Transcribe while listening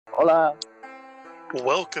Hola.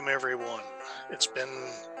 Welcome, everyone. It's been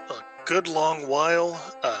a good long while.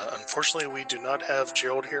 Unfortunately, we do not have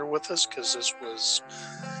Gerald here with us because this was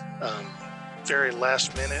very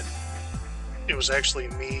last minute. It was actually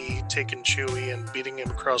me taking Chewy and beating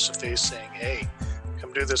him across the face saying, "Hey,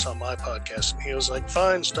 come do this on my podcast." And he was like,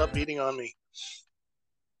 "Fine, stop beating on me."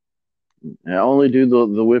 I only do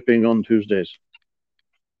the whipping on Tuesdays.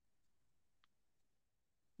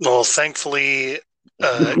 Well, thankfully,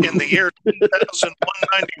 in the year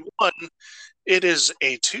 2191, it is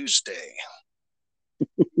a Tuesday.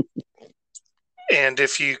 And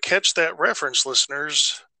if you catch that reference,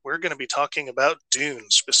 listeners, we're going to be talking about Dune,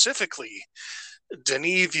 specifically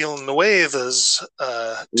Denis Villeneuve's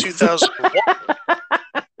 2001.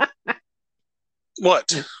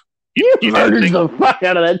 What? You You didn't murdered think? the fuck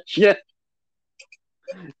out of that shit.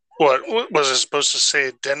 What was it supposed to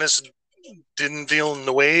say? Dennis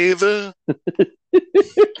Villeneuve?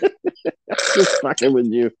 Just fucking with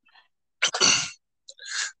you.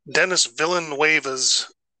 Dennis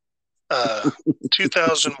Villeneuve's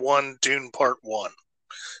 2001 Dune Part 1.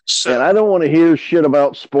 So, And I don't want to hear shit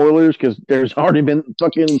about spoilers because there's already been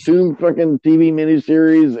fucking two fucking TV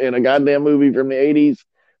miniseries and a goddamn movie from the 80s.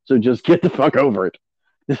 So just get the fuck over it.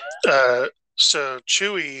 so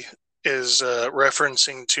Chewie is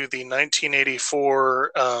referencing to the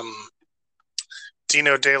 1984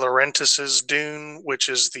 Dino De Laurentiis's Dune, which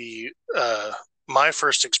is the my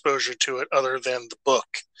first exposure to it, other than the book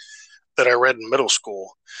that I read in middle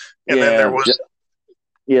school. And then there was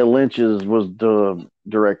Lynch's was the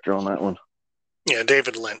director on that one. Yeah,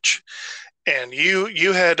 David Lynch. And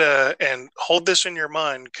you had and hold this in your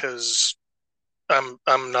mind because I'm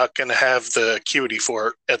not going to have the acuity for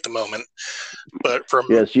it at the moment. But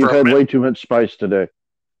yes, you've had way too much spice today.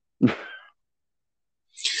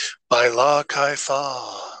 By La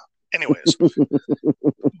Kaifa. Anyways,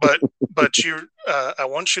 but you, I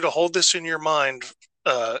want you to hold this in your mind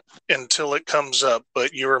until it comes up.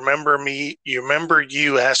 But you remember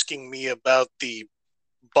you asking me about the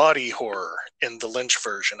body horror in the Lynch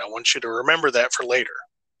version. I want you to remember that for later.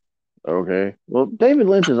 Okay. Well, David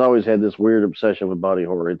Lynch has always had this weird obsession with body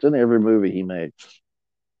horror. It's in every movie he made.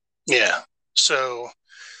 Yeah. So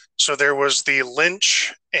there was the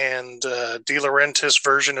Lynch and De Laurentiis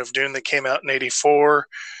version of Dune that came out in '84.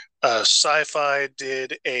 Sci-Fi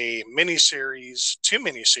did a miniseries, two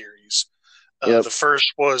miniseries. Yep. The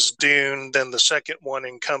first was Dune, then the second one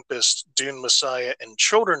encompassed Dune Messiah and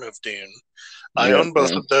Children of Dune. I own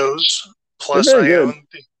both of those. Plus, I own.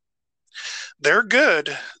 They're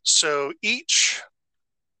good. So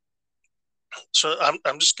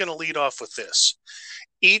I'm just going to lead off with this.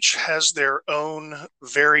 Each has their own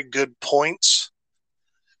very good points.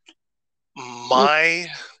 My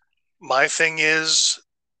thing is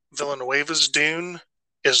Villanueva's Dune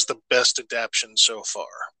is the best adaptation so far.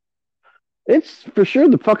 It's for sure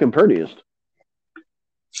the fucking prettiest.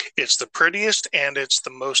 It's the prettiest and it's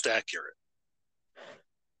the most accurate.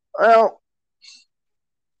 Well,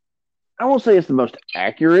 I won't say it's the most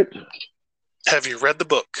accurate. Have you read the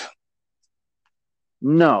book?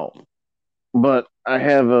 No, but I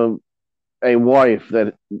have a wife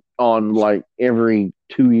that on like every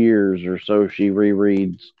 2 years or so she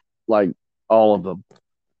rereads like all of them.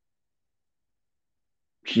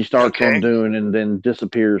 She starts on Dune and then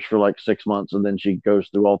disappears for like 6 months and then she goes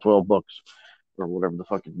through all 12 books or whatever the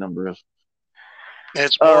fucking number is.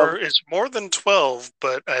 It's more than 12,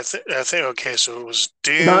 but I think okay, so it was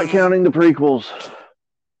Dune, not counting the prequels.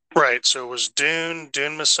 Right, so it was Dune,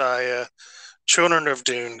 Dune Messiah, Children of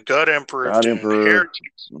Dune, God Emperor of Dune,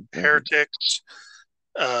 Heretics,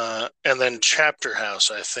 and then Chapter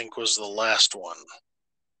House, I think, was the last one.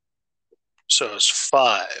 So it's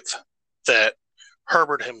 5 that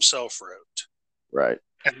Herbert himself wrote. Right.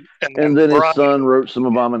 And then his son wrote some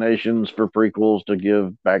abominations for prequels to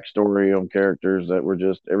give backstory on characters that were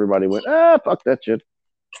just, everybody went, fuck that shit.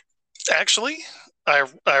 Actually, I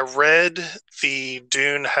read the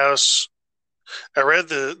Dune House. I read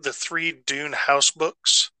the 3 Dune House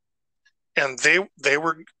books, and they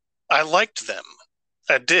were. I liked them.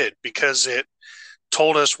 I did because it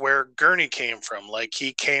told us where Gurney came from. Like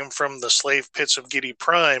he came from the slave pits of Giedi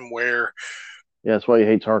Prime, where. Yeah, that's why he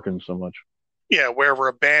hates Harkins so much. Yeah, where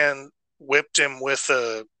Raban whipped him with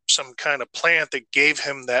some kind of plant that gave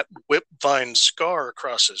him that whip vine scar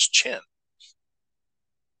across his chin.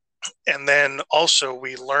 And then also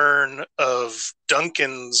we learn of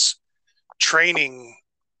Duncan's training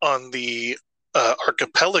on the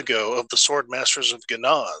archipelago of the Sword Masters of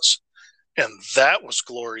Ganaz. And that was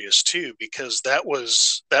glorious too, because that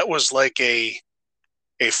was like a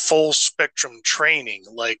full spectrum training.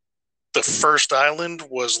 Like the first island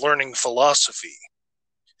was learning philosophy.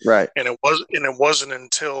 Right. And it wasn't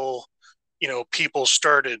until, people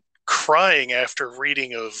started crying after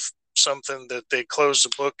reading of something that they closed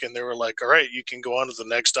the book and they were like, all right, you can go on to the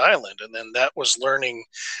next island. And then that was learning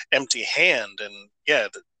Empty Hand. And yeah,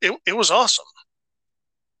 it was awesome.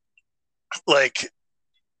 Like,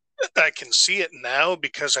 I can see it now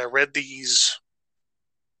because I read these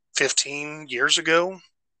 15 years ago.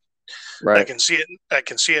 Right. I can see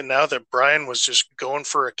it now that Brian was just going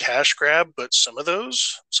for a cash grab, but some of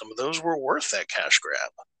those were worth that cash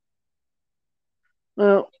grab.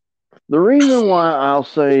 Well, the reason why I'll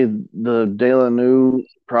say the Delanu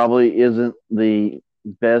probably isn't the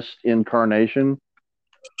best incarnation,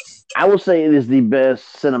 I will say it is the best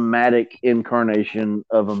cinematic incarnation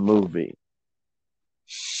of a movie.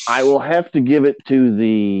 I will have to give it to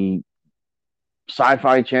the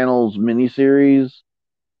Sci-Fi Channel's miniseries.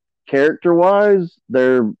 Character-wise,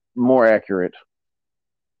 they're more accurate.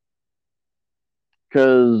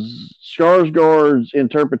 Because Skarsgård's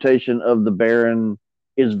interpretation of the Baron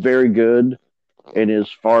is very good and is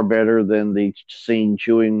far better than the scene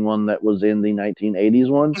chewing one that was in the 1980s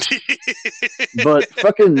one. But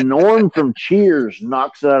fucking Norm from Cheers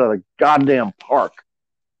knocks it out of the goddamn park.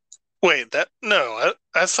 Wait, I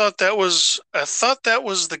thought that was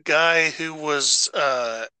the guy who was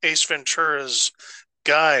Ace Ventura's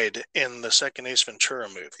guide in the second Ace Ventura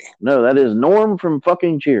movie. No, that is Norm from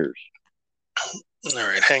fucking Cheers. All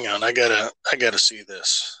right, hang on. I gotta see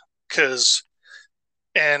this because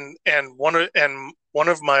and one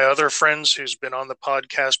of my other friends who's been on the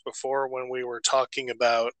podcast before, when we were talking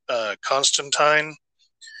about Constantine,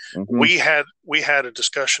 we had a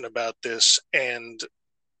discussion about this, and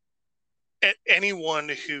anyone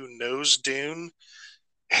who knows Dune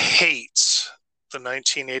hates the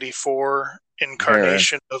 1984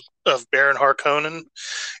 incarnation of Baron Harkonnen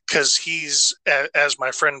because he's, as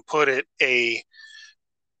my friend put it, a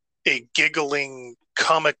giggling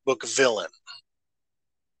comic book villain.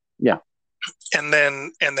 Yeah. And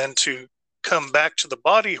then to come back to the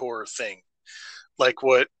body horror thing, like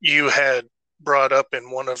what you had brought up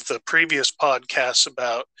in one of the previous podcasts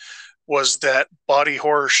about, was that body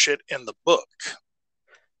horror shit in the book.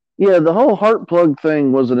 Yeah, the whole heart plug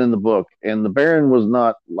thing wasn't in the book, and the Baron was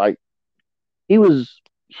not like, he was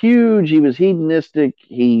huge, he was hedonistic,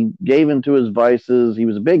 he gave into his vices, he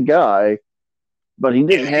was a big guy, but he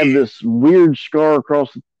didn't have this weird scar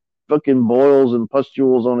across the fucking boils and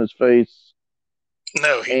pustules on his face.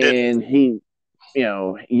 No, he didn't. And he,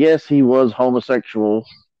 yes, he was homosexual.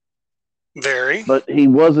 Very. But he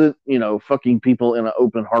wasn't, fucking people in an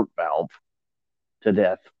open heart valve to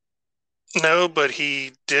death. No, but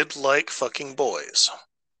he did like fucking boys.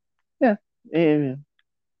 Yeah. And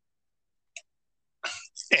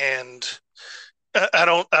I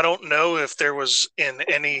don't know if there was in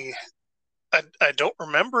any, I don't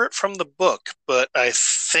remember it from the book, but I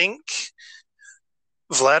think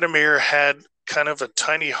Vladimir had kind of a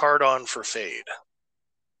tiny hard-on for Fade.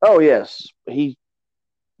 Oh, yes.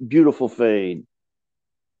 Beautiful Fade.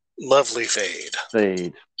 Lovely Fade.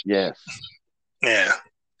 Fade, yes. Yeah.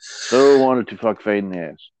 So wanted to fuck Fade in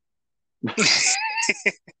the ass.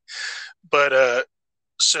 But,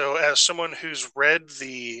 so as someone who's read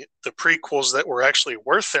the prequels that were actually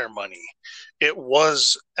worth their money, it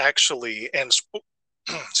was actually, and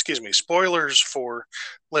excuse me, spoilers for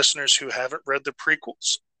listeners who haven't read the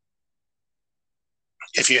prequels.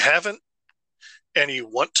 If you haven't and you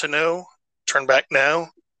want to know, turn back now.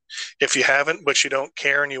 If you haven't, but you don't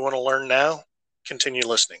care and you want to learn now, continue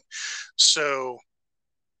listening. So,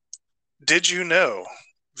 did you know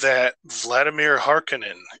that Vladimir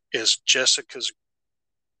Harkonnen is Jessica's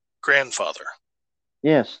grandfather?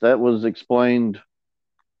 Yes, that was explained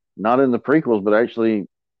not in the prequels, but actually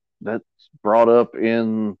that's brought up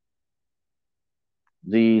in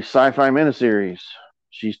the Sci-Fi miniseries.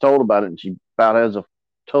 She's told about it, and she about has a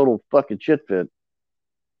total fucking shit fit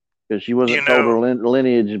because she wasn't told her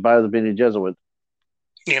lineage by the Bene Gesserit.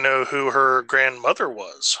 You know who her grandmother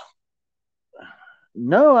was?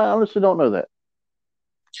 No, I honestly don't know that.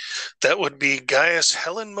 That would be Gaius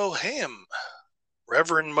Helen Moham,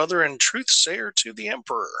 Reverend Mother and Truthsayer to the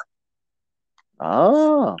Emperor.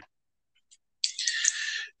 Ah.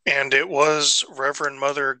 And it was Reverend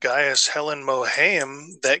Mother Gaius Helen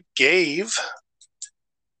Moham that gave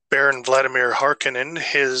Baron Vladimir Harkonnen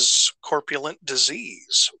his corpulent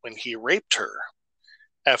disease when he raped her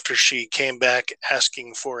after she came back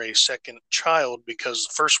asking for a second child because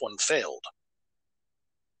the first one failed.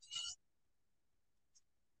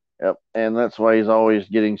 Yep, and that's why he's always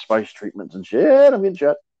getting spice treatments and shit. I'm getting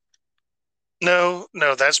shot. No,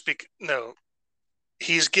 that's no.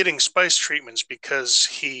 he's getting spice treatments because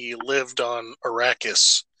he lived on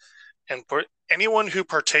Arrakis, and anyone who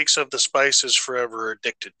partakes of the spice is forever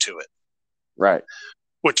addicted to it. Right.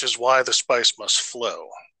 Which is why the spice must flow.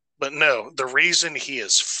 But no, the reason he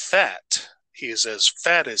is as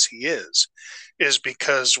fat as he is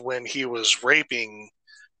because when he was raping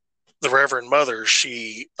the Reverend Mother,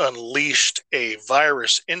 she unleashed a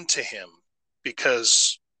virus into him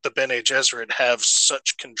because the Bene Gesserit have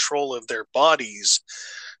such control of their bodies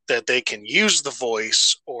that they can use the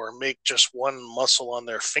voice or make just one muscle on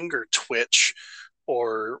their finger twitch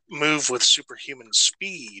or move with superhuman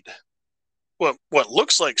speed. What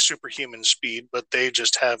looks like superhuman speed, but they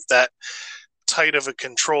just have that tight of a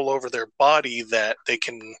control over their body that they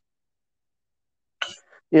can.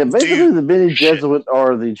 Yeah, basically the Bene Gesserit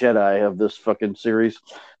are the Jedi of this fucking series.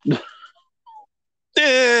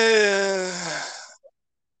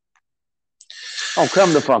 Oh,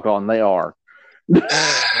 come the fuck on, they are.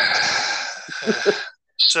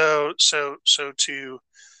 So to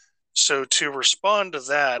respond to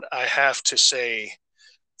that, I have to say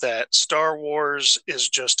that Star Wars is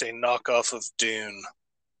just a knockoff of Dune.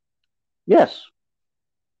 Yes.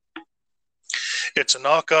 It's a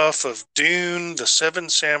knockoff of Dune, The Seven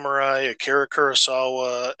Samurai, Akira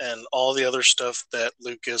Kurosawa, and all the other stuff that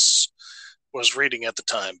Lucas was reading at the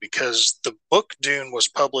time, because the book Dune was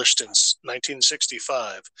published in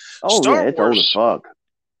 1965. Oh, Star it's Wars, old as fuck.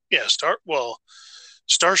 Yeah,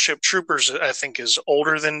 Starship Troopers, I think, is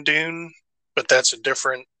older than Dune, but that's a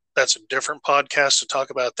different podcast to talk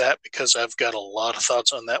about that, because I've got a lot of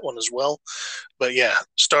thoughts on that one as well. But yeah,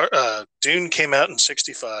 Dune came out in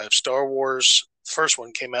 65. Star Wars, first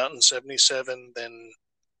one, came out in 77. Then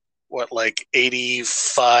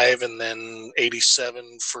 85, and then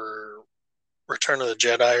 87 for Return of the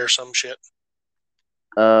Jedi or some shit.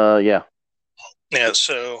 Yeah. Yeah.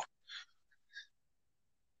 So.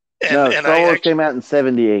 Star Wars came out in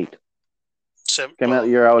 78. Came out the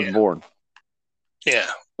year I was born. Yeah.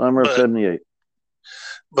 Summer of 78.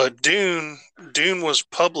 But Dune was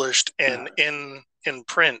published and in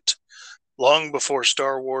print long before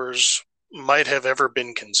Star Wars might have ever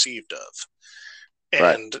been conceived of.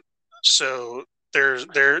 And so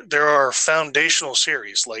there are foundational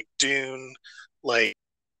series like Dune, like.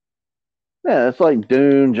 Yeah, it's like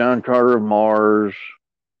Dune, John Carter of Mars.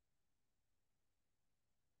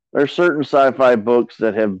 There's certain sci-fi books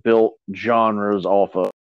that have built genres off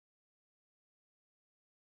of.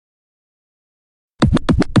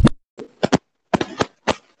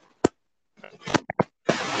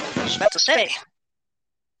 I was about to say.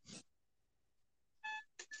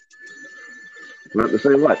 About to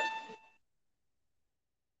say what?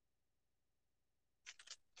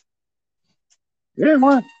 Yeah,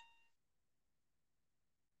 what?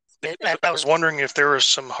 I was wondering if there was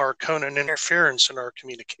some Harkonnen interference in our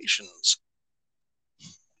communications.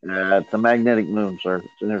 It's a magnetic moon, sir.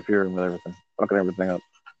 It's interfering with everything, fucking everything up.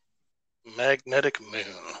 Magnetic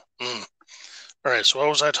moon. Mm. All right, so what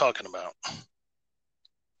was I talking about?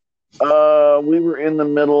 We were in the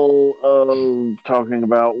middle of talking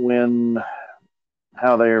about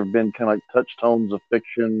how there have been kind of like touchstones of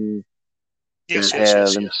fiction that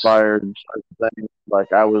have inspired certain things.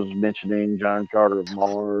 Like I was mentioning John Carter of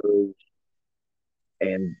Mars,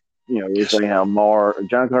 and we saying how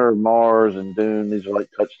John Carter of Mars and Dune, these are like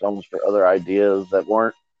touchstones for other ideas that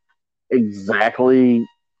weren't exactly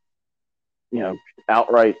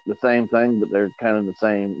outright the same thing, but they're kind of the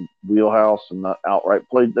same wheelhouse and not outright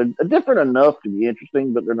played. They're different enough to be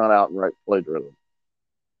interesting, but they're not outright plagiarism.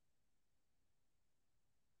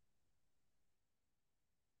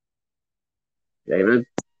 David?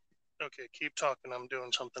 Okay, keep talking. I'm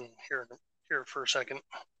doing something here for a second.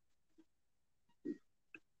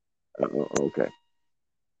 Okay.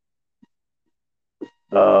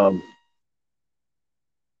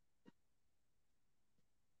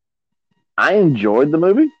 I enjoyed the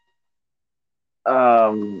movie.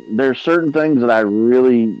 There's certain things that I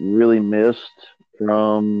really, really missed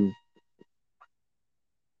from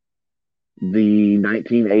the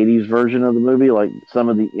 1980s version of the movie, like some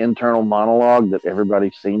of the internal monologue that everybody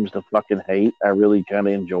seems to fucking hate. I really kind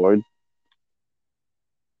of enjoyed,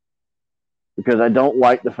 because I don't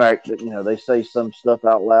like the fact that they say some stuff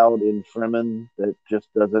out loud in Fremen that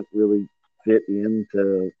just doesn't really fit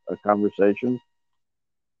into a conversation.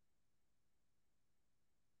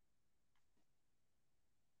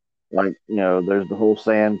 Like, there's the whole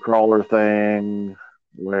sand crawler thing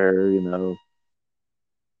where,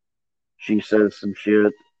 she says some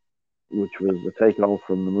shit, which was a takeoff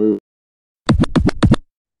from the movie.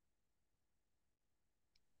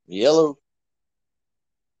 Yellow.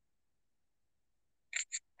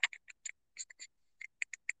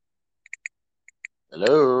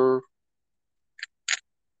 Hello.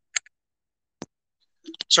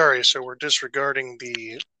 Sorry, so we're disregarding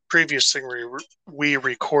the previous thing we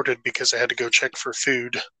recorded because I had to go check for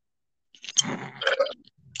food.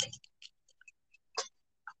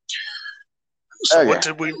 So Okay. what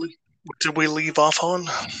did we leave off on?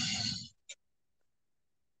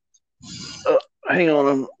 Hang on,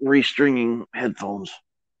 I'm restringing headphones.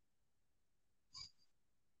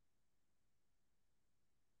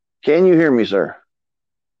 Can you hear me, sir?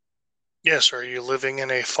 Yes, are you living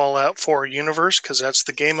in a Fallout 4 universe? Because that's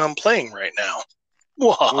the game I'm playing right now.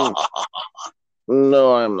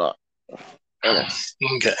 No, I'm not. Okay.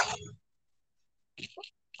 Okay.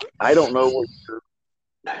 I don't know what your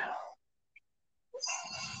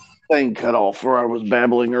thing cut off where I was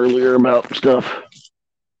babbling earlier about stuff.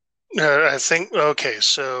 I think, okay,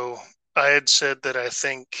 so I had said that I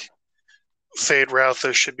think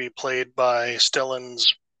Feyd-Rautha should be played by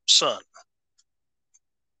Stellan's son,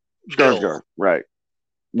 Bill. Skarsgård, right.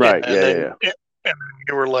 Right, And then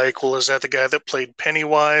you were like, well, is that the guy that played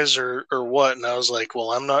Pennywise or what? And I was like,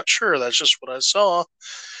 well, I'm not sure. That's just what I saw.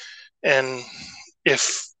 And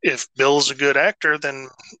if Bill's a good actor, then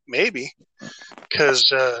maybe.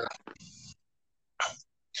 Because,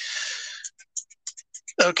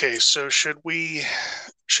 okay, so should we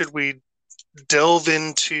delve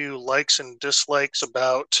into likes and dislikes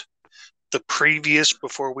about the previous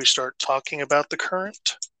before we start talking about the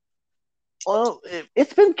current? Well,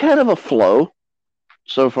 it's been kind of a flow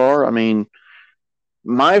so far. I mean,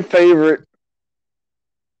 my favorite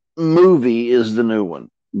movie is the new one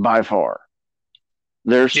by far.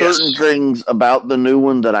 There are certain things about the new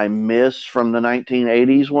one that I miss from the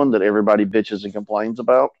 1980s one that everybody bitches and complains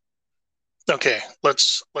about. Okay,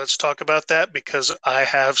 let's talk about that because I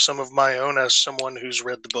have some of my own as someone who's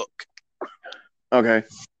read the book. Okay.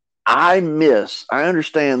 I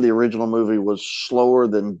understand the original movie was slower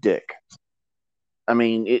than Dick. I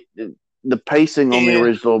mean, the pacing on the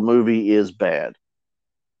original movie is bad.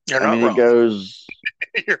 You're not wrong. It goes.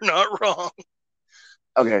 You're not wrong.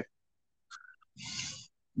 Okay.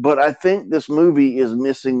 But I think this movie is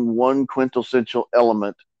missing one quintessential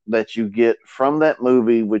element that you get from that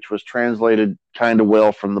movie, which was translated kind of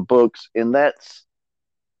well from the books, and that's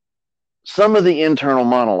some of the internal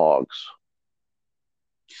monologues.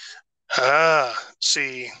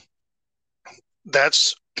 See,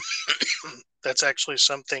 that's actually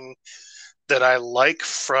something that I like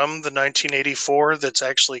from the 1984 that's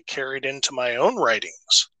actually carried into my own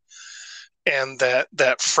writings. And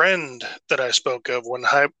that friend that I spoke of, when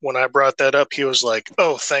I brought that up, he was like,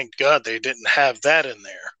 "Oh, thank God they didn't have that in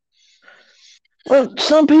there." Well,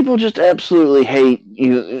 some people just absolutely hate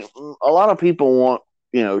you. A lot of people want,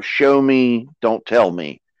 show me, don't tell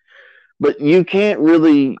me. But you can't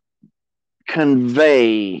really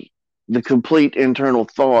convey the complete internal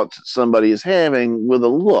thoughts somebody is having with a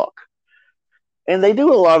look. And they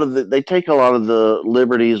take a lot of the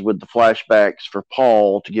liberties with the flashbacks for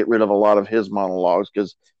Paul to get rid of a lot of his monologues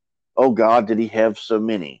because, oh God, did he have so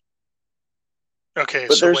many? Okay,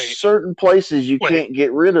 but so there's certain places you can't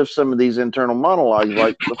get rid of some of these internal monologues.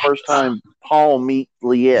 Like the first time Paul meets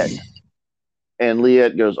Liet, and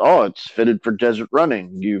Liet goes, "Oh, it's fitted for desert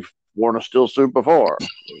running. You've worn a still suit before."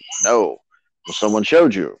 No. Well, someone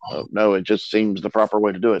showed you. Oh, no, it just seems the proper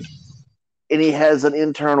way to do it. And he has an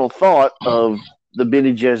internal thought of the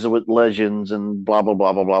Bene Gesserit legends and blah blah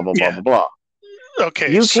blah blah blah blah blah blah.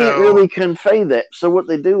 Okay, you can't really convey that. So what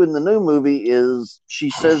they do in the new movie is she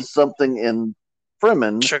says something in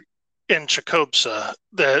Fremen, in Chakobsa,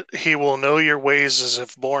 that he will know your ways as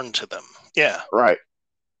if born to them. Yeah, right.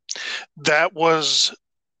 That was.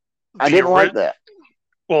 I didn't like that.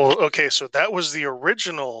 Well, okay, so that was the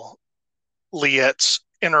original Liet's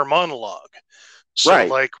inner monologue. So, right.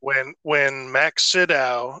 like when Max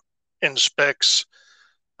Sydow inspects,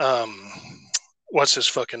 what's his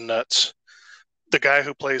fucking nuts? The guy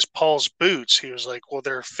who plays Paul's boots, he was like, well,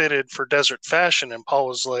 they're fitted for desert fashion. And Paul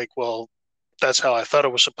was like, well, that's how I thought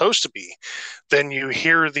it was supposed to be. Then you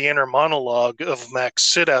hear the inner monologue of Max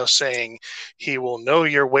Sydow saying, he will know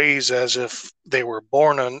your ways as if they were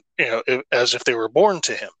born as if they were born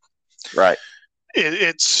to him. Right.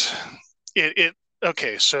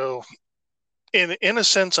 Okay, so in a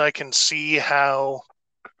sense, I can see how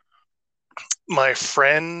my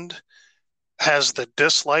friend has the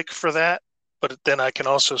dislike for that, but then I can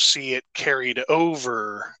also see it carried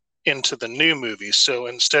over into the new movie. So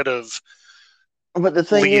instead of, but the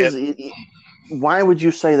thing is, why would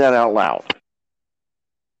you say that out loud?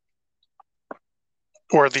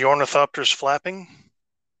 Or the ornithopters flapping?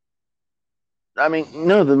 I mean,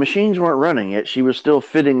 no, the machines weren't running yet. She was still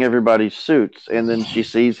fitting everybody's suits, and then she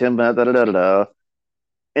sees him. Da, da, da, da, da.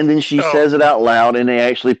 And then she Oh, says it out loud, and they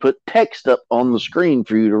actually put text up on the screen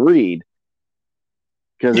for you to read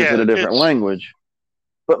because it's in yeah, a different language.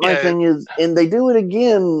 But my yeah. thing is, and they do it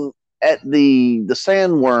again at the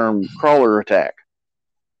sandworm crawler attack.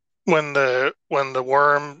 When the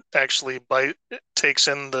worm actually takes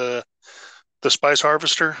in the spice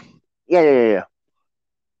harvester. Yeah.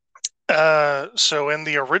 So in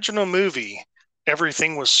the original movie,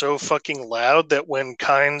 everything was so fucking loud that when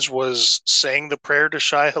Kynes was saying the prayer to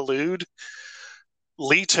Shai Hulud,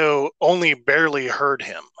 Leto only barely heard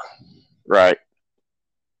him. Right.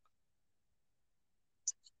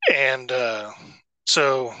 And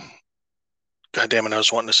so, God damn it, I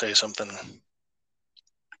was wanting to say something.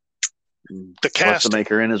 The Wants to casting. make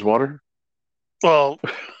her in his water? Well,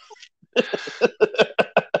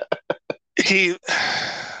 he.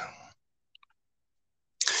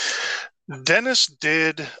 Dennis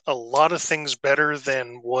did a lot of things better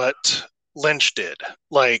than what Lynch did.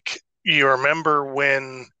 Like, you remember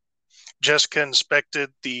when Jessica inspected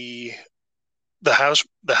the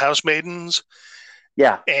housemaidens,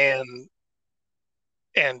 Yeah. and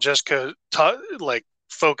Jessica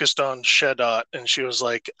focused on Shedot, and she was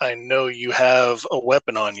like, I know you have a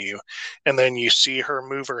weapon on you. And then you see her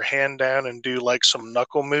move her hand down and do like some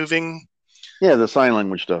knuckle moving. Yeah, the sign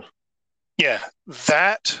language stuff. Yeah,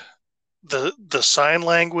 that the sign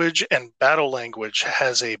language and battle language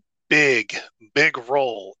has a big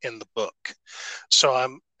role in the book.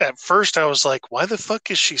 So at first I was like, why the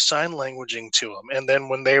fuck is she sign languaging to him? And then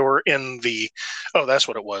when they were in that's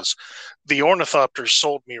what it was. The Ornithopters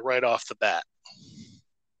sold me right off the bat.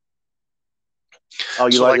 Oh,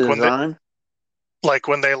 you So like the design?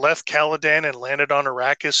 when they left Caladan and landed on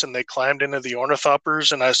Arrakis and they climbed into the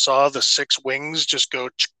Ornithopters and I saw the 6 wings just go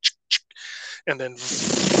and then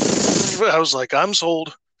I was like, I'm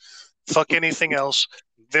sold. Fuck anything else.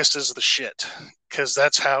 This is the shit. Because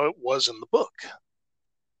that's how it was in the book.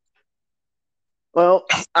 Well,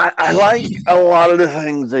 I like a lot of the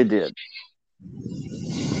things they did.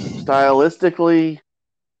 Stylistically,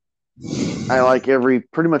 I like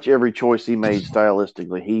pretty much every choice he made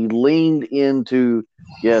stylistically. He leaned into,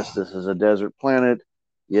 yes, this is a desert planet.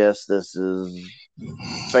 Yes, this is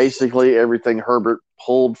basically everything Herbert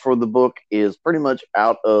pulled for the book is pretty much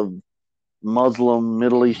out of Muslim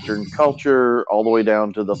Middle Eastern culture all the way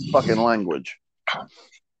down to the fucking language.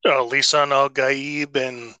 Lisan al Gaib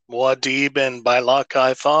and Muad'Dib and Bailak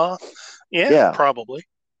Ifa. Yeah.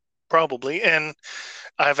 Probably. And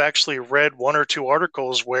I've actually read 1 or 2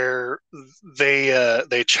 articles where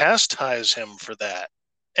they chastise him for that.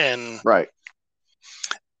 And right.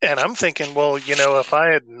 And I'm thinking, well, if I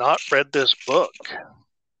had not read this book,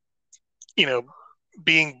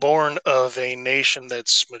 being born of a nation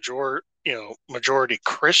that's majority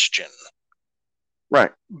Christian,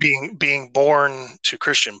 right, being born to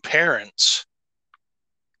Christian parents,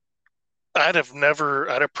 I'd have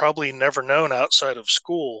probably never known outside of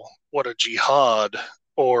school what a jihad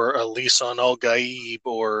or a Lisan al Gaib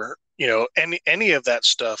or any of that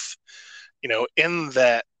stuff, in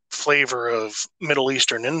that flavor of Middle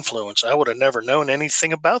Eastern influence. I would have never known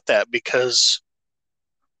anything about that, because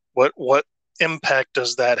what impact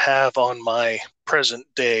does that have on my present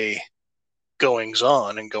day goings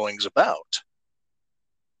on and goings about?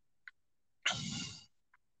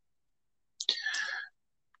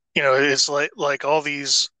 It's like all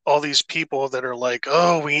these people that are like,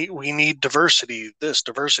 oh, we need diversity, this,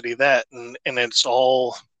 diversity, that, and it's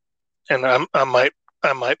all, and I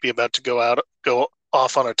might be about to go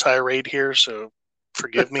off on a tirade here, so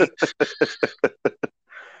forgive me.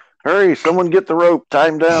 Hurry, someone get the rope, tie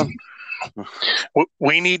him down.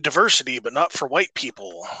 We need diversity, but not for white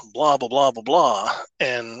people, blah blah blah blah blah.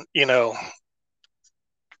 And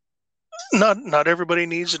not everybody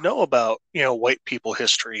needs to know about white people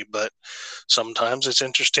history, but sometimes it's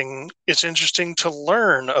interesting to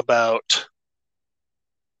learn about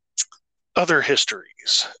other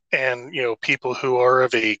histories. And people who are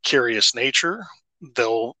of a curious nature,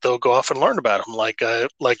 they'll go off and learn about them, like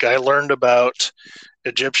I learned about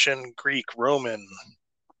Egyptian, Greek, Roman,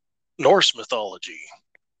 Norse mythology.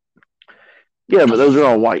 Yeah, but those are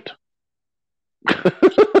all white.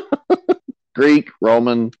 Greek,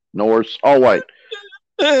 Roman, Norse, all white.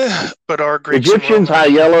 But our Greeks Egyptians high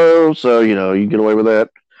yellow, so you get away with that.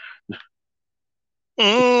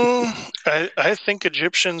 I think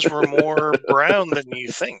Egyptians were more brown than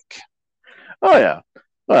you think. Oh yeah.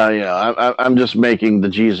 Well, I'm just making the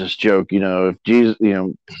Jesus joke. If Jesus,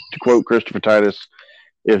 to quote Christopher Titus,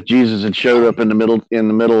 if Jesus had showed up in the middle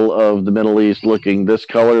of the Middle East looking this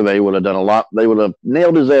color, they would have done a lot. They would have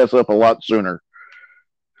nailed his ass up a lot sooner.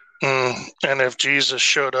 And if Jesus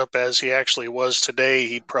showed up as he actually was today,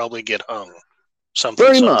 he'd probably get hung.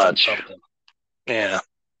 Very much. Something. Yeah.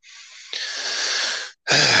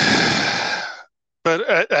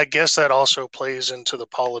 But I guess that also plays into the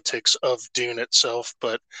politics of Dune itself.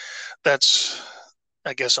 But that's,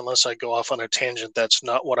 I guess, unless I go off on a tangent, that's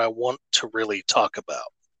not what I want to really talk about.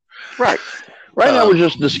 Right. Right now, we're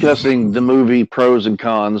just discussing the movie pros and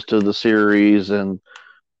cons to the series and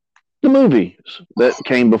the movies that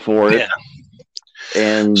came before it,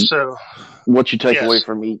 and so what you take away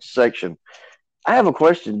from each section. I have a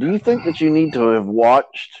question. Do you think that you need to have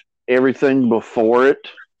watched everything before it,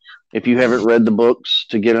 if you haven't read the books,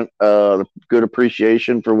 to get a good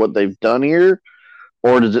appreciation for what they've done here,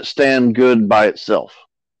 or does it stand good by itself?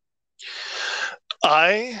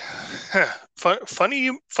 Funny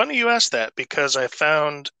you asked that, because I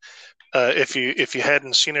found, if you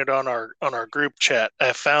hadn't seen it on our group chat,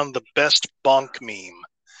 I found the best bonk meme,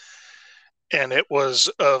 and it was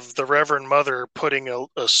of the Reverend Mother putting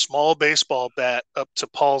a small baseball bat up to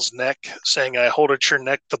Paul's neck, saying, "I hold at your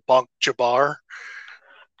neck the bonk Jabbar,"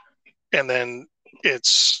 and then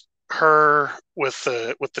it's her with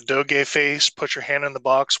the doge face. "Put your hand in the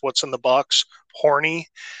box. What's in the box? Horny."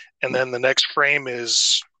 And then the next frame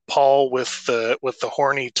is Paul with the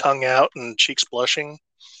horny tongue out and cheeks blushing.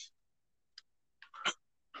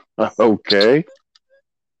 Okay.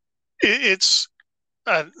 It's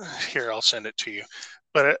here. I'll send it to you.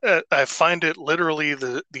 But I find it literally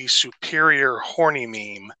the superior horny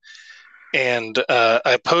meme, and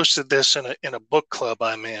I posted this in a book club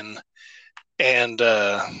I'm in, and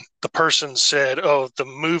the person said, "Oh, the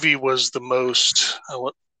movie was the most."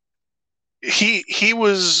 He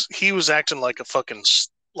was acting like a fucking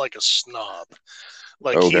like a snob.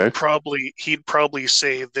 Like, okay. he'd probably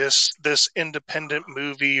say this independent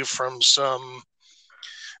movie from some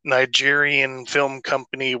Nigerian film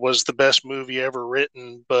company was the best movie ever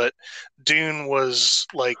written, but Dune was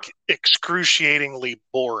like excruciatingly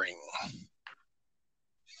boring.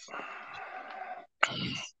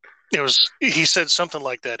 He said something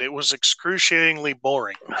like that. It was excruciatingly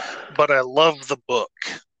boring, but I love the book.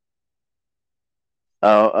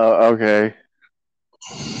 Okay.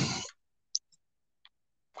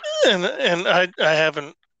 And I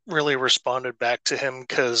haven't really responded back to him,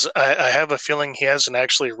 because I have a feeling he hasn't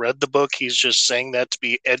actually read the book. He's just saying that to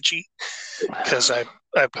be edgy, because I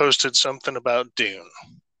posted something about Dune.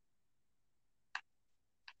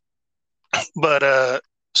 But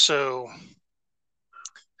so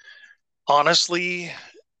honestly,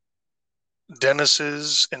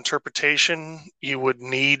 Dennis's interpretation, you would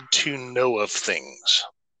need to know of things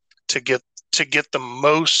to get the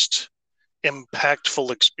most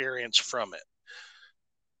impactful experience from it.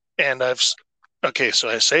 And so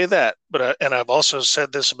I say that, but and I've also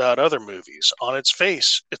said this about other movies. On its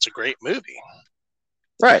face, it's a great movie.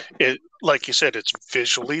 Right. It, like you said, it's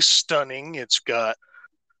visually stunning. It's got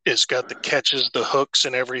the catches, the hooks,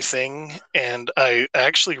 and everything. And I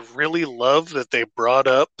actually really love that they brought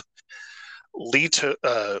up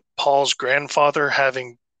Paul's grandfather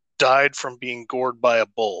having died from being gored by a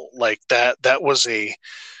bull. Like that was a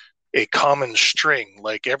common string.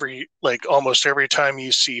 Like almost every time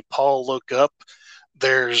you see Paul look up,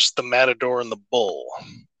 there's the matador and the bull.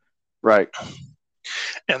 Right.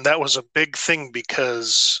 And that was a big thing,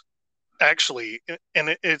 because actually,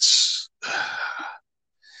 and it's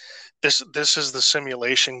this is the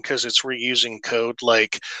simulation, because it's reusing code.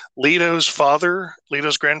 Like, Leto's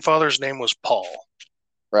grandfather's name was Paul.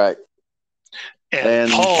 Right.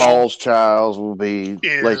 And Paul's child will be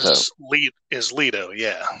Leto. Is Leto,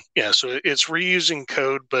 yeah. So it's reusing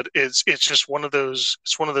code, but it's just one of those.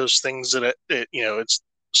 It's one of those things that it's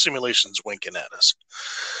simulations winking at us.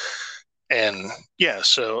 And yeah,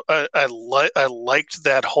 so I liked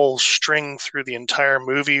that whole string through the entire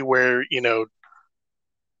movie, where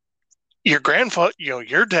your grandfather,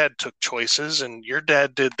 your dad took choices, and your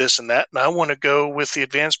dad did this and that, and I want to go with the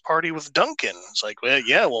advanced party with Duncan. It's like,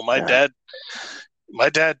 well, my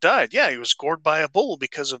dad died. Yeah, he was gored by a bull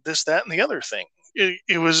because of this, that, and the other thing.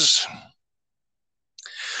 It was.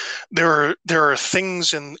 There are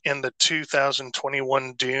things in the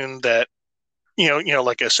 2021 Dune that,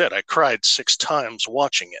 like I said, I cried 6 times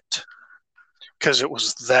watching it, because it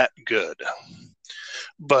was that good.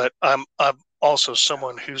 But I'm also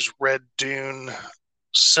someone who's read Dune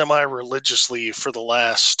semi-religiously for the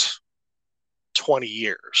last 20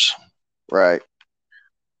 years. Right.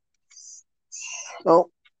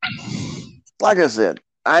 Well, like I said,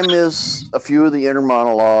 I miss a few of the inner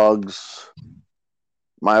monologues.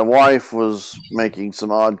 My wife was making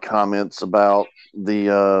some odd comments about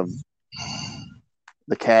the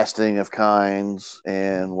the casting of Kynes,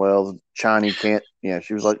 and well, Chani can't.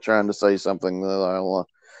 She was like trying to say something. Well,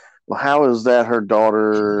 how is that her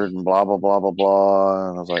daughter? And blah blah blah blah blah.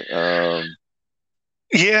 And I was like,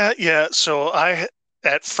 Yeah. So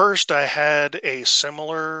at first I had a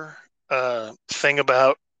similar thing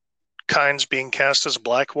about Kynes being cast as a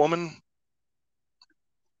black woman,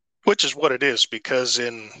 which is what it is, because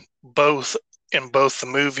in both the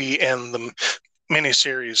movie and the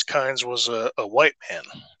miniseries, Kynes was a white man.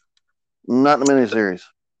 not in the miniseries.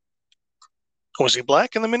 Was he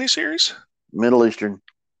black in the miniseries? Middle Eastern.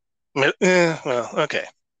 Well, okay,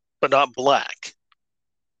 but not black.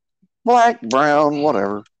 Black, brown,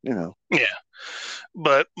 whatever. Yeah,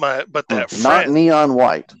 but that Not friend. neon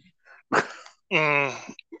white.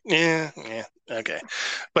 Yeah, okay.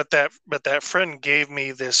 But that friend gave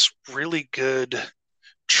me this really good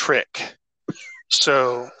trick.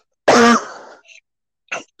 So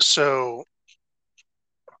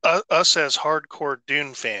us as hardcore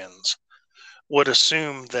Dune fans would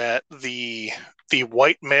assume that the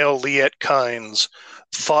white male Liet Kynes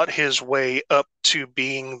fought his way up to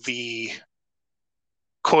being the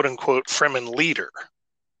quote unquote Fremen leader,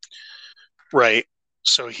 right?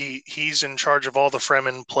 So he's in charge of all the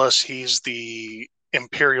Fremen, plus he's the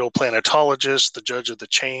imperial planetologist, the judge of the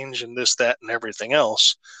change, and this, that, and everything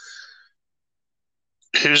else.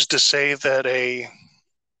 Who's to say that a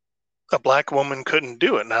black woman couldn't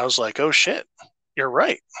do it? And I was like, oh shit, you're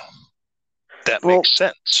right. That makes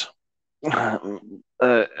sense.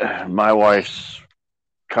 My wife's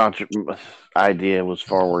idea was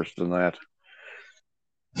far worse than that.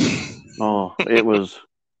 Oh, it was,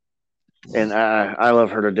 and I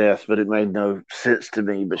love her to death, but it made no sense to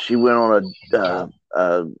me. But she went on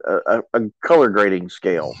a color grading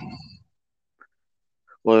scale.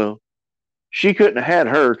 Well, she couldn't have had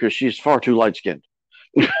her because she's far too light skinned.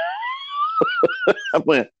 I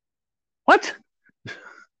went, what?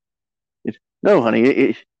 No,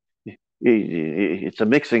 honey, it's a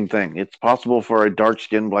mixing thing. It's possible for a dark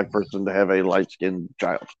skinned black person to have a light skinned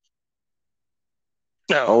child.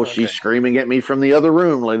 Oh, okay. She's screaming at me from the other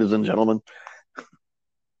room, ladies and gentlemen.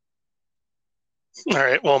 All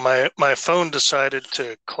right. Well, my phone decided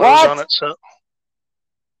to close on itself.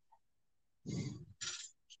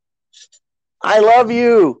 I love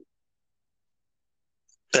you.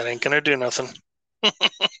 That ain't gonna do nothing.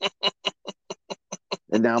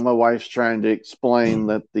 And now my wife's trying to explain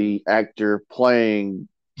that the actor playing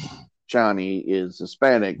Chani is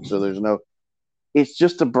Hispanic, so there's no. It's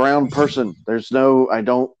just a brown person. There's no. I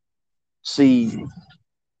don't see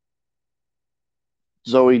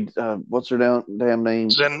Zoe. What's her damn name?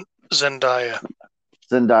 Zendaya.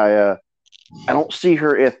 Zendaya. I don't see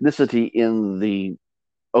her ethnicity in the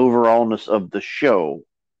overallness of the show.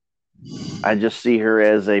 I just see her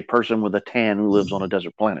as a person with a tan who lives on a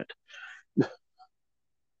desert planet.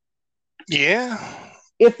 Yeah.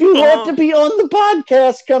 If you want to be on the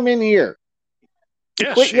podcast, come in here.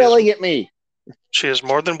 Yeah, quit yelling at me. She is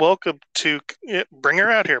more than welcome to bring her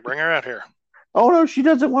out here. Bring her out here. Oh, no, she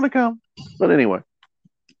doesn't want to come. But anyway.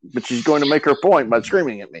 But she's going to make her point by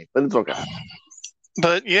screaming at me. But it's okay.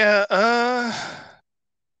 But yeah,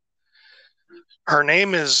 her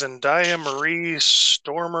name is Zendaya Marie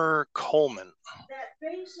Stormer Coleman. That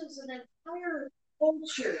bases an entire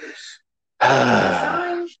cultures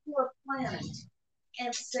designed for a planet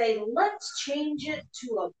and say, let's change it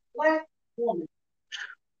to a black woman.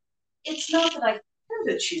 It's not that I care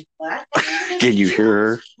that she's black. Did you hear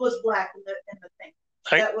her? Was black in the thing.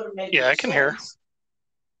 That would have made I can hear.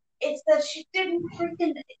 It's that she didn't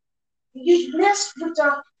freaking. You messed with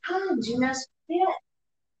Dr. Kynes. You messed with it.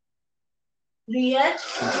 Liet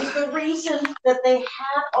was the reason that they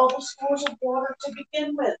had all the scores of water to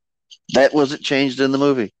begin with. That wasn't changed in the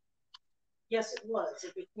movie. Yes, it was.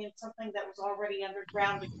 It became something that was already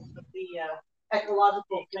underground because of the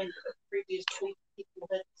ecological thing that previously people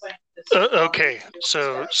had. Okay,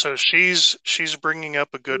 so she's bringing up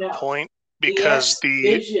a good point because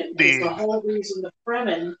the whole reason the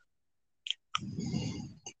Fremen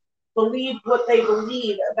believe what they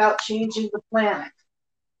believe about changing the planet.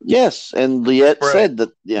 Yes, and Liet said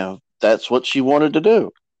that that's what she wanted to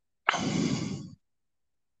do.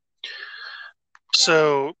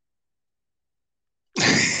 So,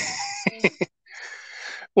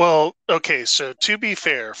 well, okay. So to be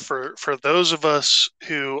fair, for those of us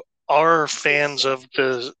who are fans of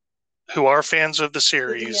the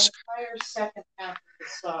series, the entire second half of the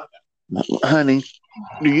saga. Honey,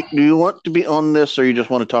 do you want to be on this, or you just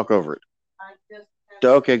want to talk over it?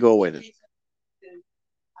 Okay, go away then.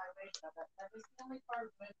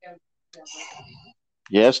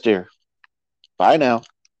 Yes, dear. Bye now.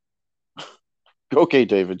 Okay,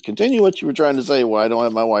 David, continue what you were trying to say. Why I don't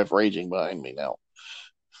have my wife raging behind me now?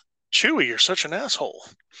 Chewie, you're such an asshole.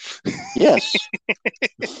 Yes.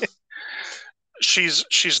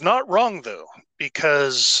 She's not wrong though,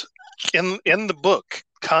 because in the book,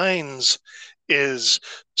 Kynes is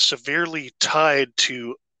severely tied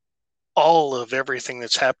to all of everything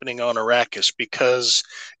that's happening on Arrakis, because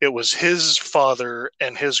it was his father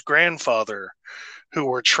and his grandfather who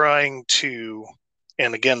were trying to,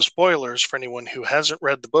 and again, spoilers for anyone who hasn't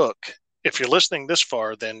read the book. If you're listening this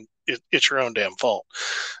far, then it's your own damn fault.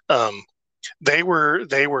 They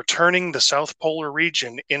were turning the South Polar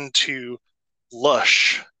region into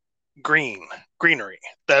lush greenery.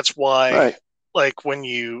 That's why, Right. like when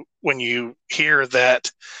you hear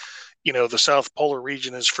that, the South Polar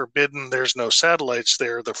region is forbidden, there's no satellites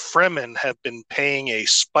there, the Fremen have been paying a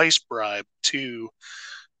spice bribe to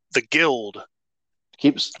the guild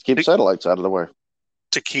Keep satellites out of the way.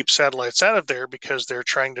 to keep satellites out of there, because they're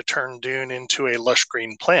trying to turn Dune into a lush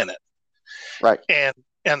green planet. Right.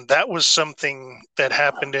 And that was something that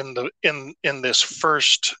happened in this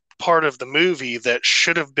first part of the movie that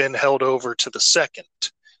should have been held over to the second,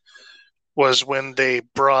 was when they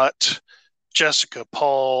brought Jessica,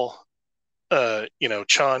 Paul,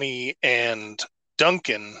 Chani, and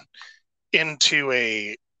Duncan into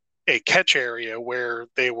a catch area where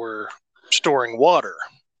they were storing water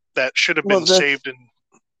that should have been saved. And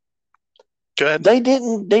go ahead. They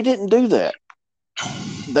didn't do that.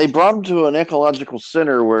 They brought them to an ecological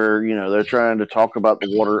center where they're trying to talk about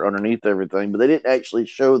the water underneath everything, but they didn't actually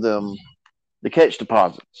show them the catch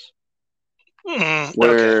deposits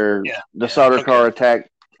where the Sardaukar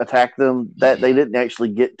attacked them. That they didn't actually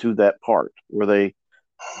get to that part where they,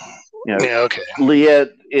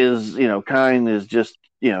 Liet is, Kynes is just,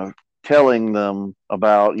 telling them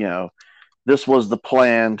about, this was the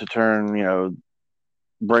plan to turn,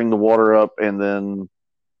 bring the water up, and then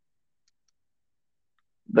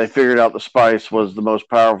they figured out the spice was the most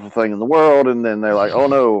powerful thing in the world, and then they're like, oh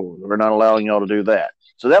no, we're not allowing y'all to do that.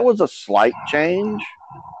 So that was a slight change.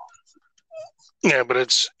 Yeah, but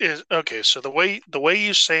it's okay. So the way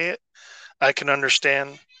you say it, I can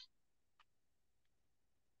understand.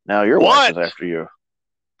 Now your wife is after you.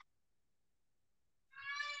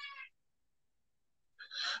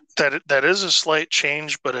 That is a slight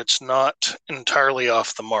change, but it's not entirely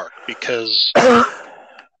off the mark, because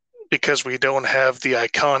we don't have the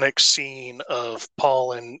iconic scene of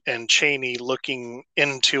Paul and Chani looking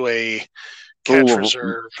into a catch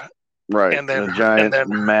reserve. Right. And then a giant,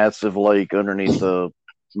 massive lake underneath the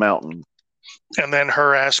mountain. And then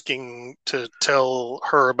her asking to tell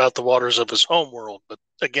her about the waters of his homeworld. But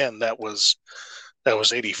again, that was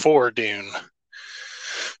 84 Dune.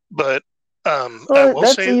 But I will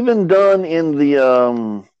that's say, even done in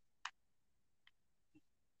the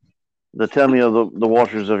Tell Me of the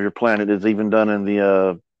Waters of Your Planet is even done in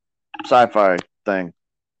the sci-fi thing.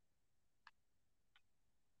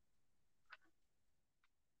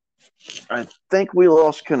 I think we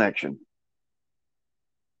lost connection.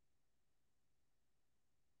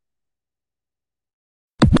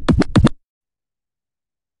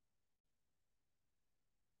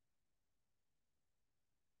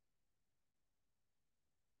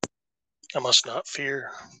 I must not fear.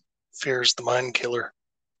 Fear is the mind killer.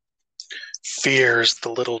 Fear is the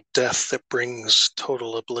little death that brings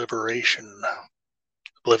total obliviation.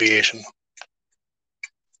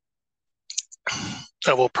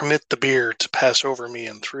 I will permit the beer to pass over me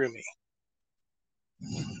and through me.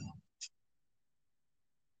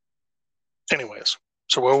 Anyways,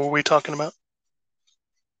 so what were we talking about?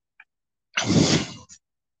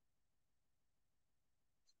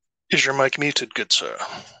 Is your mic muted, good sir?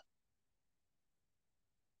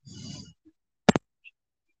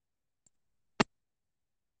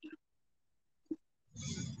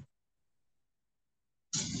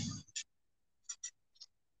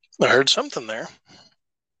 I heard something there.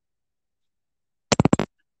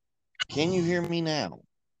 Can you hear me now?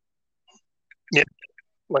 Yeah.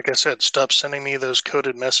 Like I said, stop sending me those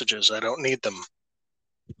coded messages. I don't need them.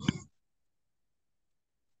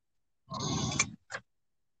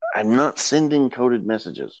 I'm not sending coded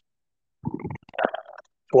messages.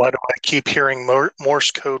 Why do I keep hearing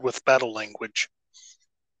Morse code with battle language?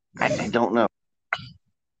 I don't know.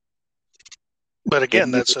 But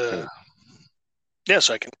again, that's a...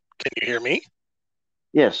 Yes, I can. Can you hear me?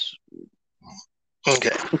 Yes.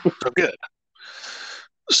 Okay, so good.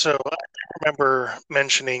 So I remember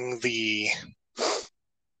mentioning the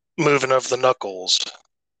moving of the knuckles.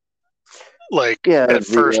 Like, at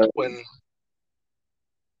first when...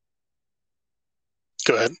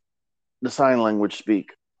 Go ahead. The sign language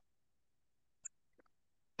speak.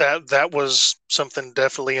 that was something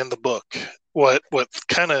definitely in the book. What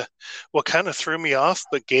kind of threw me off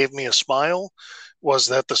but gave me a smile was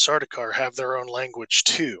that the Sardaukar have their own language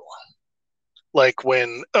too. Like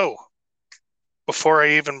before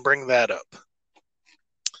I even bring that up,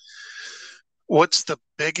 what's the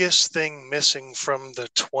biggest thing missing from the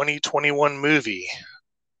 2021 movie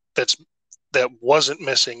that wasn't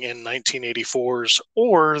missing in 1984's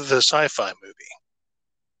or the sci-fi movie?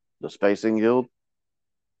 The Spacing Guild.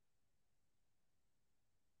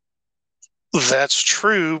 That's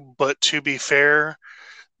true, but to be fair,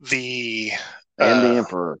 the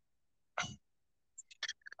Emperor.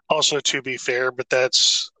 Also, to be fair, but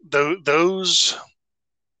those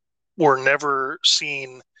were never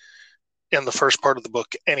seen in the first part of the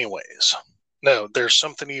book anyways. No, there's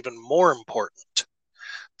something even more important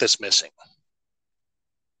that's missing.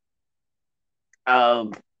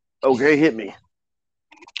 Okay, hit me.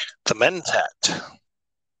 The Mentat.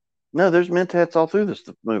 No, there's Mentats all through this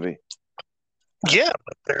movie. Yeah,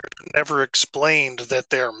 but they're never explained that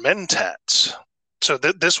they're Mentats. So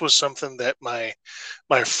this was something that my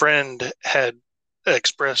friend had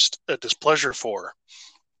expressed a displeasure for.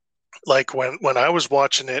 Like when I was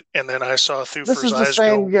watching it, and then I saw Thufir's eyes go. This is the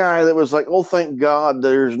same guy that was like, "Oh, thank God,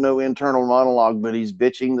 there's no internal monologue," but he's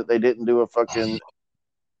bitching that they didn't do a fucking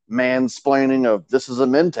mansplaining of this is a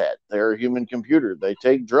Mentat. They're a human computer. They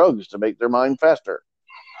take drugs to make their mind faster.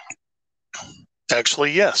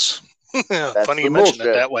 Actually, yes. Funny you mention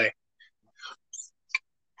it that way.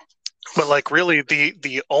 But like really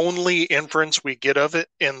the only inference we get of it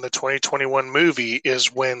in the 2021 movie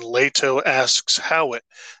is when Leto asks Howitt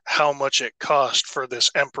how much it cost for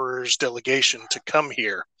this Emperor's delegation to come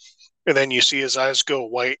here. And then you see his eyes go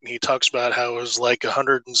white and he talks about how it was like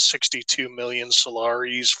 162 million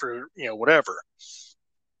Solaris for, whatever.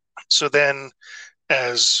 So then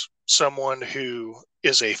as someone who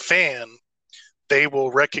is a fan, they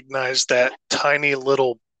will recognize that tiny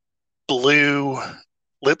little blue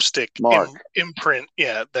lipstick imprint.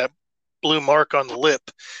 Yeah, that blue mark on the lip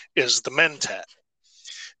is the Mentat.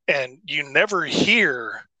 And you never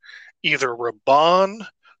hear either Raban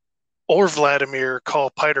or Vladimir call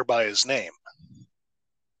Piter by his name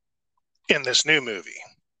in this new movie.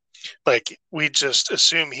 Like, we just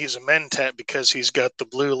assume he's a Mentat because he's got the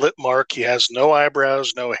blue lip mark. He has no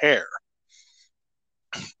eyebrows, no hair.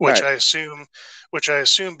 Which I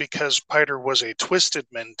assume because Piter was a twisted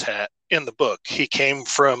Mentat in the book. He came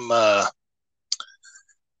from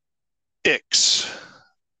Ix.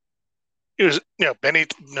 It was Bene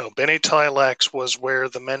Tleilax was where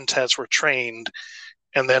the Mentats were trained,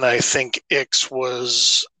 and then I think Ix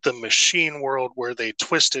was the machine world where they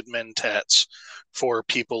twisted Mentats for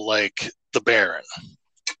people like the Baron.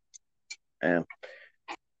 Yeah.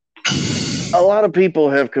 A lot of people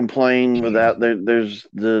have complained without there's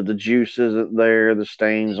the juice isn't there, the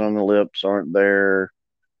stains on the lips aren't there,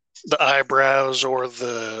 the eyebrows or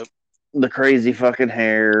the crazy fucking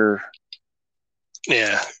hair.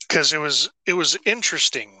 Yeah, because it was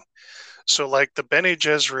interesting. So like the Bene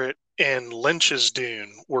Gesserit in Lynch's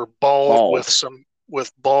Dune were bald with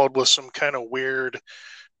some kind of weird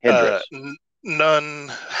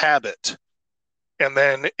nun habit. And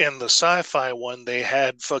then in the sci-fi one, they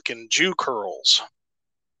had fucking Jew curls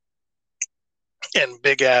and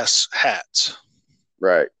big ass hats.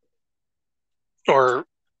 Right. Or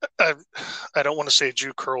I don't want to say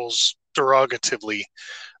Jew curls derogatively.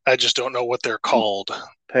 I just don't know what they're called.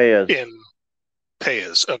 Payas. In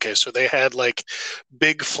payas. Okay, so they had like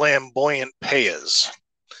big flamboyant payas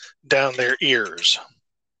down their ears.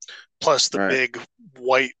 Plus the big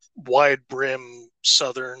white wide brim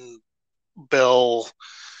Southern Belle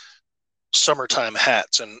summertime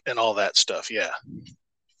hats and all that stuff. Yeah.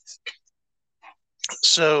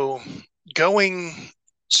 So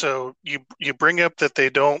you bring up that they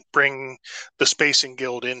don't bring the Spacing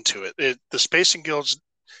Guild into it. The Spacing Guild's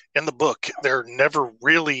in the book. They're never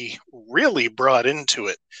really, really brought into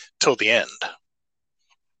it till the end.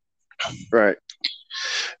 Right.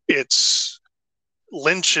 It's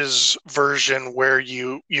Lynch's version where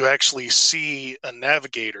you actually see a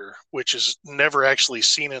navigator, which is never actually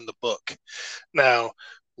seen in the book. Now,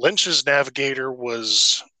 Lynch's navigator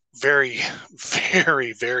was very,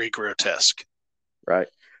 very, very grotesque. Right.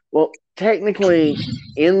 Well, technically,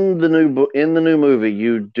 in the new movie,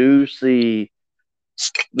 you do see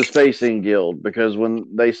the Spacing Guild, because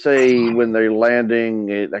when they say when they're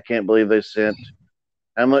landing, I can't believe they sent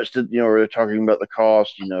how much did we're talking about the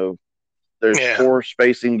cost. There's 4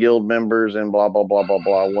 Spacing Guild members and blah blah blah blah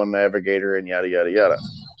blah, 1 navigator and yada yada yada.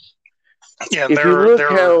 Yeah, if you look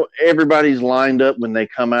how everybody's lined up when they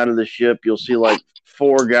come out of the ship, you'll see like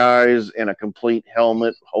four guys in a complete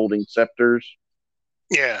helmet holding scepters.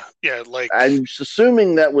 Yeah, like I'm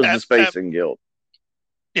assuming that was the Spacing Guild.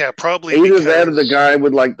 Yeah, probably either that or the guy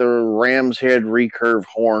with like the ram's head recurve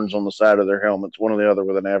horns on the side of their helmets, one or the other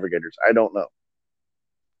with the navigators. I don't know.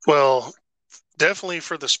 Well, definitely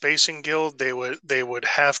for the Spacing Guild, they would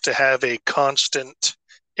have to have a constant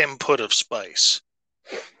input of spice.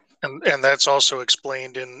 And that's also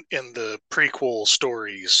explained in the prequel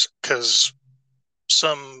stories, because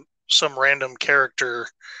some random character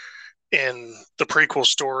in the prequel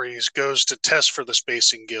stories goes to test for the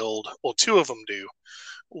Spacing Guild. Well, two of them do.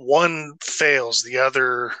 One fails, the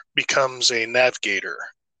other becomes a navigator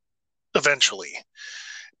eventually.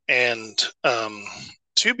 And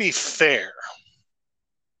to be fair,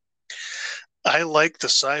 I like the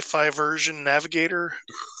sci-fi version navigator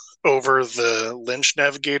over the Lynch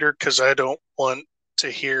navigator, because I don't want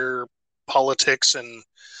to hear politics and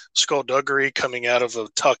skullduggery coming out of a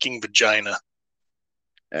talking vagina.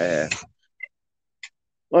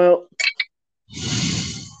 Well,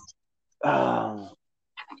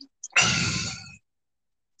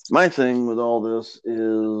 my thing with all this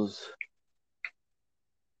is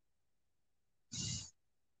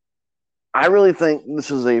I really think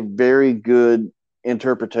this is a very good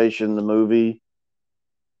interpretation of the movie.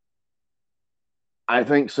 I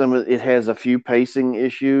think some of it has a few pacing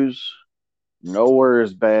issues. Nowhere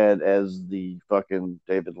as bad as the fucking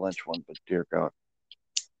David Lynch one, but dear God.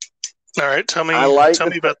 All right, tell me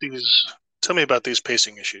about these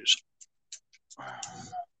pacing issues.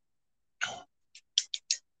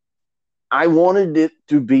 I wanted it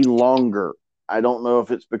to be longer. I don't know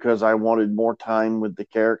if it's because I wanted more time with the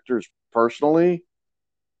characters personally,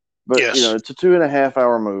 but yes. It's a 2.5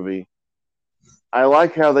 hour movie. I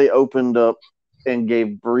like how they opened up and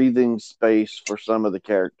gave breathing space for some of the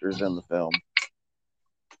characters in the film.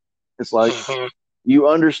 It's like you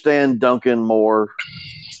understand Duncan more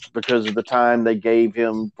because of the time they gave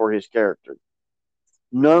him for his character.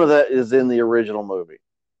 None of that is in the original movie.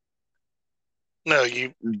 No,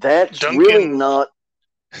 that's Duncan, really not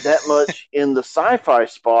that much in the sci-fi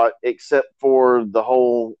spot, except for the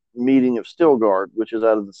whole meeting of Stilgard, which is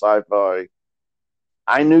out of the sci-fi.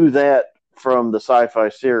 I knew that from the sci-fi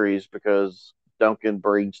series because Duncan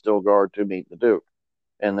brings Stilgard to meet the Duke,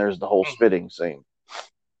 and there's the whole spitting scene.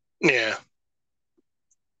 Yeah.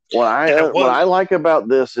 What I like about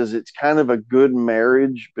this is it's kind of a good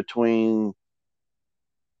marriage between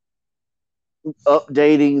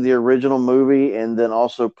updating the original movie and then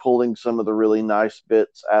also pulling some of the really nice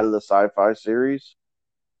bits out of the sci-fi series.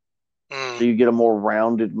 So you get a more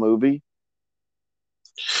rounded movie.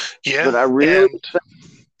 Yeah. But I really think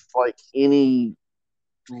like any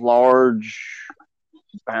large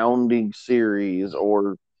bounding series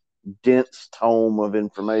or dense tome of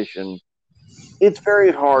information, it's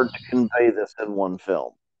very hard to convey this in one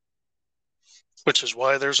film. Which is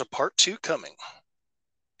why there's a part 2 coming.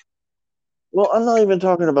 Well, I'm not even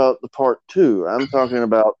talking about the part 2. I'm talking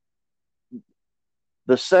about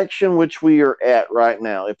the section which we are at right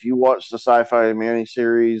now. If you watch the Sci-Fi mini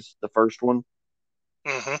series, the first one,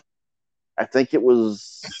 I think it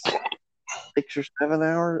was 6 or 7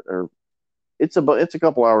 hours, or it's a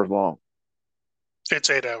couple hours long. It's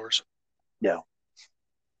 8 hours. Yeah.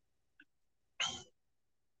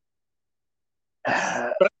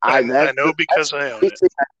 I know because I own it.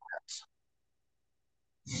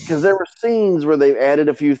 Because there were scenes where they added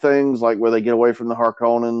a few things, like where they get away from the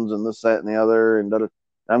Harkonnens and this, that, and the other. And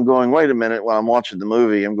I'm going, wait a minute. While I'm watching the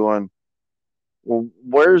movie, I'm going, well,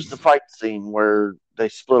 where's the fight scene where they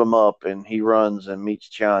split them up and he runs and meets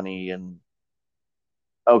Chani? And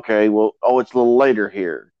okay, well, it's a little later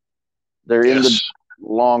here. They're in the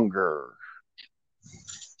longer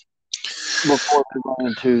before they go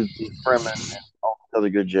into the Fremen and all the other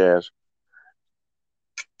good jazz.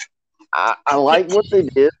 I like what they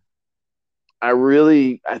did. I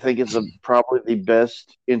think it's probably the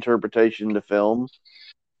best interpretation to film.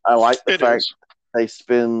 I like the fact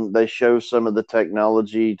they show some of the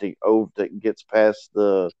technology that gets past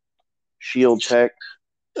the shield tech.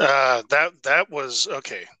 That was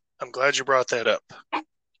okay. I'm glad you brought that up,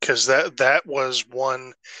 because that was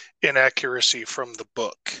one inaccuracy from the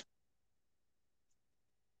book.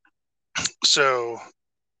 So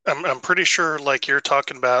I'm pretty sure, like, you're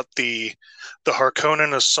talking about the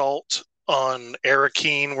Harkonnen assault on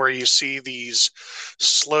Arrakeen, where you see these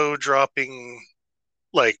slow dropping,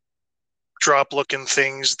 like, drop looking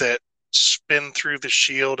things that spin through the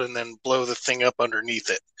shield and then blow the thing up underneath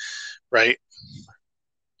it, right?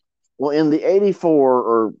 Well, in the 84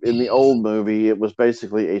 or in the old movie, it was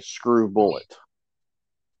basically a screw bullet.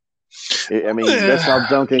 I mean, that's how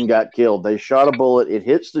Duncan got killed. They shot a bullet. It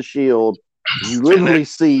hits the shield. You literally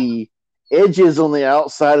see edges on the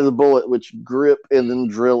outside of the bullet, which grip and then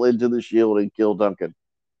drill into the shield and kill Duncan.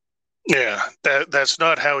 Yeah, that's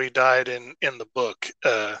not how he died in the book.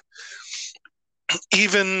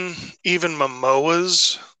 Even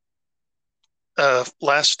Momoa's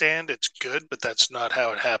last stand, it's good, but that's not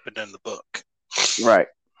how it happened in the book. Right.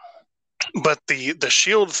 But the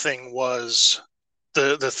shield thing was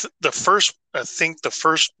the first. I think the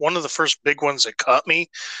first one of the first big ones that caught me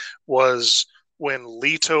was when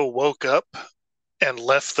Leto woke up and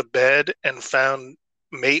left the bed and found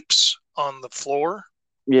Mapes on the floor.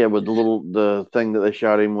 Yeah, with the thing that they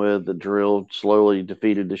shot him with, the drill slowly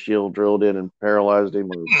defeated the shield, drilled in and paralyzed him.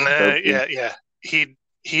 Yeah.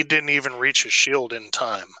 He didn't even reach his shield in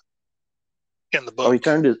time in the book. Oh, he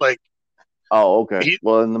turned his like. Oh, okay.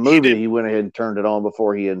 Well, in the movie, he went ahead and turned it on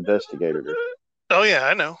before he investigated it. Oh yeah,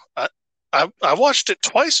 I know. I watched it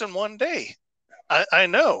twice in one day. I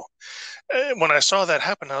know. When I saw that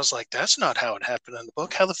happen, I was like, that's not how it happened in the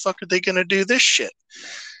book. How the fuck are they going to do this shit?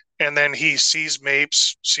 And then he sees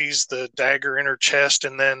Mapes, sees the dagger in her chest,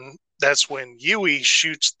 and then that's when Yui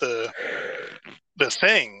shoots the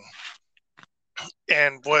thing.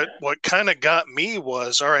 And what kind of got me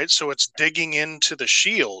was, all right, so it's digging into the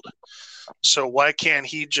shield. So why can't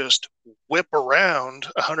he just whip around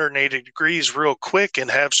 180 degrees real quick and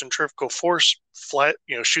have centrifugal force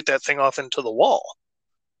shoot that thing off into the wall?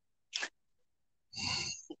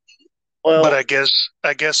 Well, but I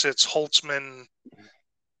guess it's Holtzman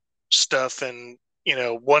stuff, and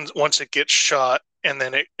once it gets shot and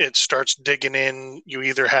then it starts digging in, you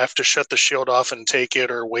either have to shut the shield off and take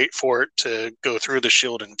it, or wait for it to go through the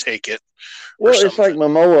shield and take it. Well, it's like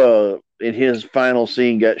Momoa in his final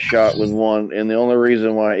scene got shot with one, and the only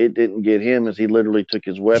reason why it didn't get him is he literally took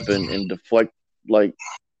his weapon and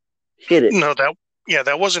hit it. No,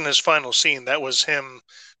 that wasn't his final scene. That was him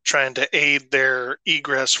trying to aid their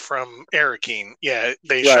egress from Arakeen. Yeah,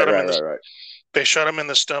 they shot him They shot him in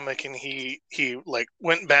the stomach, and he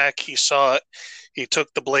went back. He saw it. He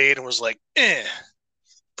took the blade and was like,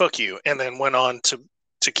 fuck you, and then went on to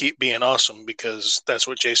keep being awesome, because that's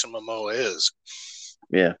what Jason Momoa is.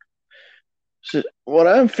 Yeah. So what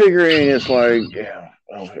I'm figuring is we're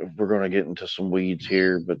going to get into some weeds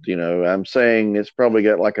here, but I'm saying it's probably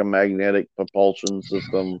got like a magnetic propulsion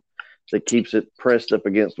system that keeps it pressed up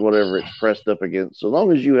against whatever it's pressed up against. So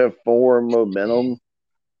long as you have forward momentum,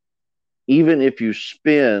 even if you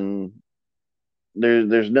spin,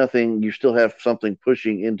 there's nothing. You still have something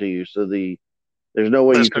pushing into you. So there's no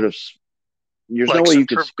way you could have. There's no way you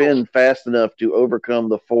could spin fast enough to overcome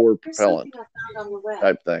the forward propellant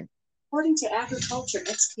type thing. According to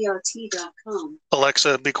agriculturexprt.com.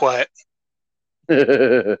 Alexa, be quiet.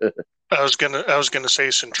 I was gonna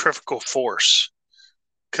say centrifugal force,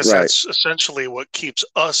 because that's essentially what keeps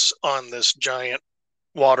us on this giant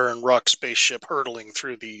water and rock spaceship hurtling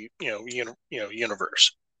through the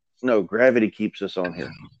universe. No, gravity keeps us on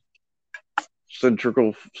here.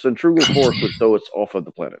 Centrifugal force would throw us off of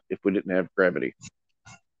the planet if we didn't have gravity.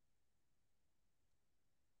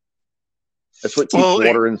 That's what keeps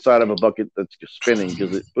water inside of a bucket that's spinning,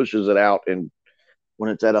 because it pushes it out, and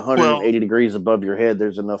when it's at 180 degrees above your head,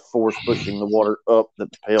 there's enough force pushing the water up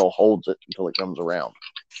that the pail holds it until it comes around.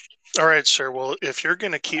 All right, sir. Well, if you're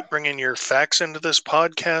going to keep bringing your facts into this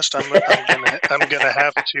podcast, I'm going to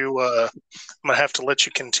have to let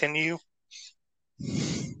you continue.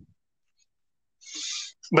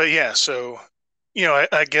 But yeah, so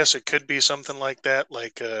I guess it could be something like that,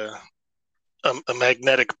 like a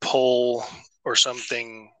magnetic pole or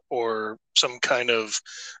something, or some kind of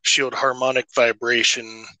shield harmonic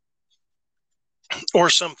vibration or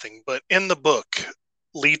something. But in the book,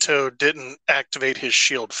 Leto didn't activate his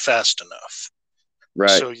shield fast enough.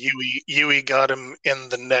 Right. So Yui got him in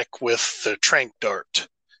the neck with the trank dart.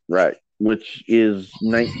 Right. Which is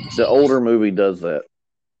the older movie does that.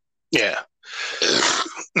 Yeah.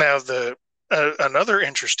 Now another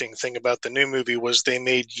interesting thing about the new movie was they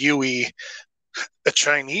made Yui a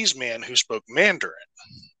Chinese man who spoke Mandarin.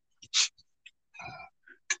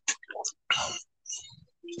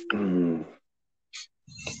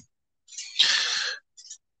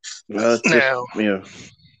 I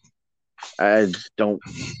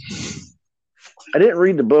didn't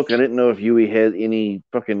read the book. I didn't know if Yui had any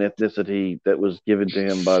fucking ethnicity that was given to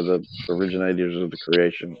him by the originators of the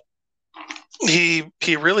creation. He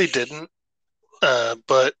really didn't.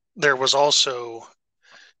 But there was also,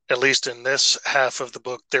 at least in this half of the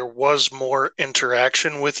book, there was more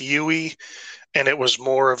interaction with Yui, and it was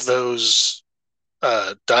more of those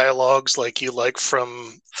dialogues like you like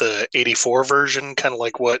from the 84 version, kind of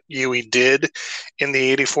like what Yui did in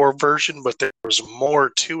the 84 version, but there was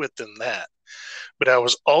more to it than that. But I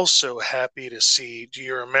was also happy to see, do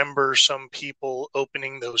you remember some people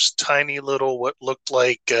opening those tiny little, what looked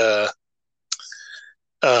like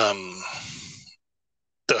um,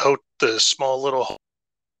 the small little.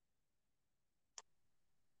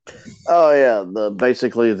 Oh yeah,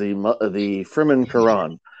 basically the Fremen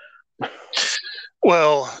Quran.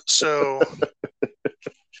 Well,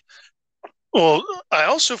 well, I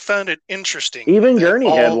also found it interesting. Even Gurney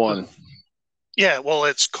had one. Yeah, well,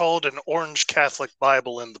 it's called an Orange Catholic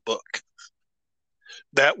Bible in the book.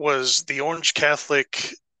 That was the Orange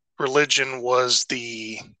Catholic religion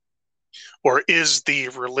is the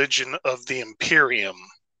religion of the Imperium.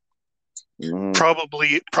 Mm-hmm.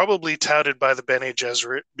 Probably touted by the Bene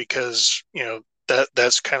Gesserit because,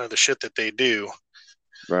 that's kind of the shit that they do.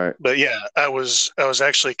 Right. But yeah, I was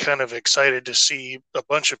actually kind of excited to see a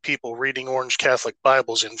bunch of people reading Orange Catholic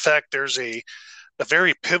Bibles. In fact, there's a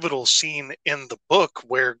very pivotal scene in the book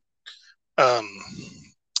where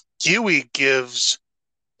Yui gives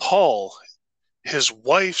Paul his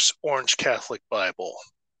wife's Orange Catholic Bible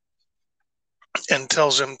and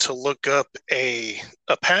tells him to look up a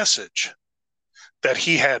passage that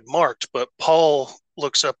he had marked, but Paul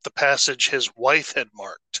looks up the passage his wife had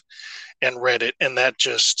marked and read it, and that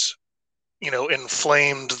just,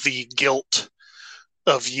 inflamed the guilt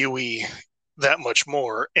of Yui that much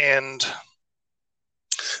more. And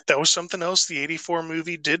that was something else the 84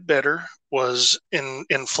 movie did better, was in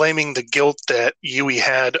inflaming the guilt that Yui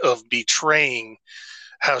had of betraying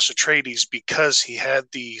House Atreides because he had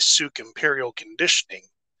the Suk Imperial conditioning,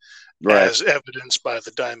 right, as evidenced by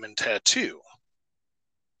the diamond tattoo.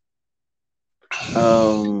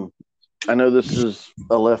 I know this is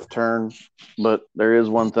a left turn, but there is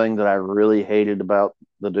one thing that I really hated about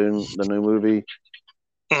the new movie.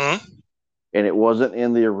 Mm-hmm. And it wasn't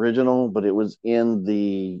in the original, but it was in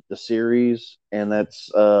the series, and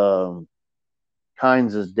that's Kynes'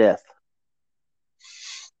 death.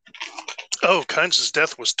 Oh, Kynes'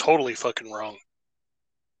 death was totally fucking wrong.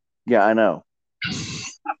 Yeah, I know.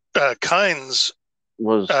 Kynes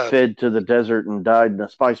was fed to the desert and died in a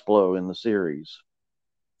spice blow in the series.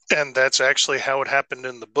 And that's actually how it happened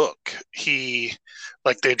in the book. They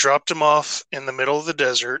dropped him off in the middle of the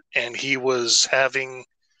desert, and he was having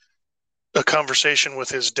a conversation with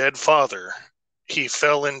his dead father. He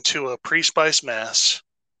fell into a pre-spice mass,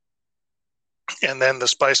 and then the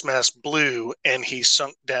spice mass blew, and he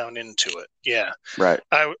sunk down into it. Yeah. Right.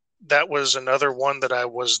 That was another one that I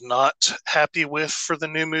was not happy with for the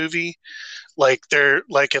new movie. At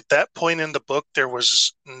that point in the book, there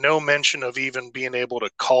was no mention of even being able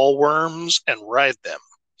to call worms and ride them.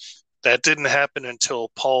 That didn't happen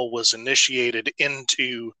until Paul was initiated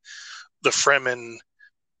into the Fremen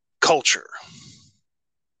culture.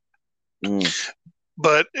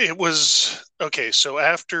 But it was okay. So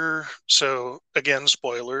again,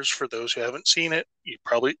 spoilers for those who haven't seen it.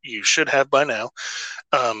 You should have by now.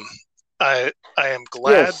 I am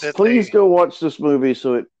glad that please go watch this movie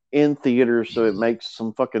in theaters so it makes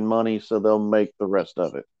some fucking money so they'll make the rest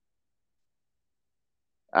of it.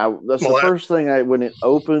 The first thing when it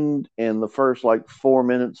opened and the first 4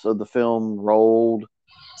 minutes of the film rolled,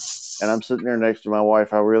 and I'm sitting there next to my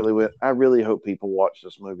wife, I really hope people watch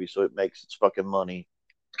this movie so it makes its fucking money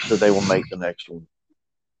so they will make the next one.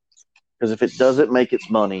 Because if it doesn't make its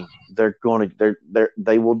money,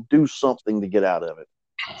 they will do something to get out of it.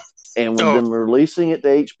 And with them releasing it to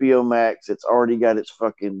HBO Max, it's already got its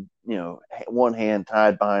fucking, one hand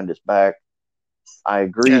tied behind its back. I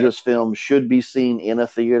agree this film should be seen in a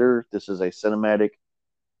theater. This is a cinematic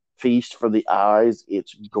feast for the eyes.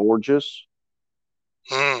 It's gorgeous.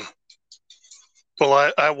 Well,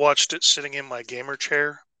 I watched it sitting in my gamer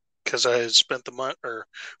chair because I had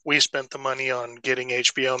we spent the money on getting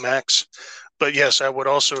HBO Max. But yes, I would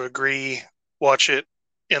also agree, watch it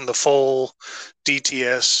in the full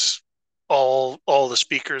DTS, all the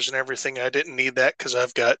speakers and everything. I didn't need that because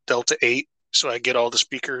I've got Delta 8, so I get all the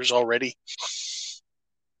speakers already.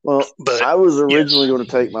 Well, but I was originally going to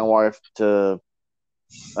take my wife to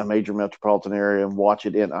a major metropolitan area and watch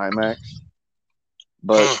it in IMAX,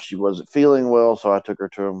 but she wasn't feeling well, so I took her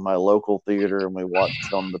to my local theater and we watched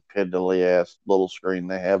it on the piddly ass little screen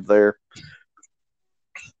they have there.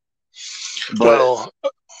 But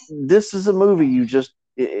this is a movie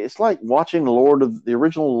it's like watching the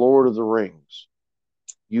original Lord of the Rings.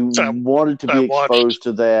 You wanted to be exposed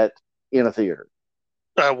to that in a theater.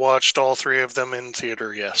 I watched all three of them in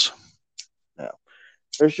theater, yes. Yeah.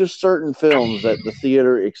 There's just certain films that the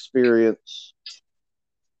theater experience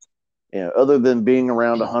other than being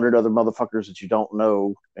around 100 other motherfuckers that you don't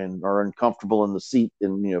know and are uncomfortable in the seat,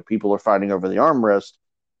 and people are fighting over the armrest.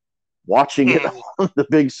 Watching it on the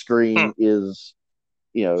big screen is,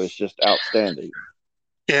 it's just outstanding.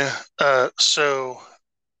 Yeah. So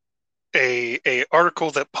a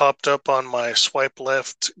article that popped up on my swipe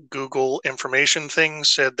left Google information thing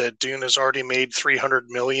said that Dune has already made 300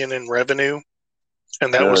 million in revenue,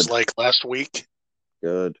 and that was like last week.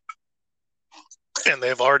 Good. And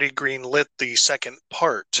they've already greenlit the second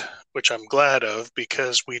part, which I'm glad of,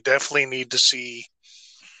 because we definitely need to see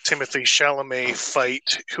Timothée Chalamet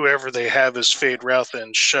fight whoever they have as Feyd-Rautha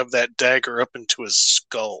and shove that dagger up into his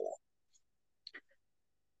skull.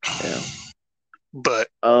 Yeah. But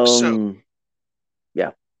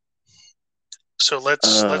yeah. So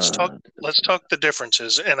let's talk the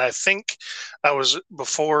differences. And I think I was,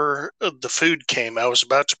 before the food came, I was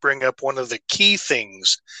about to bring up one of the key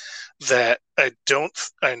things that I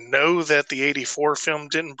know that the 84 film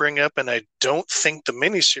didn't bring up, and I don't think the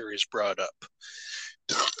miniseries brought up.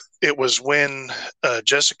 It was when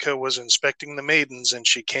Jessica was inspecting the maidens, and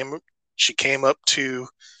she came up to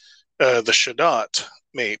the Shaddot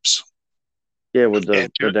Mapes. Yeah, with the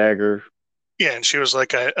dagger. Yeah, and she was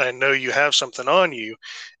like, I know you have something on you.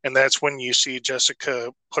 And that's when you see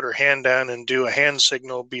Jessica put her hand down and do a hand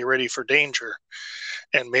signal, be ready for danger.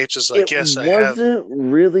 And Mapes is like, yes, I have. It wasn't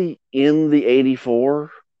really in the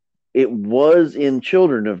 84. It was in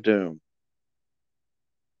Children of Doom.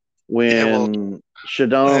 When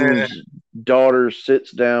Shaddam's daughter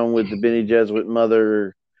sits down with the Bene Gesserit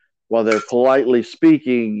mother, while they're politely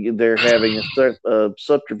speaking, they're having a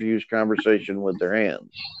subterfuge conversation with their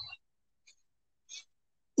hands.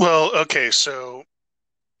 Well, okay, so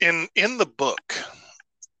in the book,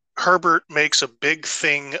 Herbert makes a big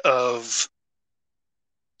thing of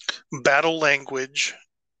battle language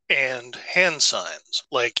and hand signs.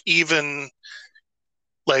 Like even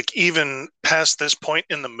past this point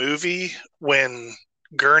in the movie, when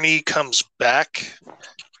Gurney comes back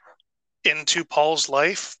into Paul's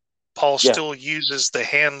life, Paul still uses the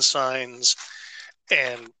hand signs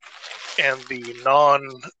and the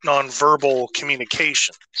non-verbal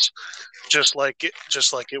communications, just like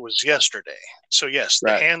it was yesterday. So yes,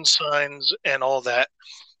 the hand signs and all that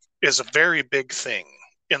is a very big thing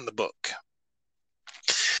in the book.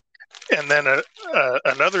 And then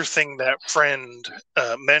another thing that friend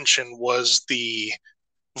mentioned was the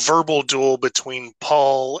verbal duel between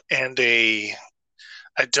Paul and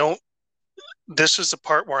this is the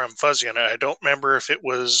part where I'm fuzzy on it. I don't remember if it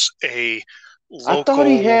was a local... I thought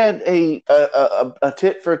he had a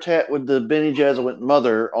tit for tat with the Bene Gesserit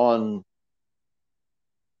mother on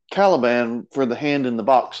Caliban for the hand in the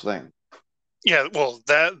box thing. Yeah, well,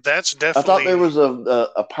 that's definitely... I thought there was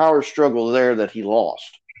a power struggle there that he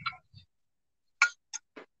lost.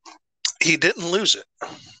 He didn't lose it.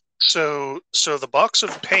 So the box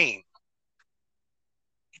of pain,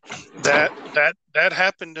 that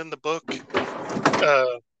happened in the book.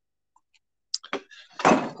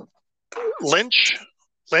 Lynch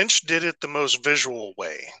did it the most visual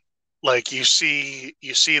way. Like you see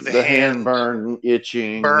the hand burn,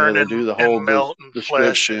 itching, they do the whole melt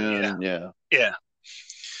description. Yeah.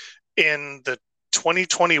 In the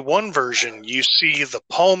 2021 version, you see the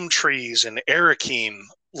palm trees in Arakeen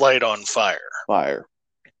light on fire.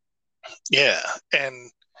 Yeah,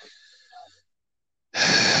 and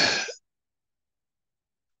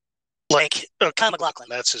like Kyle MacLachlan,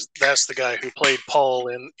 that's the guy who played Paul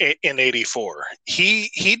in 84.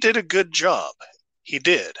 He did a good job. He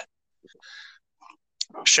did.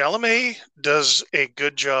 Chalamet does a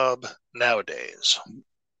good job nowadays.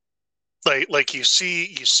 Like you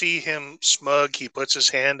see him smug. He puts his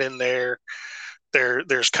hand in there.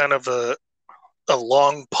 There's kind of a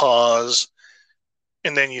long pause,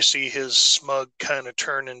 and then you see his smug kind of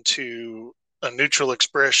turn into a neutral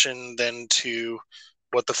expression, then to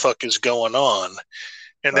what the fuck is going on.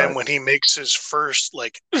 And then when he makes his first,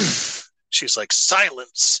 like, she's like,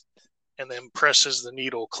 silence, and then presses the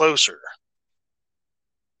needle closer.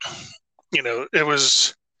 It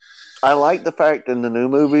was... I like the fact in the new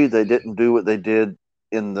movie they didn't do what they did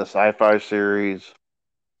in the sci-fi series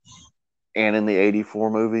and in the 84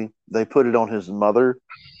 movie. They put it on his mother,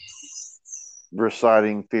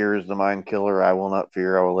 reciting "Fear is the mind killer. I will not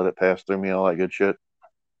fear. I will let it pass through me." All that good shit.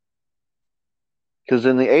 Because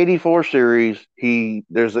in the 84 series,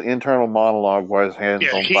 there's an internal monologue while his hand's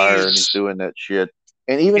on fire and he's doing that shit.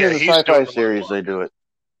 And even in the sci-fi series, they do it.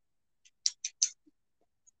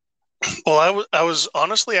 Well, I was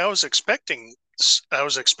expecting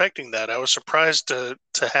that. I was surprised to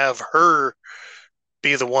have her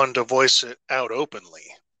be the one to voice it out openly,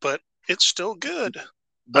 but it's still good.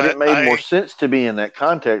 But it made more sense to me in that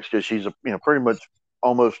context because she's pretty much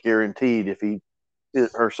almost guaranteed if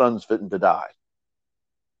her son's fitting to die.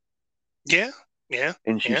 Yeah.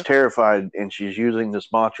 And she's terrified, and she's using this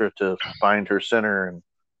mantra to find her center and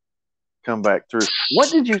come back through.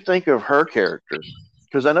 What did you think of her character?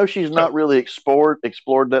 Because I know she's not really explored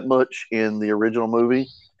that much in the original movie.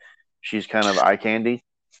 She's kind of eye candy.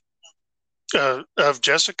 Of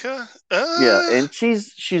Jessica? Yeah, and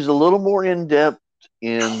she's a little more in depth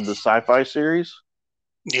in the sci-fi series.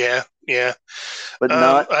 Yeah. But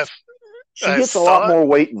not. She gets a lot more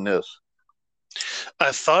weight in this.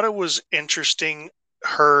 I thought it was interesting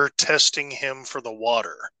her testing him for the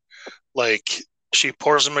water. Like, she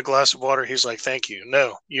pours him a glass of water. He's like, "Thank you.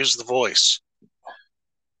 No, use the voice."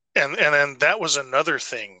 And then that was another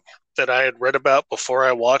thing that I had read about before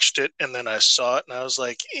I watched it, and then I saw it, and I was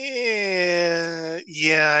like, yeah,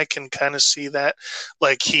 I can kind of see that.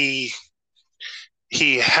 Like, he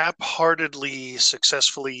half-heartedly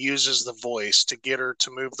successfully uses the voice to get her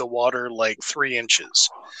to move the water like 3 inches.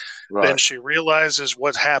 Right. Then she realizes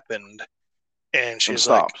what happened, and she's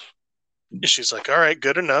like, "All right,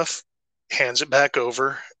 good enough." Hands it back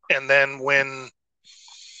over, and then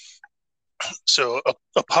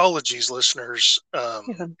apologies, listeners,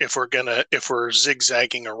 if we're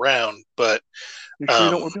zigzagging around, but you sure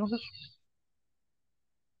you don't want to be on this?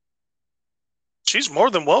 She's more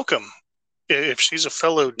than welcome if she's a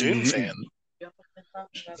fellow Dune fan.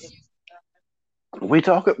 We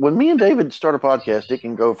talk when me and David start a podcast, it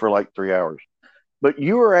can go for like 3 hours. But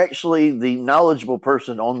you are actually the knowledgeable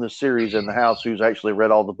person on this series in the house who's actually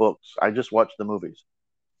read all the books. I just watched the movies.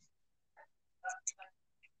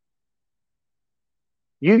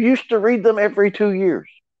 You used to read them every 2 years.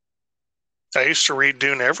 I used to read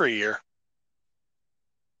Dune every year.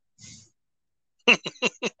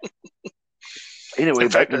 Anyway,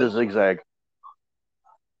 back to the zigzag.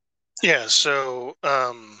 Yeah, so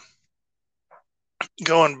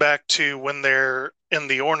going back to when they're in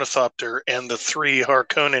the Ornithopter and the 3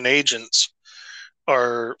 Harkonnen agents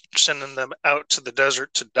are sending them out to the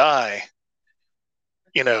desert to die.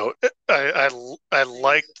 I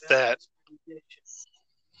liked that.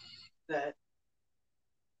 That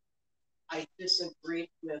I disagreed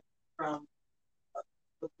with from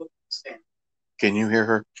the book standpoint. Can you hear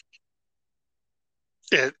her?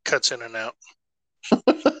 It cuts in and out.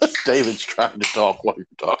 David's trying to talk while you're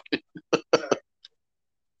talking.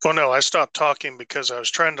 Well, no, I stopped talking because I was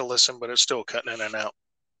trying to listen, but it's still cutting in and out.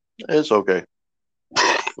 It's okay.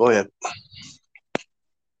 Go ahead.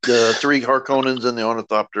 The 3 Harkonnens and the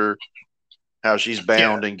Ornithopter, how she's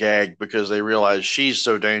bound and gagged because they realize she's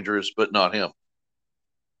so dangerous, but not him.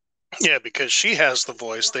 Yeah, because she has the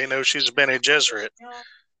voice. They know she's Bene Gesserit.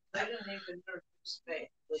 I didn't even know space,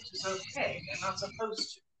 which is okay. They're not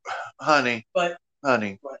supposed to. Honey, what?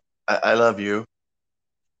 I love you.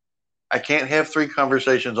 I can't have 3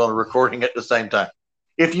 conversations on a recording at the same time.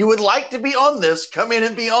 If you would like to be on this, come in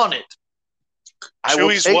and be on it. I will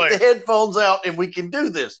take the headphones out and we can do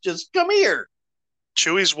this. Just come here.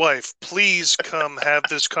 Chewie's wife, please come have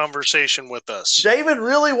this conversation with us. David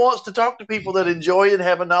really wants to talk to people that enjoy and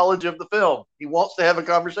have a knowledge of the film. He wants to have a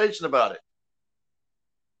conversation about it.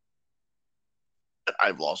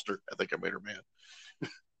 I've lost her. I think I made her mad.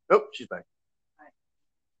 Oh, she's back.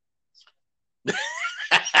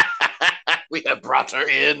 We have brought her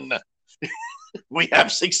in. We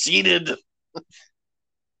have succeeded.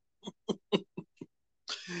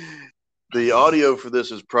 The audio for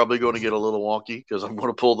this is probably going to get a little wonky because I'm going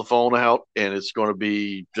to pull the phone out and it's going to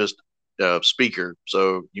be just a speaker.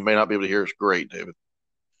 So you may not be able to hear us great, David.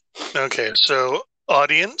 Okay, so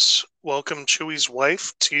audience, welcome Chewie's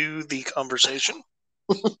wife to the conversation.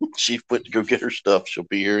 She went to go get her stuff. She'll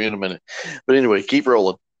be here in a minute. But anyway, keep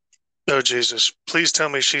rolling. Oh, Jesus. Please tell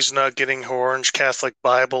me she's not getting her Orange Catholic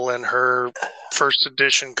Bible and her first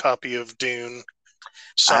edition copy of Dune.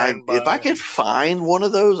 If I could find one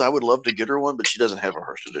of those, I would love to get her one, but she doesn't have a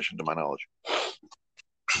first edition to my knowledge.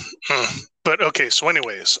 But okay, so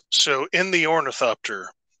anyways, so in the Ornithopter,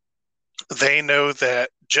 they know that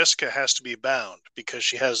Jessica has to be bound because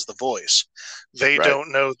she has the voice. They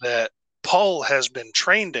don't know that Paul has been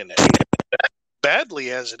trained in it,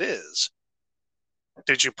 badly as it is.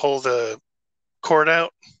 Did you pull the cord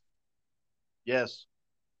out? Yes.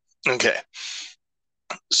 Okay.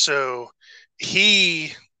 So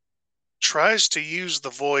he tries to use the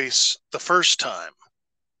voice the first time.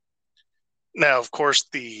 Now, of course,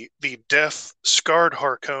 the deaf, scarred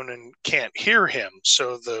Harkonnen can't hear him,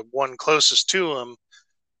 so the one closest to him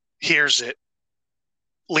hears it,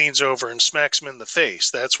 leans over and smacks him in the face.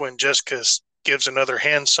 That's when Jessica gives another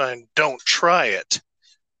hand sign, "Don't try it."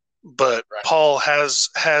 But Paul has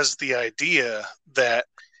the idea that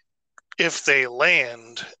if they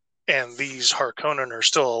land and these Harkonnen are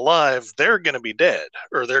still alive, they're going to be dead,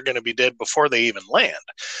 or they're going to be dead before they even land.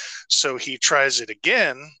 So he tries it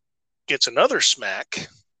again, gets another smack.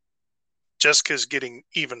 Jessica's getting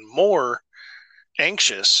even more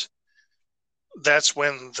anxious. That's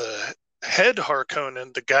when the head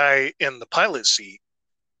Harkonnen, the guy in the pilot seat,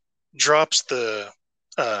 drops the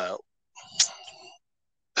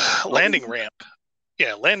landing ramp.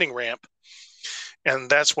 Yeah, landing ramp. And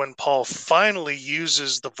that's when Paul finally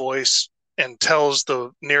uses the voice and tells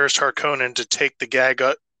the nearest Harkonnen to take the gag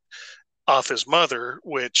off his mother,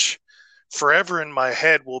 which forever in my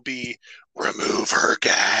head will be remove her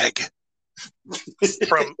gag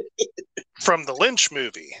from the Lynch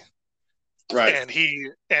movie. Right. And he's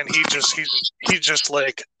just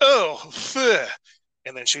like, oh, phew.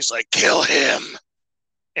 And then she's like, kill him.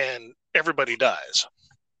 And everybody dies.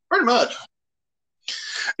 Pretty much.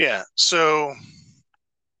 Yeah. So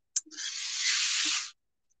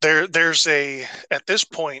there's at this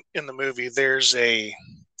point in the movie, there's a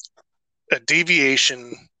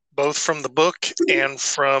deviation both from the book and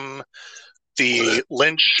from the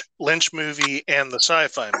Lynch movie and the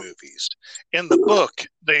sci-fi movies. In the book,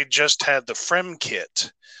 they just had the Frem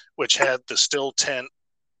kit, which had the still tent,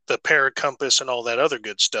 the paracompass, and all that other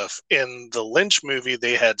good stuff. In the Lynch movie,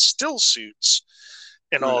 they had still suits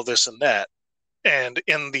and all this and that. And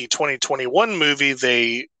in the 2021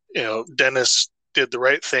 movie, Dennis did the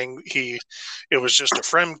right thing. It was just a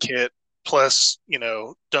Frem kit, plus,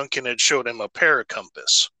 Duncan had showed him a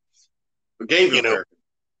paracompass. Gave him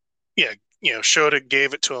showed it,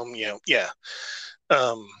 gave it to him,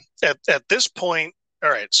 At this point, all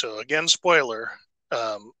right, so again, spoiler,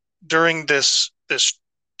 during this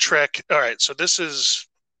trek, all right, so this is,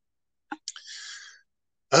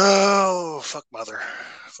 fuck mother.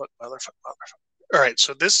 All right,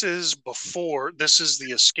 so this is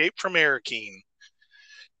the escape from Arakeen,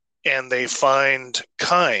 and they find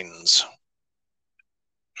Kynes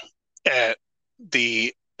at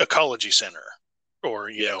the Ecology Center,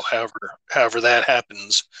 or however that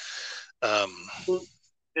happens.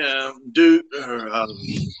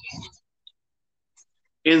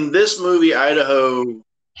 In this movie, Idaho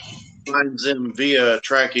finds them via a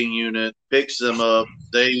tracking unit, picks them up.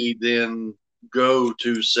 They then go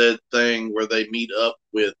to said thing where they meet up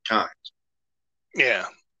with Kynes. Yeah,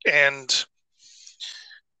 and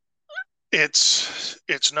it's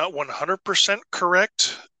not 100%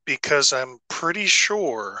 correct, because I'm pretty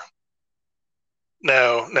sure.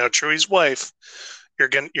 Now, Chewie's wife, you're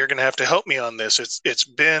gonna have to help me on this. It's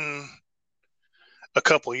been a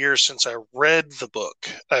couple years since I read the book.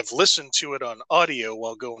 I've listened to it on audio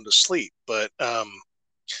while going to sleep, but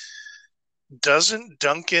doesn't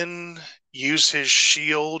Duncan use his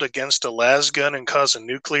shield against a lasgun and cause a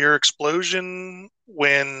nuclear explosion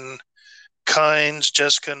when Kynes,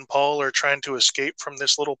 Jessica, and Paul are trying to escape from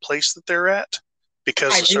this little place that they're at?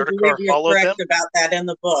 Because the Sardaukar followed them. About that in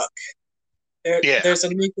the book. There's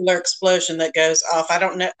a nuclear explosion that goes off. I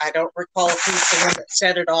don't know. I don't recall who's the one that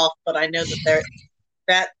set it off, but I know that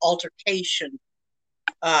that altercation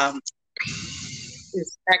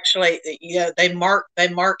is actually, they mark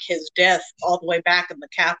his death all the way back in the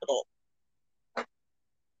Capitol.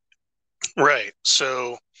 Right.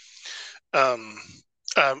 So, I'm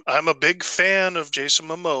a big fan of Jason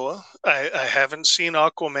Momoa. I haven't seen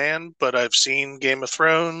Aquaman, but I've seen Game of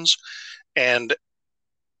Thrones, and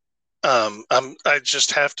I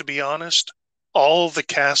just have to be honest. All the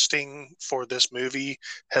casting for this movie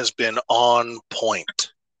has been on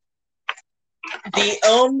point. The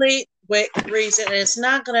only reason, and it's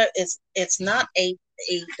not a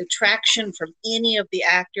detraction from any of the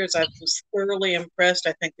actors. I was thoroughly impressed.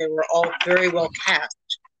 I think they were all very well cast.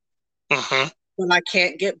 Mm-hmm. When I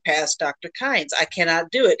can't get past Dr. Kynes, I cannot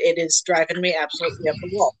do it. It is driving me absolutely up the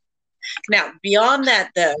wall. Now, beyond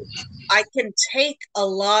that, though, I can take a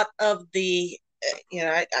lot of the,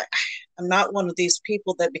 I'm not one of these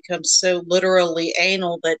people that becomes so literally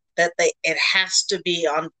anal that it has to be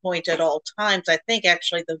on point at all times. I think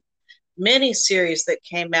actually the miniseries that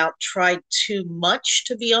came out tried too much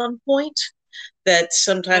to be on point, that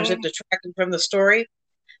sometimes it detracted from the story.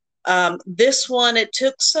 This one, it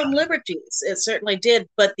took some liberties. It certainly did.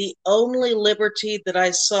 But the only liberty that I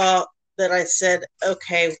saw that I said,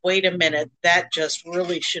 okay, wait a minute, that just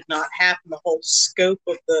really should not happen. The whole scope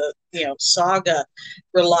of the saga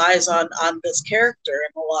relies on this character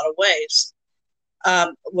in a lot of ways.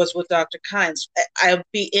 Was with Dr. Kynes. I'd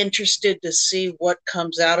be interested to see what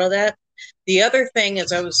comes out of that. The other thing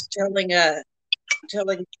is, I was telling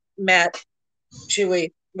Matt,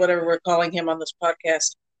 Chewy, whatever we're calling him on this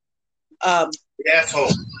podcast, The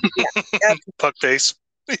asshole. Yeah, Fuck face.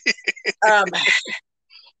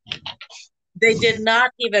 they did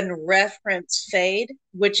not even reference Fade,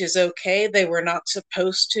 which is okay. They were not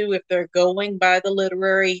supposed to if they're going by the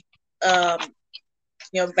literary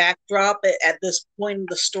backdrop. At this point in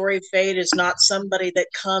the story, Fade is not somebody that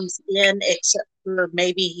comes in except for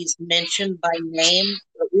maybe he's mentioned by name,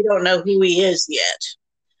 but we don't know who he is yet.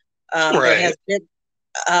 Right. There has been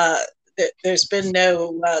there's been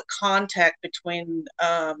no contact between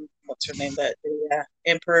what's her name, the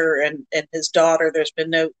emperor and his daughter. There's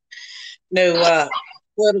been no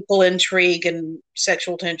political intrigue and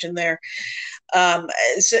sexual tension there.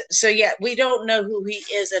 So yeah, we don't know who he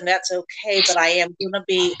is, and that's okay. But I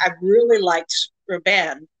really liked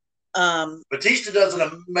Ruben. Batista does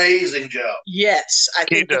an amazing job. Yes, I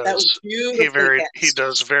think that was beautiful. He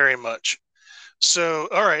does very much. So,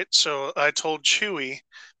 all right. So I told Chewy.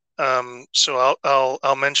 So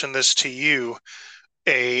I'll mention this to you.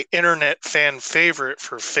 A internet fan favorite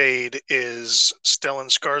for Fade is Stellan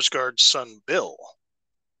Skarsgård's son Bill.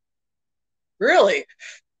 Really?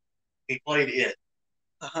 He played it.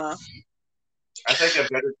 Uh-huh. I think a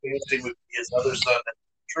better casting would be his other son,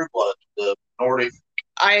 True Blood, the Nordic.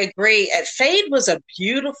 I agree. Fade was a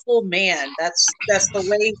beautiful man. That's the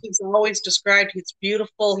way he's always described. He's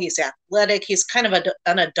beautiful. He's athletic. He's kind of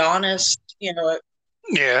an Adonis,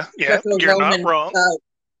 Yeah, you're not wrong.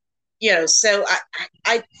 So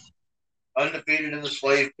I undefeated in the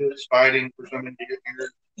slave pits, fighting for something to get here.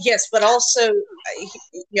 Yes, but also,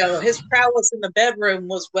 his prowess in the bedroom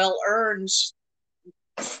was well earned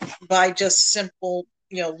by just simple,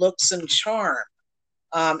 looks and charm.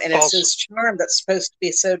 And it's also his charm that's supposed to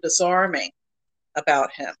be so disarming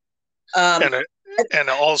about him. And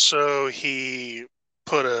also, he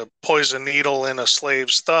put a poison needle in a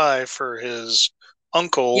slave's thigh for his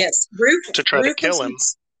uncle to try to kill him.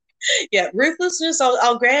 Yeah, ruthlessness,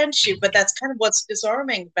 I'll grant you, but that's kind of what's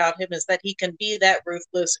disarming about him, is that he can be that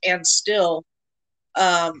ruthless and still,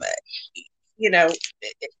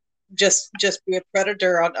 just be a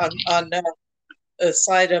predator on the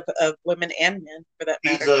side of women and men, for that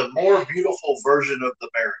matter. He's a more beautiful version of the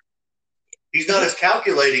Baron. He's not as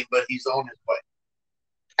calculating, but he's on his way.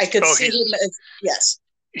 I could see him as, yes.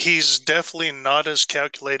 He's definitely not as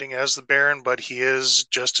calculating as the Baron, but he is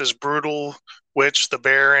just as brutal, which the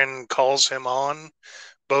Baron calls him on,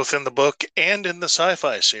 both in the book and in the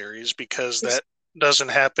sci-fi series, because that doesn't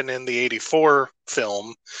happen in the 84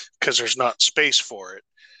 film because there's not space for it.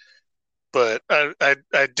 But I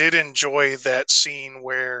did enjoy that scene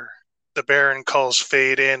where the Baron calls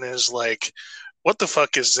Fade in and is like, what the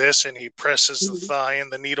fuck is this? And he presses the thigh and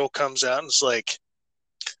the needle comes out and is like,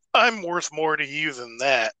 I'm worth more to you than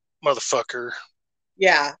that, motherfucker.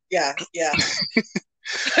 Yeah.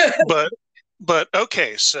 But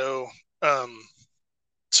okay, so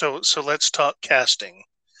let's talk casting.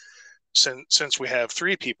 Since we have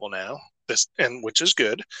 3 people now, which is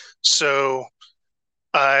good. So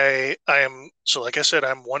I am, so like I said,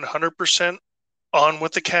 I'm 100% on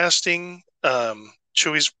with the casting.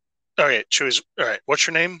 Chewy's all right. What's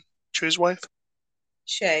your name? Chewy's wife?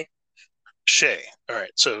 Shay. All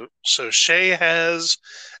right. So Shay has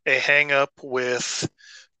a hang up with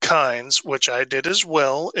Kynes, which I did as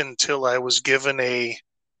well until I was given a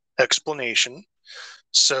explanation.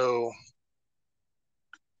 So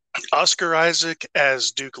Oscar Isaac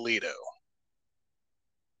as Duke Leto.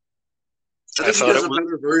 I think he does a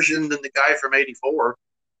better version than the guy from 84.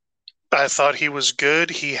 I thought he was good.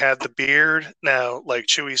 He had the beard. Now, like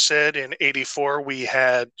Chewy said, in 84, we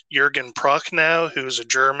had Jürgen Prochnow, who's a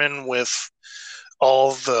German with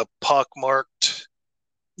all the pockmarked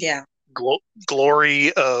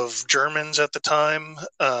glory of Germans at the time.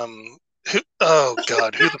 Who the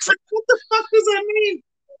fuck? What the fuck does that mean?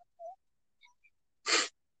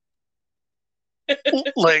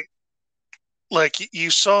 like you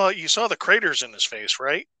saw the craters in his face,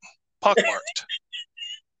 right? Pockmarked.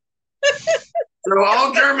 So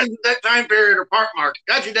all Germans at that time period are pockmarked.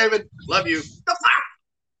 Got you, David. Love you.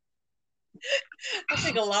 I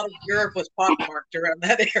think a lot of Europe was pockmarked around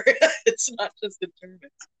that area. It's not just the Germans.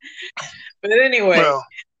 But anyway. Well,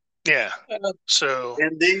 yeah. So.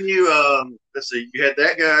 And then you, let's see, you had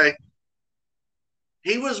that guy.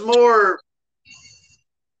 He was more.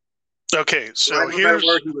 Okay, so here's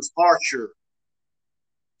where he was harsher.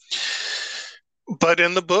 But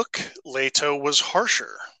in the book, Leto was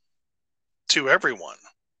harsher to everyone.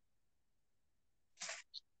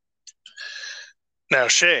 Now,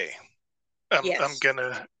 Shay,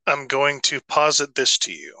 I'm going to posit this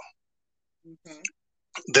to you. Mm-hmm.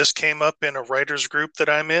 This came up in a writers group that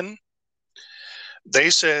I'm in. They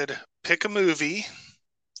said, pick a movie,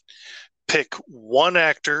 pick one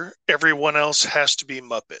actor. Everyone else has to be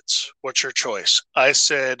Muppets. What's your choice? I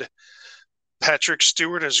said Patrick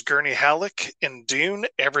Stewart as Gurney Halleck in Dune.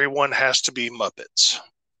 Everyone has to be Muppets.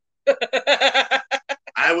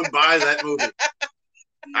 I would buy that movie.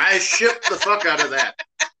 I ship the fuck out of that.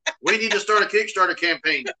 We need to start a Kickstarter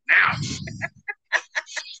campaign now.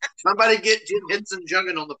 Somebody get Jim Henson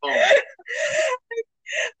Jungen on the phone.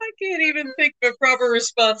 I can't even think of a proper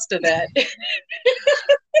response to that.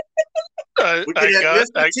 We could have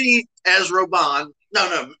Mr. Teeth as Robon.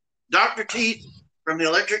 No. Dr. Teeth from the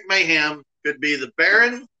Electric Mayhem could be the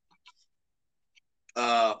Baron.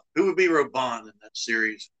 Who would be Robon in that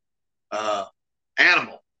series?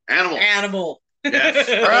 Animal. Yes.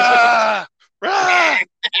 Rah! Rah!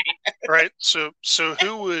 Right. So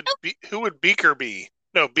who would Beaker be?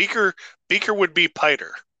 No, Beaker would be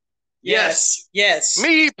Piter. Yes.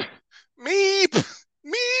 Meep.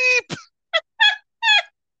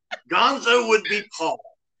 Gonzo would be Paul.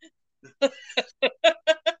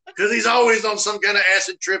 Because he's always on some kind of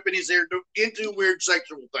acid trip and he's there into weird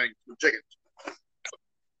sexual things with chickens.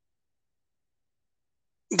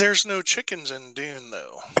 There's no chickens in Dune,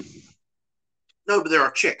 though. No, but there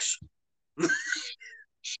are chicks. Okay,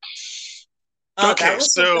 that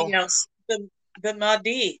was so something else. The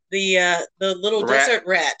Mahdi, the little Rat. desert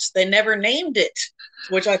rat. They never named it,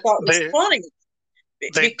 which I thought was funny.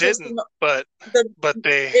 They Because didn't, but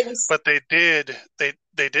they did. They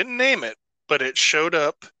didn't name it, but it showed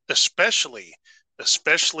up, especially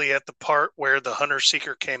at the part where the hunter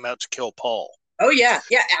seeker came out to kill Paul. Oh yeah.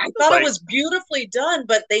 I thought it was beautifully done,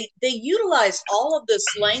 but they utilized all of this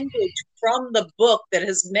language from the book that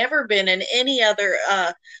has never been in any other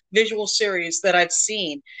visual series that I've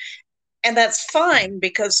seen. And that's fine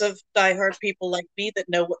because of diehard people like me that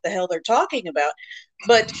know what the hell they're talking about.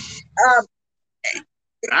 But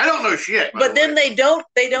I don't know shit. But then they don't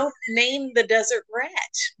name the desert rat,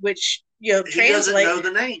 which he translate. doesn't know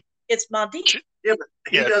the name. It's Mahdi. Yeah, but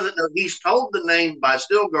he doesn't know. He's told the name by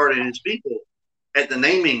Stilgard and his people at the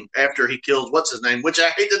naming after he kills what's his name, which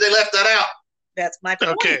I hate that they left that out. That's my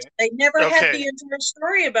point. Okay. They never had the entire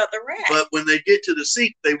story about the rat. But when they get to the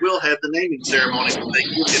Sikh, they will have the naming ceremony when they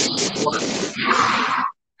give him the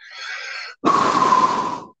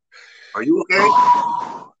water. Are you okay?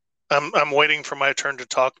 I'm waiting for my turn to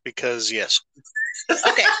talk because yes.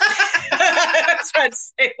 Okay. I was trying to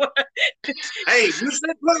say what. Hey, you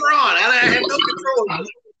said put her on. I have no control.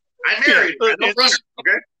 I married her. I don't run her.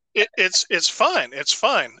 Okay. It's fine. It's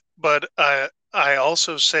fine. But I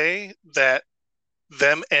also say that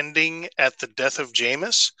them ending at the death of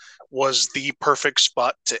Jameis was the perfect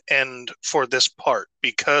spot to end for this part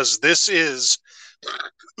because this is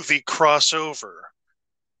the crossover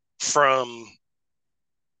from.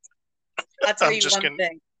 I'll tell you one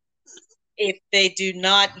thing. If they do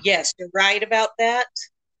not, yes, you're right about that.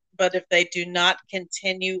 But if they do not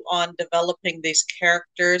continue on developing these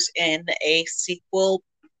characters in a sequel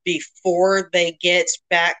before they get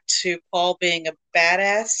back to Paul being a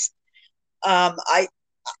badass, I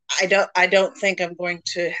don't think I'm going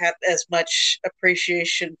to have as much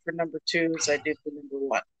appreciation for number 2 as I do for number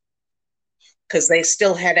 1. Because they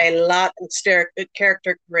still had a lot of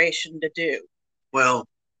character creation to do. Well,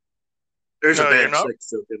 there's a bad sex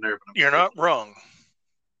joke in there. You're not wrong.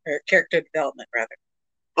 Or character development, rather.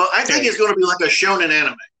 Well, I think it's going to be like a shonen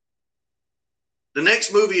anime. The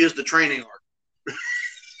next movie is the training arc.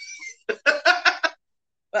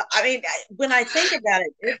 Well, I mean, when I think about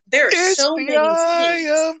it, there are so many scenes. It's the eye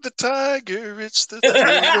of the tiger. It's the thrill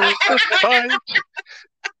of the fight.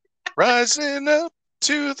 Rising up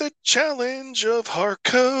to the challenge of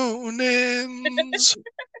Harkonnens.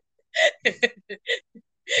 You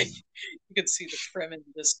can see the Fremen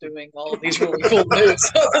just doing all of these really cool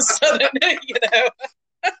moves all of a sudden, They're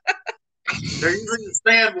using the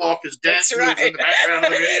sand walk as dance moves in the background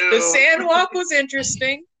of the video. The sand walk was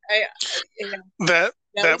interesting. That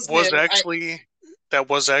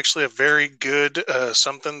was actually a very good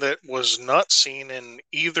something that was not seen in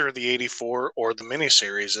either the 84 or the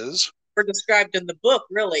miniseries. Or described in the book,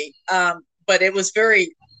 really. But it was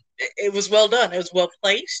well done. It was well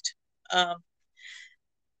placed.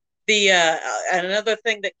 Another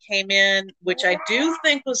thing that came in, which I do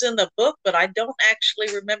think was in the book, but I don't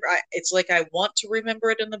actually remember. It's like I want to remember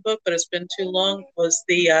it in the book, but it's been too long. Was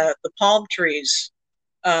the palm trees?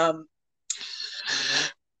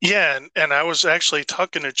 Yeah, and I was actually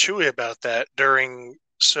talking to Chewie about that when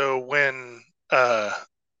the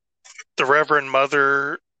Reverend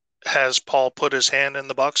Mother has Paul put his hand in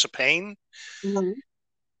the box of pain. Mm-hmm.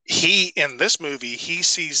 in this movie, he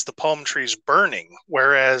sees the palm trees burning,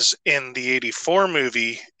 whereas in the 84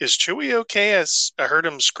 movie, is Chewie okay? I heard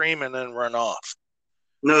him scream and then run off.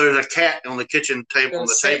 No, there's a cat on the kitchen table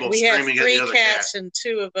We have screaming at 3 the other cats cat. and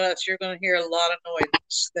 2 of us. You're going to hear a lot of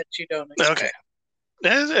noises that you don't expect. Okay.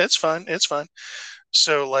 It's fine. It's fine.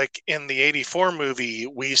 So, like in the 84 movie,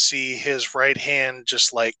 we see his right hand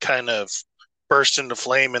just like kind of burst into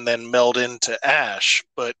flame and then meld into ash.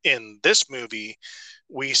 But in this movie,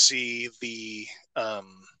 we see the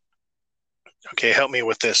okay, help me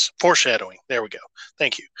with this. Foreshadowing. There we go.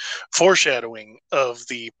 Thank you. Foreshadowing of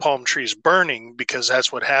the palm trees burning, because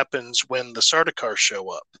that's what happens when the Sardaukar show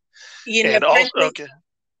up. And also, okay.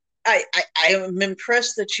 I am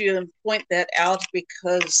impressed that you point that out,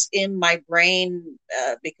 because in my brain,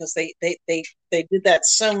 because they did that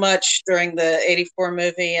so much during the 84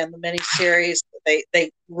 movie and the miniseries,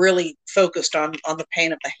 they really focused on the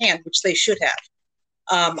pain of the hand, which they should have.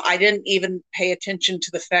 I didn't even pay attention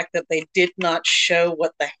to the fact that they did not show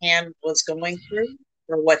what the hand was going through,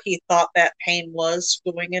 or what he thought that pain was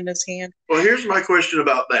going in his hand. Well, here's my question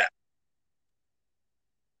about that.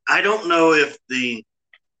 I don't know if the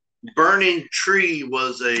burning tree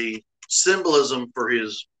was a symbolism for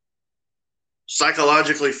his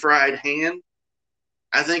psychologically fried hand.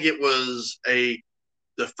 I think it was the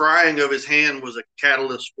frying of his hand was a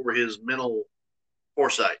catalyst for his mental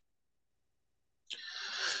foresight.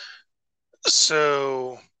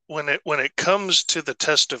 So when it comes to the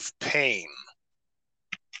test of pain,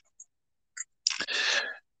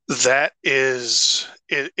 that is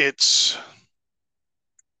it's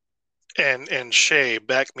and Shay,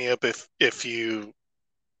 back me up if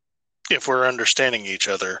we're understanding each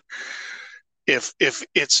other. If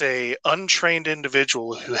it's a untrained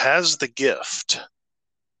individual who has the gift,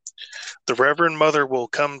 the Reverend Mother will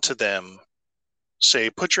come to them, say,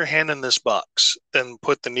 put your hand in this box, then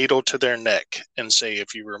put the needle to their neck and say,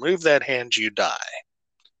 if you remove that hand, you die.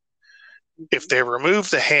 If they remove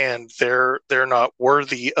the hand, they're not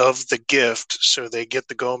worthy of the gift, so they get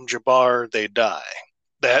the Gom Jabbar, they die.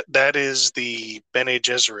 That is the Bene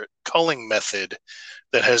Gesserit culling method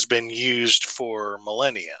that has been used for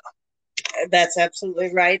millennia. That's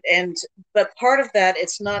absolutely right. But part of that,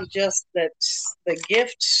 it's not just that the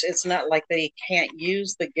gift, it's not like that he can't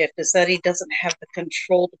use the gift, it's that he doesn't have the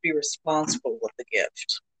control to be responsible with the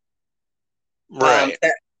gift. Right.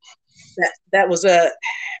 That was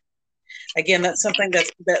again, that's something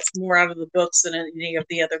that's more out of the books than any of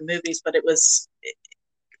the other movies, but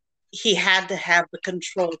he had to have the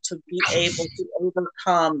control to be able to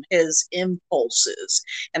overcome his impulses.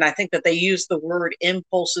 And I think that they use the word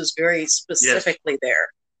impulses very specifically there.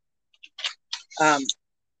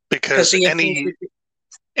 Because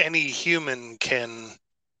any human can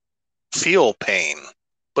feel pain,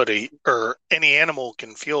 or any animal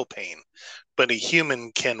can feel pain, but a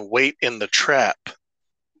human can wait in the trap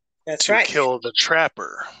to kill the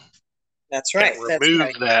trapper. That's right. And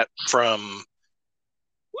remove that from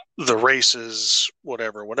the races,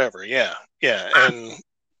 whatever. Yeah.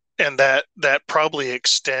 And that probably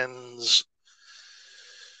extends,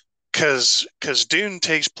 because Dune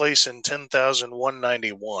takes place in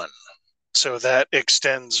 10,191. So that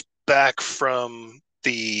extends back from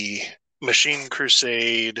the Machine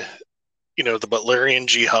Crusade, the Butlerian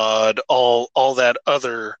Jihad, all that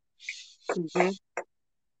other. Mm-hmm.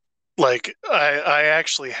 Like, I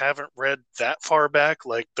actually haven't read that far back.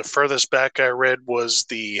 Like, the furthest back I read was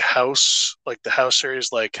the House, like the House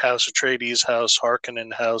series, like House Atreides, House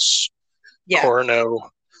Harkonnen, House Corno.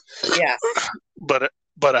 Yeah. But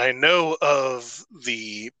I know of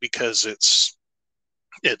because it's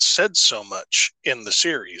said so much in the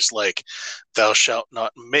series, like, thou shalt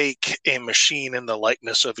not make a machine in the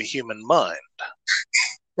likeness of a human mind.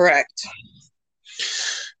 Correct.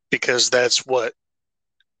 Because that's what,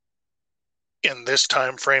 in this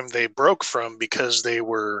time frame, they broke from, because they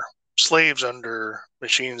were slaves under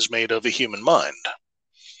machines made of a human mind,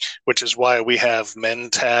 which is why we have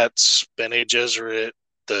Mentats, Bene Gesserit,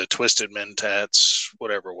 the Twisted Mentats,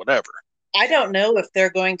 whatever. I don't know if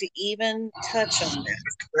they're going to even touch on that.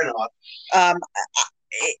 They're not.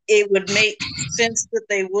 It would make sense that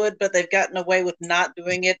they would, but they've gotten away with not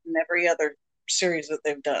doing it in every other series that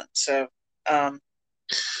they've done. So I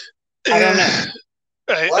don't know.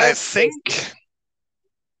 I think,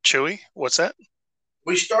 Chewie, what's that?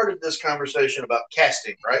 We started this conversation about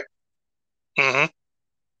casting, right? Mm-hmm.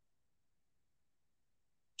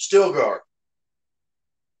 Stilgar.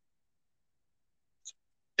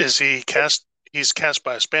 Is he cast? He's cast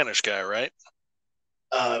by a Spanish guy, right?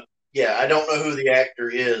 Yeah, I don't know who the actor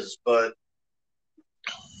is, but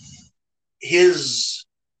his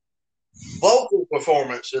vocal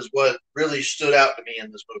performance is what really stood out to me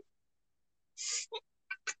in this movie.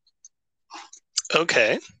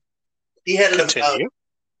 Okay. He had Continue.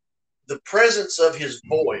 the presence of his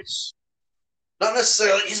voice. Not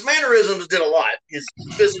necessarily, his mannerisms did a lot. His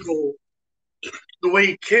physical, the way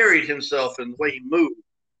he carried himself and the way he moved.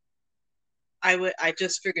 I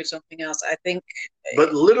just figured something else. I think.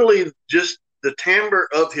 But literally, just the timbre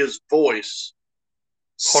of his voice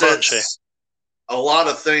sets a lot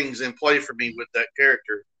of things in play for me with that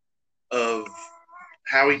character of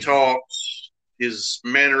how he talks, his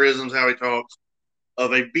mannerisms, how he talks,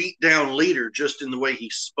 of a beat down leader just in the way he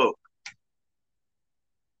spoke.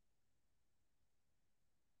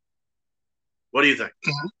 What do you think?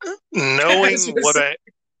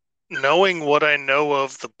 Knowing what I know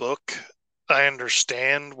of the book, I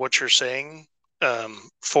understand what you're saying.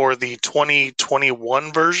 For the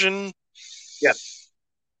 2021 version, yeah,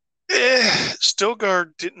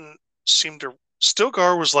 Stilgar didn't seem to.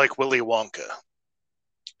 Stilgar was like Willy Wonka.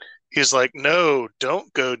 He's like, no,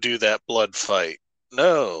 don't go do that blood fight.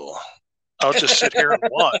 No, I'll just sit here and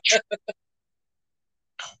watch.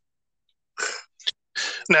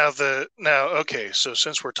 Okay, so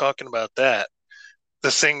since we're talking about that,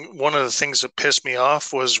 one of the things that pissed me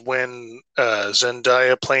off was when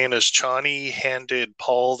Zendaya playing as Chani handed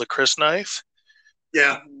Paul the crysknife.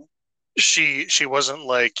 Yeah. She wasn't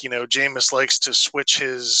like, Jameis likes to switch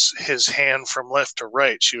his hand from left to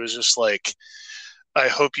right. She was just like, I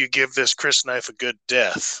hope you give this crysknife a good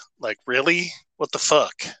death. Like, really? What the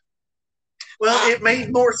fuck? Well, it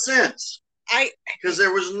made more sense. Because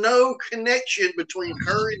there was no connection between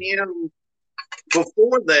her and him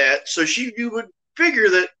before that. So you would figure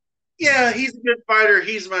that, yeah, he's a good fighter.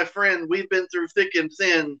 He's my friend. We've been through thick and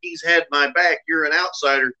thin. He's had my back. You're an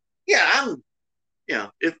outsider. Yeah,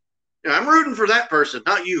 I'm rooting for that person,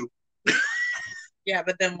 not you. Yeah,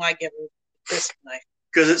 but then why give her this knife?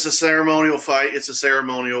 Because it's a ceremonial fight. It's a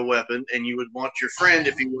ceremonial weapon, and you would want your friend,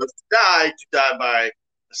 if he was to die by a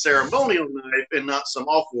ceremonial knife and not some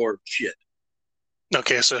off-war shit.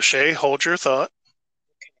 Okay, so Shay, hold your thought.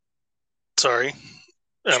 Sorry,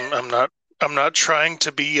 I'm not trying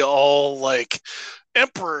to be all like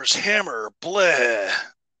Emperor's Hammer, bleh.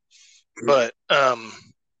 But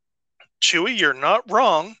Chewie, you're not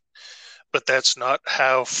wrong, but that's not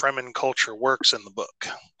how Fremen culture works in the book.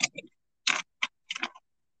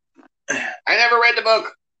 I never read the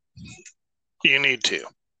book. You need to.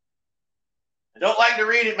 I don't like to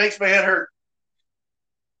read. It makes my head hurt.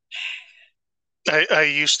 I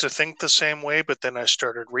used to think the same way, but then I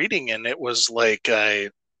started reading, and it was like I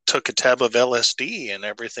took a tab of LSD and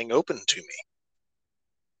everything opened to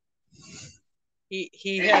me.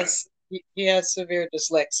 He has severe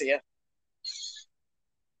dyslexia.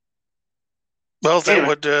 Well,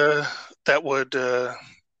 that would.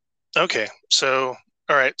 Okay, so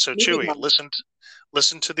all right, so Chewie,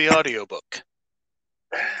 listen to the audiobook.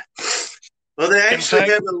 Well, they actually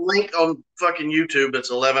have a link on fucking YouTube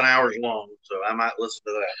that's 11 hours long, so I might listen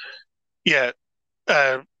to that.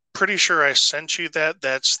 Yeah, pretty sure I sent you that.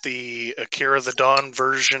 That's the Akira the Dawn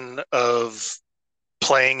version of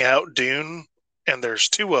playing out Dune, and there's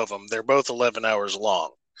two of them. They're both 11 hours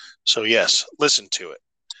long. So yes, listen to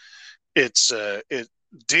it.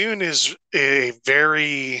 Dune is a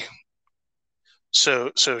very...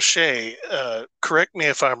 So Shay, correct me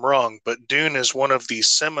if I'm wrong, but Dune is one of the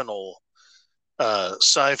seminal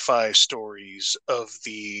sci-fi stories of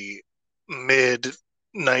the mid to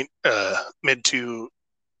the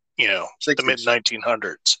mid 1900s.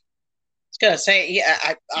 I was gonna say,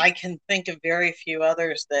 yeah, I can think of very few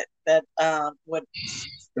others that would.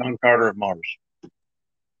 John Carter of Mars.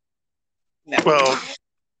 No. Well,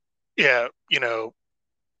 yeah,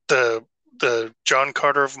 the John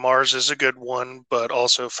Carter of Mars is a good one, but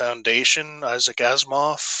also Foundation, Isaac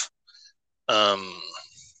Asimov.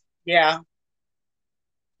 Yeah.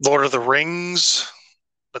 Lord of the Rings,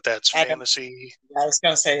 but that's fantasy. I was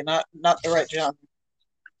going to say, not the right genre.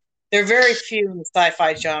 There are very few in the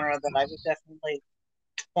sci-fi genre that I would definitely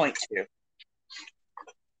point to.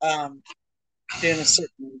 Doing a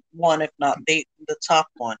certain one, if not the top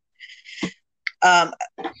one.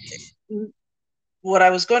 What I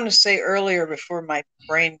was going to say earlier before my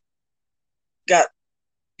brain got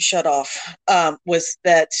shut off was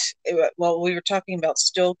that, we were talking about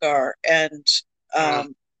Stilgar, and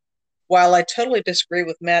while I totally disagree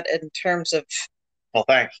with Matt in terms of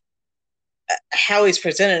thanks, how he's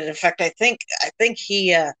presented, in fact, I think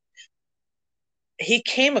he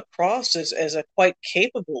came across as a quite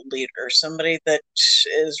capable leader, somebody that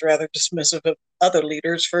is rather dismissive of other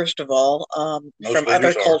leaders, first of all, from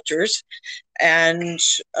other cultures, and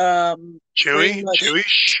Chewie.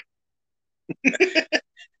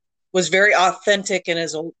 was very authentic in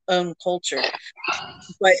his own culture.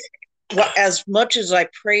 But as much as I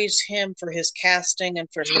praise him for his casting and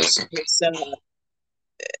for his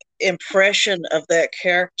impression of that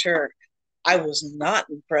character, I was not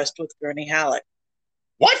impressed with Gurney Halleck.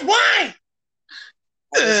 What? Why?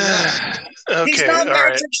 Okay, He's not all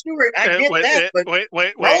Patrick right. Stewart. I get that, but wait.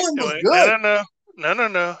 Roland was good. No.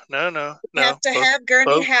 You have to have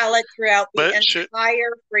Gurney Halleck throughout the but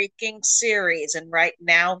entire freaking series, and right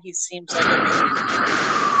now he seems like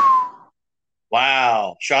a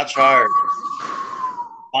Wow, shots fired.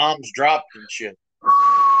 Bombs dropped and shit.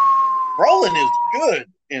 Roland is good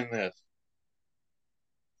in this.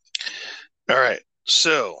 All right,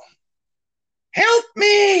 so help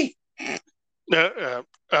me.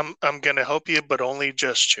 I'm gonna help you, but only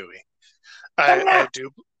just Chewie. I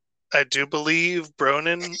do believe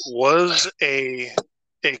Bronin was a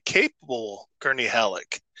capable Gurney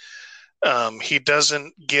Halleck. He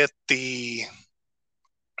doesn't get the.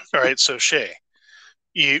 All right, so Shay,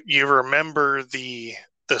 you remember the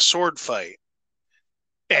sword fight,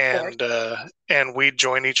 and we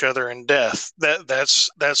join each other in death. That's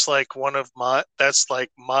like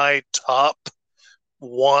my top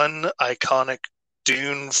one iconic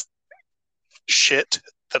Dune shit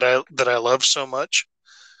that I love so much.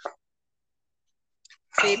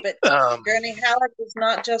 See, but Gurney Halleck was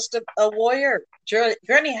not just a warrior.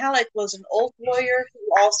 Gurney Halleck was an old warrior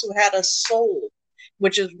who also had a soul,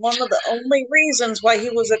 which is one of the only reasons why he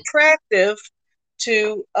was attractive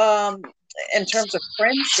to, in terms of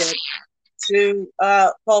friendship, to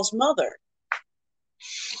Paul's mother.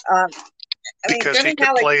 Because he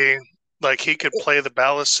could play, like he could play the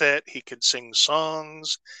balisette, he could sing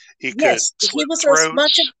songs, he could slit throats. As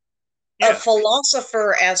much a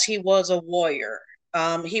philosopher as he was a warrior.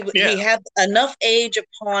 He had enough age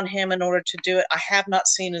upon him in order to do it. I have not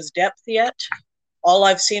seen his depth yet. All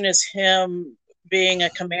I've seen is him being a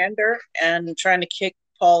commander and trying to kick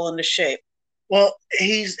Paul into shape. Well,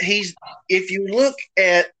 he's if you look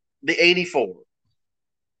at the 84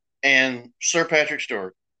 and Sir Patrick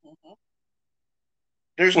Stewart,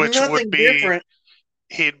 there's nothing different.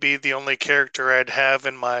 He'd be the only character I'd have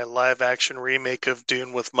in my live action remake of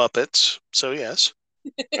Dune with Muppets. So yes.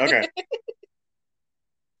 Okay.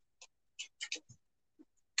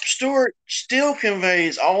 Stewart still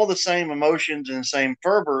conveys all the same emotions and same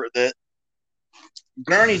fervor that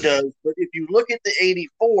Gurney does, but if you look at the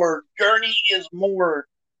 84, Gurney is more.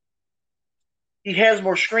 He has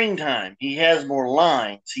more screen time. He has more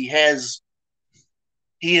lines. He is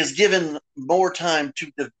given more time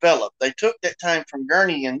to develop. They took that time from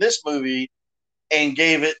Gurney in this movie and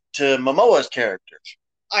gave it to Momoa's character.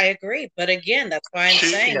 I agree, but again, that's why I'm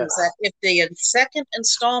saying is that if the second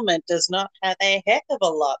installment does not have a heck of a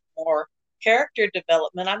lot more character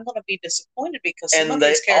development, I'm going to be disappointed because some of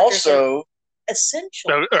these characters are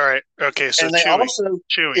essential. All right, okay, so and they also,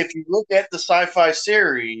 if you look at the sci-fi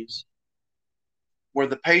series, where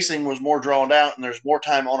the pacing was more drawn out and there's more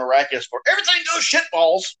time on Arrakis for everything goes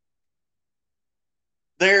shitballs,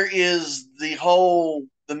 there is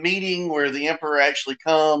the meeting where the Emperor actually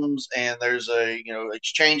comes and there's a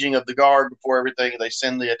exchanging of the guard before everything, and they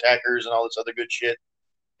send the attackers and all this other good shit.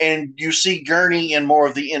 And you see Gurney in more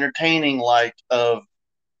of the entertaining light of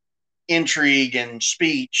intrigue and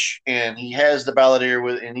speech, and he has the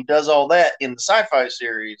balladeer and he does all that in the sci-fi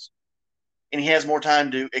series, and he has more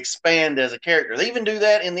time to expand as a character. They even do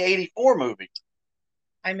that in the 84 movie.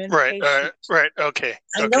 I'm impatient. Right, okay.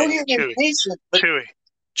 I know you're impatient, but Chewie.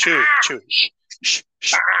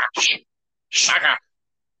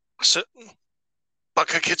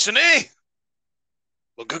 Baka kitsune.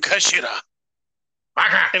 Mogukashira.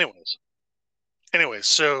 Anyways,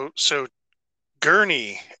 so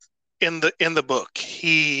Gurney in the book,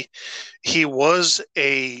 he was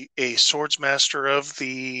a swords master of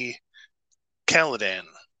the Caladan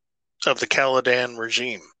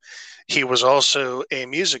regime. He was also a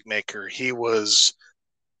music maker. He was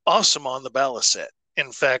awesome on the balisette.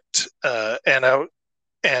 In fact,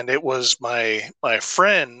 and it was my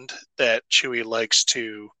friend that Chewie likes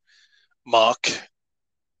to mock,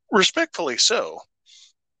 respectfully so.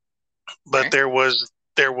 But there was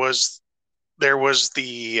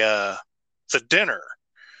the dinner,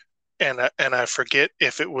 and I forget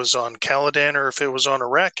if it was on Caladan or if it was on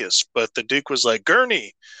Arrakis. But the Duke was like,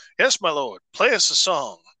 "Gurney, yes, my lord, play us a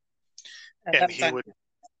song," and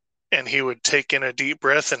he would take in a deep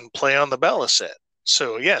breath and play on the balisette.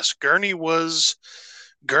 So yes, Gurney was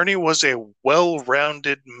a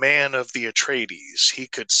well-rounded man of the Atreides. He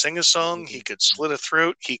could sing a song, he could slit a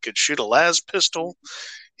throat, he could shoot a las pistol,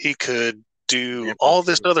 he could do all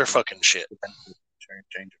this other fucking shit.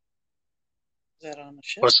 that on the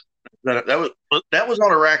ship? That was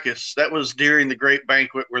on Arrakis. That was during the Great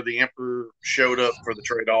Banquet where the Emperor showed up for the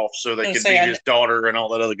trade-off, so they could meet his daughter and all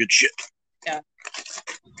that other good shit. Yeah,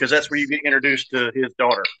 because that's where you get introduced to his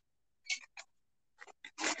daughter.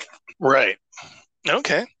 Right.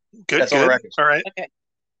 Okay. Good. That's good. All right. Okay.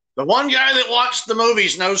 The one guy that watched the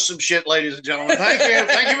movies knows some shit, ladies and gentlemen. Thank you.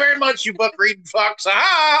 Thank you very much, you book reading fucks.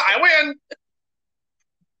 Ah, I win.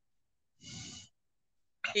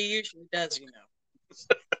 He usually does,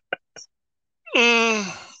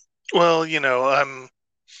 Well,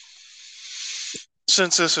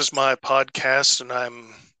 since this is my podcast and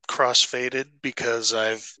I'm crossfaded because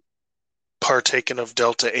I've partaken of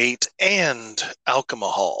Delta 8 and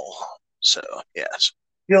alcohol. So, yes.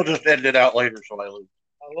 He'll just edit it out later so I lose.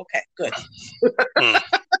 Oh, okay, good.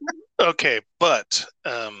 Okay, but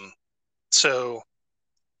so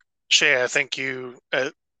Shay, I think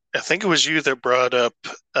it was you that brought up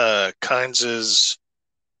Kynes'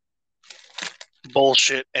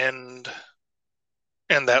 bullshit and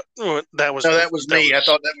that was that was me. I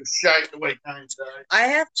thought that was shite the way Kynes died. I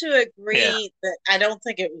have to agree that I don't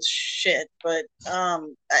think it was shit, but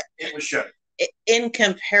it was shit. In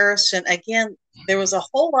comparison, again, there was a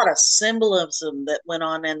whole lot of symbolism that went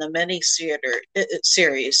on in the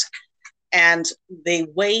series, and the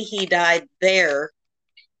way he died there,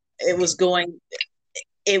 it was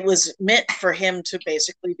meant for him to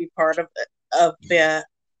basically be part of the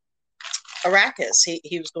Arrakis.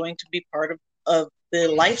 He was going to be part of the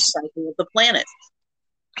life cycle of the planet.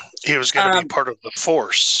 He was going to be part of the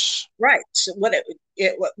Force, right? So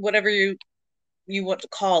whatever you want to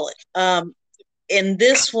call it. In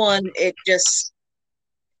this one, it's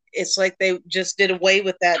like they just did away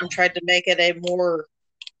with that and tried to make it a more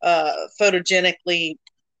photogenically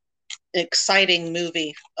exciting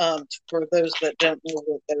movie for those that don't know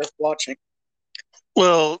what they're watching.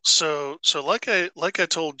 Well, so like I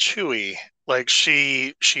told Chewie, like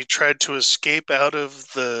she tried to escape out of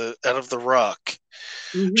the rock.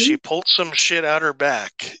 Mm-hmm. She pulled some shit out her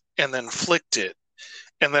back and then flicked it.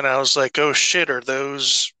 And then I was like, "Oh shit, are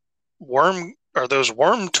those worm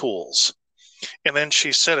tools?" And then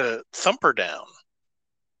she set a thumper down.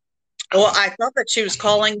 Well, I thought that she was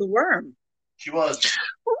calling the worm. She was.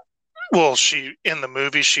 Well, in the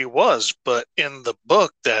movie she was, but in the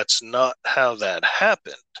book that's not how that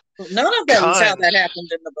happened. None of that is how that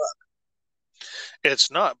happened in the book.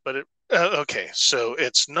 It's not, but okay, so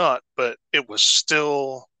it's not, but it was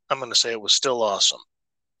still. I'm going to say it was still awesome.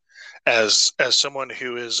 As someone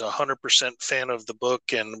who is 100% fan of the book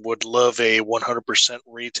and would love a 100%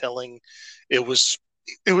 retelling, it was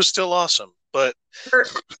still awesome. But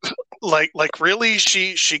like really,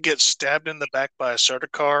 she gets stabbed in the back by a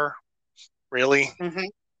Sardaukar. Really? Mm-hmm.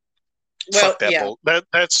 Well,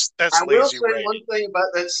 that's I lazy will say writing. one thing about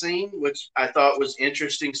that scene, which I thought was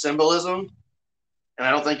interesting symbolism, and I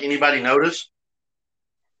don't think anybody noticed.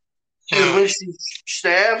 Because when she's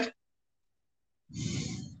stabbed,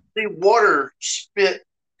 the water spit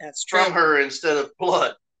from her instead of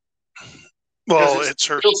blood. Well, it's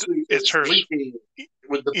her leaking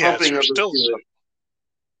with the pumping of the fluid.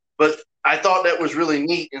 But I thought that was really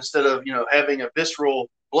neat. Instead of having a visceral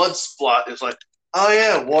blood spot, it's like, oh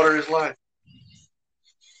yeah, water is life.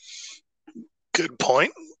 Good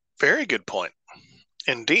point. Very good point.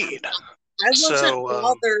 Indeed. I wasn't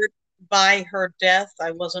bothered by her death. I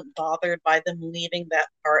wasn't bothered by them leaving that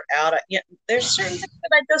part out. There's certain things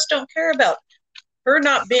that I just don't care about. Her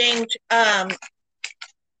not being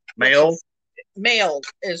male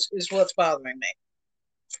is what's bothering me.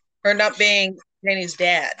 Her not being Chani's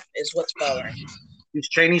dad is what's bothering me. He's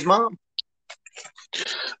Chani's mom.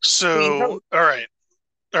 So, all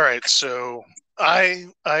right. So I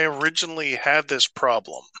originally had this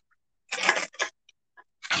problem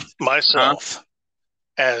myself.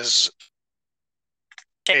 As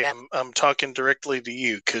I'm talking directly to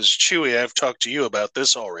you because Chewie, I've talked to you about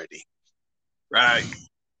this already. Right.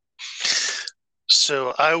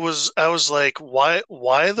 So I was like, why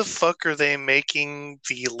the fuck are they making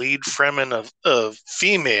the lead Fremen a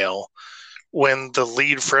female when the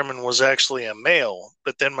lead Fremen was actually a male?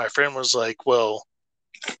 But then my friend was like, well,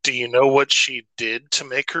 do you know what she did to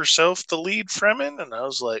make herself the lead Fremen? And I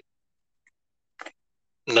was like,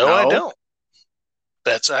 no, I don't.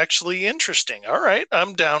 That's actually interesting. All right,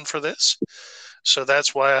 I'm down for this. So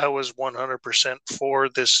that's why I was 100% for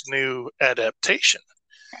this new adaptation.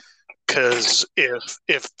 Because if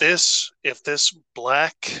this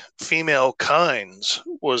black female Kynes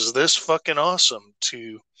was this fucking awesome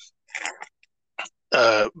to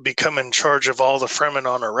become in charge of all the Fremen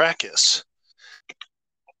on Arrakis,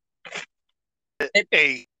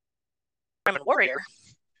 a Fremen warrior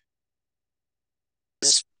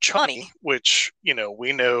Chani, which,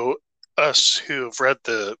 we know, us who have read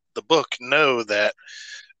the book know that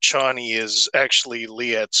Chani is actually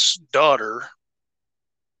Liet's daughter.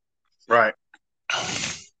 Right.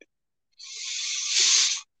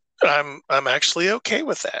 I'm actually okay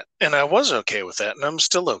with that. And I was okay with that, and I'm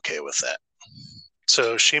still okay with that.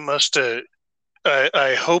 So she must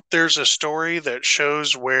I hope there's a story that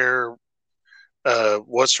shows where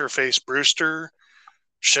what's-her-face Brewster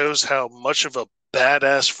shows how much of a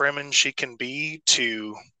badass Fremen she can be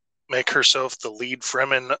to make herself the lead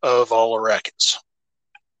Fremen of all Arrakis.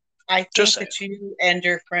 I think that you and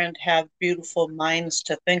your friend have beautiful minds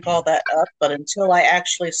to think all that up, but until I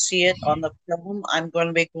actually see it on the film, I'm going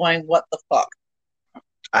to be going, what the fuck?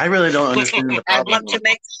 I really don't understand the problem. I want to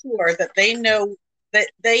make sure that they know,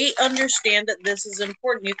 that they understand that this is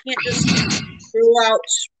important. You can't just throw out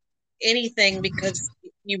anything because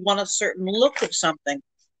you want a certain look of something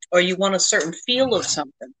or you want a certain feel of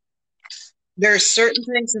something. There are certain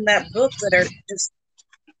things in that book that are just,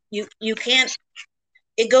 you can't,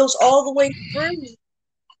 it goes all the way through.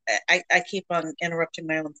 I keep on interrupting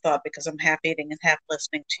my own thought because I'm half eating and half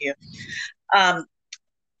listening to you.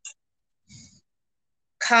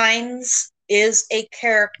 Kynes is a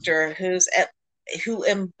character who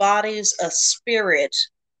embodies a spirit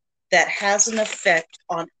that has an effect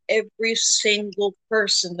on every single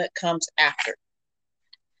person that comes after.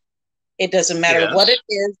 It doesn't matter what it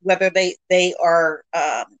is, whether they are,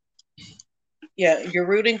 you're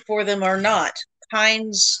rooting for them or not.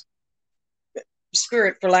 Kynes'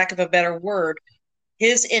 spirit, for lack of a better word,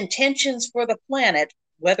 his intentions for the planet,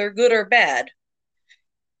 whether good or bad,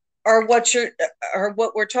 are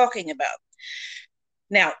what we're talking about.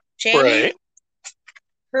 Now, Chani,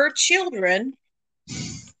 her children,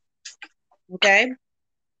 okay,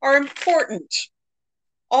 are important.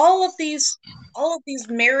 All of these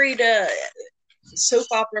married soap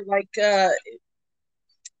opera like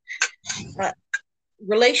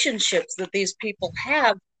relationships that these people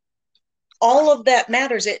have, all of that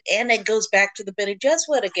matters. And it goes back to the Bene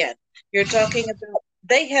Gesserit again. You're talking about,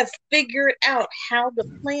 they have figured out how to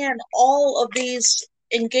plan all of these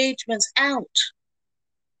engagements out.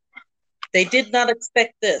 They did not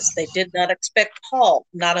expect this. They did not expect Paul,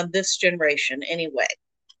 not in this generation anyway.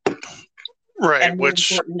 Right, and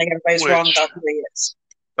which everybody's wrong about who he is.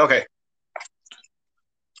 Okay.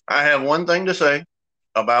 I have one thing to say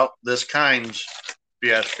about this Kynes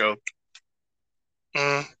fiasco.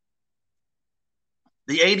 The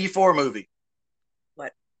 84 movie.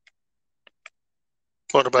 What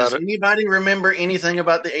about it? Does anybody remember anything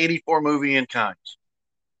about the 84 movie in Kynes?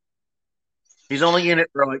 He's only in it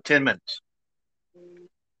for like 10 minutes.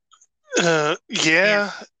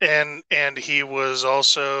 Yeah, and he was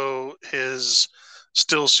also, his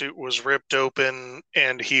still suit was ripped open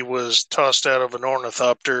and he was tossed out of an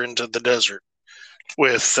ornithopter into the desert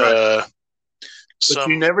with But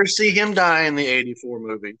you never see him die in the 84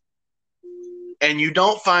 movie. And you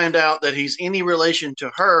don't find out that he's any relation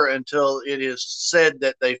to her until it is said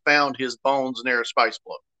that they found his bones near a spice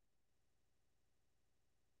blow.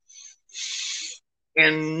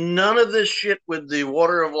 And none of this shit with the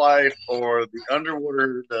water of life or the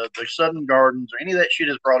underwater, the sudden gardens, or any of that shit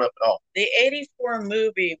is brought up at all. The 84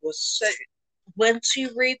 movie was, once you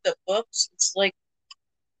read the books, it's like,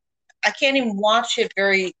 I can't even watch it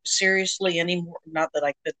very seriously anymore. Not that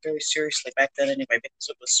I could very seriously back then anyway, because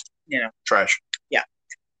it was, trash. Yeah.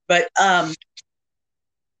 But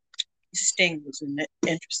Sting was an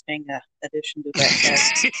interesting addition to that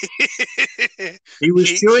cast. He was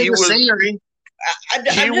chewing the scenery.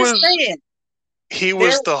 I'm just saying. He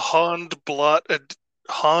was the hot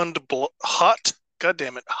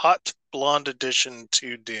blonde addition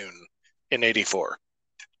to Dune in 84.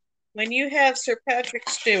 When you have Sir Patrick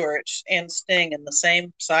Stewart and Sting in the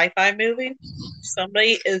same sci-fi movie,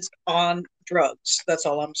 somebody is on drugs. That's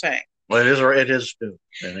all I'm saying. Well, it is Dune,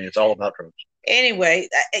 and it's all about drugs. Anyway,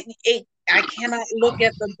 I cannot look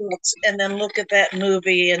at the books and then look at that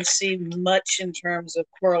movie and see much in terms of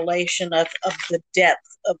correlation of the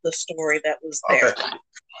depth of the story that was there. Okay.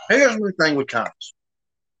 Here's the thing with Kynes.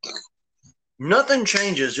 Nothing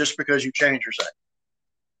changes just because you change your sex.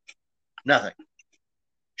 Nothing.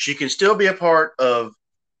 She can still be a part of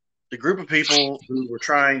the group of people who were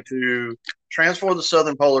trying to transform the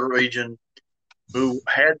southern polar region, who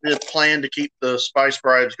had the plan to keep the spice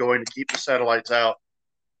bribes going, to keep the satellites out,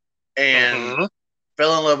 and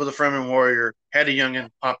fell in love with a Fremen warrior, had a youngin,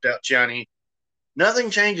 popped out Chani. Nothing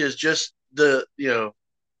changes, just there's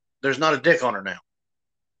not a dick on her now.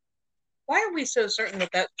 Why are we so certain that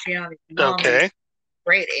that's Chani's mom? Okay.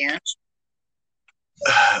 Great aunt.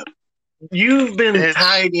 You've been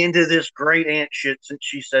tied into this great aunt shit since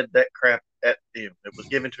she said that crap at you. It was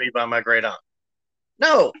given to me by my great aunt.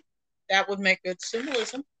 No. That would make good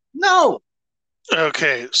symbolism. No.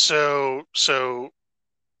 Okay, so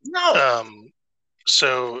no.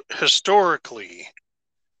 So historically,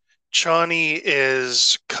 Chani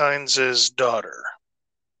is Kynes' daughter.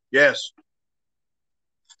 Yes.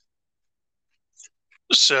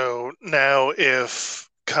 So now if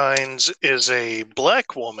Kynes is a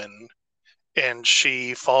black woman and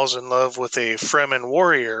she falls in love with a Fremen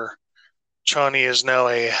warrior, Chani is now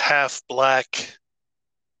a half-black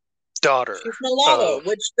daughter. She's mulatto,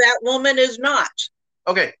 which that woman is not.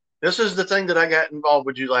 Okay, this is the thing that I got involved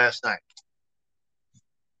with you last night.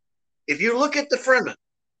 If you look at the Fremen,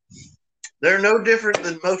 they're no different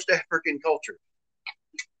than most African cultures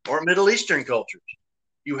or Middle Eastern cultures.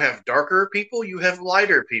 You have darker people, you have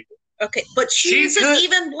lighter people. Okay, but she isn't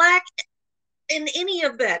even black in any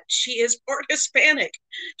of that. She is part Hispanic.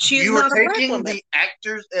 She's you not are a black taking woman. The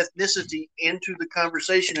actor's ethnicity into the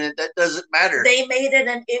conversation, and that doesn't matter. They made it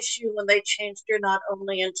an issue when they changed her not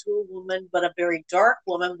only into a woman, but a very dark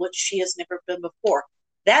woman, which she has never been before.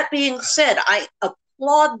 That being said, I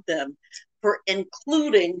applaud them for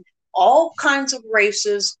including all kinds of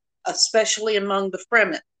races, especially among the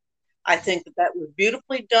Fremen. I think that was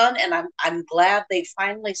beautifully done, and I'm glad they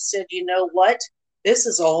finally said, you know what? This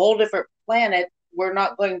is a whole different planet. We're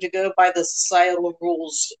not going to go by the societal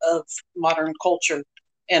rules of modern culture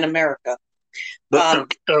in America.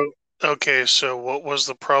 Okay, so what was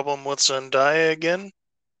the problem with Zendaya again?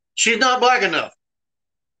 She's not black enough.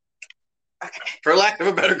 For lack of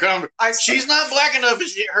a better comment, she's not black enough.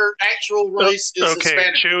 Her actual race is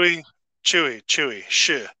Hispanic. Chewy,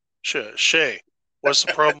 Shay. What's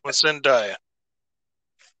the problem with Zendaya?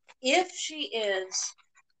 If she is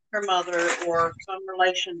her mother or some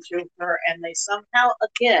relation to her, and they somehow,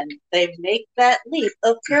 again, they make that leap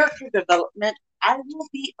of character development, I will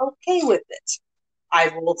be okay with it. I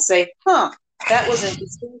will say, that was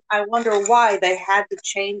interesting. I wonder why they had to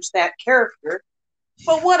change that character,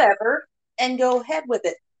 but whatever, and go ahead with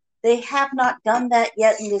it. They have not done that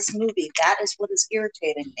yet in this movie. That is what is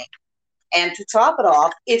irritating me. And to top it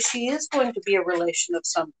off, if she is going to be a relation of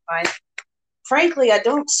some kind, frankly, I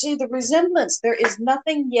don't see the resemblance. There is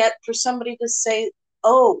nothing yet for somebody to say,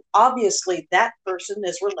 oh, obviously that person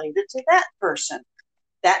is related to that person.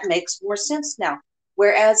 That makes more sense now.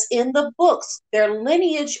 Whereas in the books, their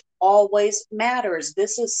lineage always matters.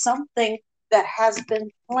 This is something that has been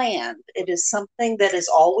planned. It is something that has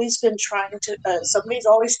always been somebody's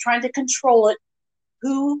always trying to control it.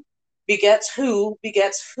 Who begets who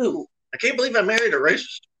begets who. I can't believe I married a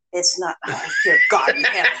racist. It's not, dear God in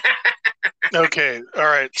heaven. Okay, all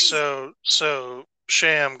right. So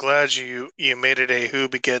Shay, I'm glad you made it a who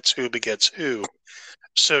begets who.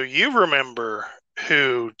 So you remember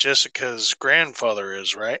who Jessica's grandfather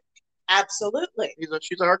is, right? Absolutely.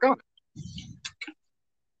 She's a Harkonnen.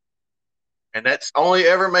 And that's only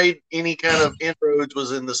ever made any kind of inroads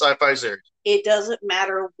was in the sci-fi series. It doesn't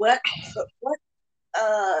matter what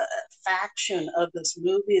faction of this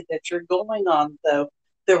movie that you're going on, though.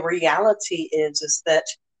 The reality is that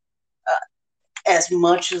as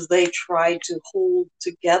much as they try to hold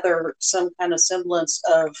together some kind of semblance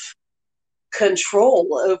of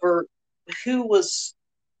control over who was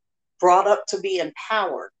brought up to be in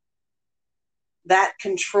power, that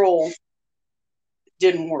control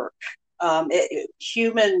didn't work.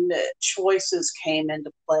 Human choices came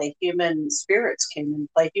into play, human spirits came into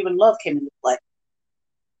play, human love came into play.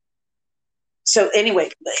 So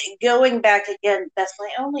anyway, going back again, that's my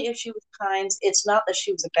only issue with Kynes. It's not that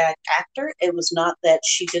she was a bad actor. It was not that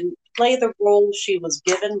she didn't play the role she was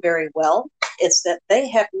given very well. It's that they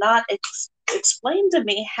have not explained to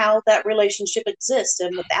me how that relationship exists.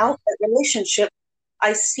 And without that relationship,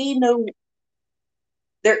 I see no...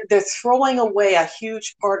 They're throwing away a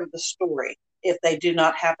huge part of the story if they do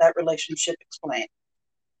not have that relationship explained.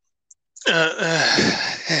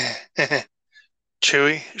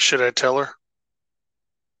 Chewy, should I tell her?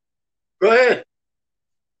 Go ahead.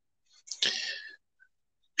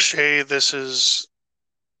 Shay, this is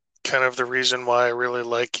kind of the reason why I really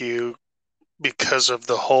like you, because of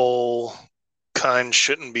the whole Kynes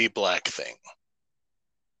shouldn't be black thing.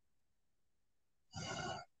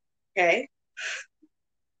 Okay.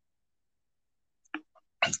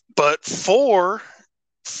 But for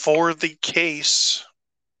the case,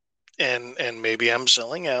 and maybe I'm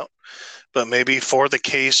selling out, but maybe for the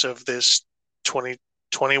case of this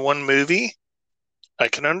 2021 movie, I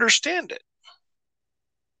can understand it.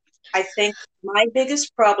 I think my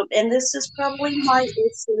biggest problem, and this is probably my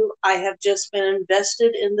issue, I have just been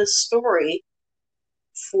invested in this story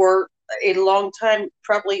for a long time,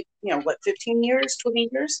 probably, 15 years, 20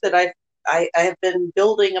 years that I have been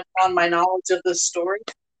building upon my knowledge of this story.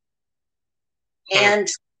 And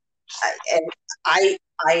I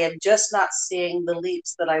am just not seeing the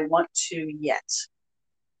leaps that I want to yet.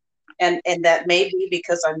 And that may be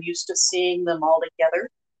because I'm used to seeing them all together,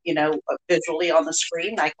 visually on the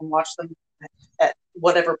screen. I can watch them at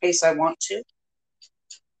whatever pace I want to.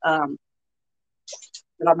 But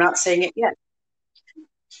I'm not seeing it yet.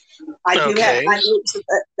 I do have high hopes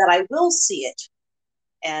that I will see it.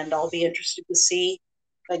 And I'll be interested to see,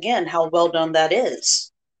 again, how well done that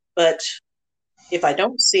is. But if I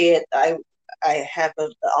don't see it, I'll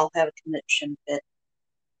have a conniption fit.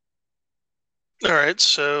 All right,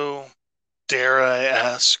 so dare I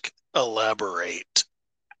ask, elaborate?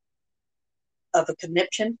 Of a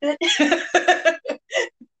conniption fit?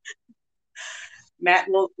 Matt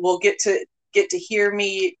will get to hear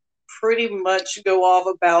me pretty much go off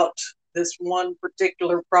about this one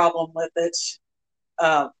particular problem with it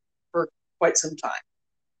for quite some time.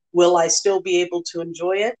 Will I still be able to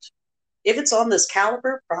enjoy it? If it's on this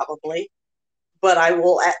caliber, probably. But I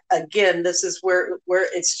will, again, this is where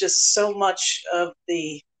it's just so much of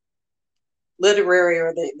the literary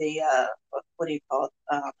or the what do you call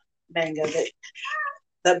it, manga,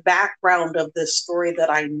 the background of this story that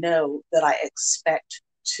I know that I expect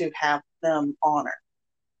to have them honor.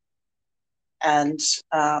 And,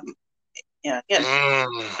 again,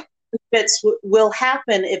 fits will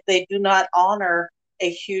happen if they do not honor a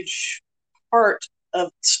huge part of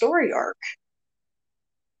the story arc.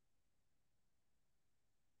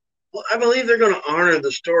 Well, I believe they're going to honor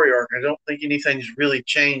the story arc. I don't think anything's really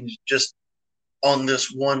changed just on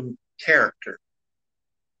this one character.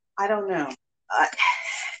 I don't know.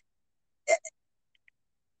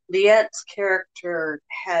 Liette's character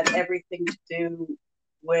had everything to do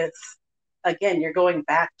with, again, you're going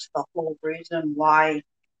back to the whole reason why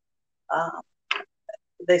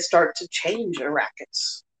they start to change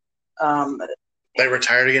Arrakis. They were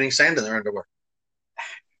tired of getting sand in their underwear.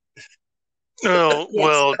 Oh,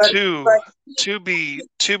 well, to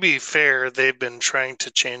be fair, they've been trying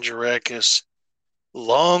to change Arrakis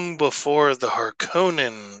long before the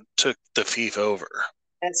Harkonnen took the fief over.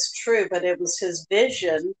 That's true, but it was his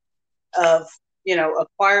vision of,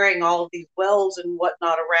 acquiring all of these wells and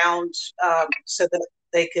whatnot around so that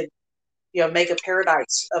they could, make a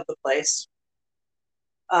paradise of the place.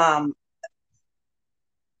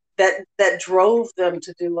 That drove them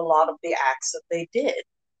to do a lot of the acts that they did.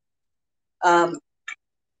 I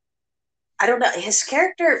don't know. His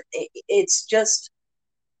character, it's just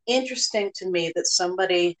interesting to me that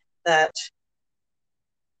somebody that,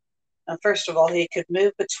 first of all, he could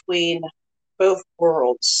move between both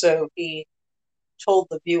worlds. So he told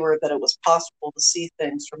the viewer that it was possible to see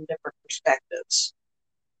things from different perspectives.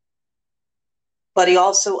 But he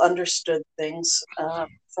also understood things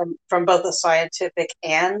from both a scientific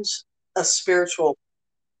and a spiritual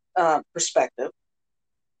perspective.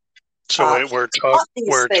 So we're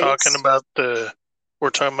talking about the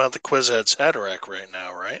Kwisatz Haderach right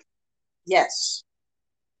now, right? Yes.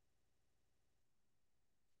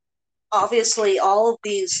 Obviously, all of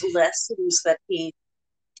these lessons that he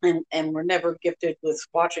and we're never gifted with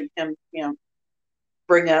watching him,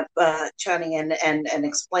 bring up Chani and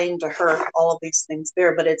explain to her all of these things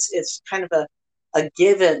there. But it's kind of a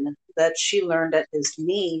given that she learned at his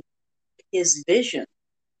knee, his vision.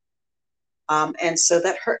 And so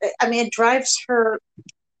that it drives her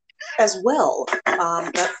as well.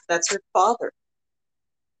 That's her father.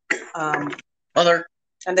 Mother.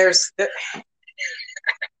 And there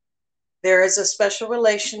is a special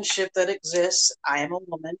relationship that exists. I am a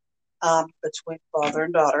woman, between father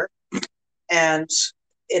and daughter. And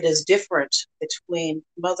it is different between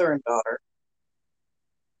mother and daughter.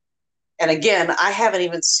 And again, I haven't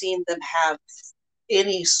even seen them have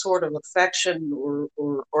any sort of affection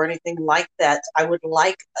or anything like that. I would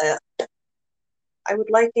like a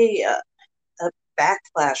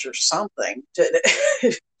backlash or something to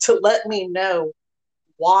to let me know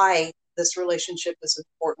why this relationship is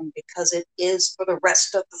important, because it is for the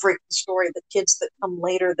rest of the freaking story. The kids that come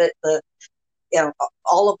later, that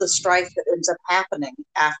all of the strife that ends up happening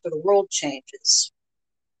after the world changes.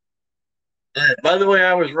 By the way,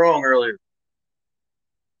 I was wrong earlier.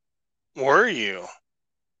 Were you?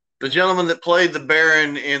 The gentleman that played the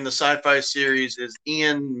Baron in the sci-fi series is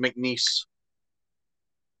Ian McNeice.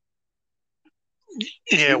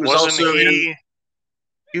 Yeah, wasn't he?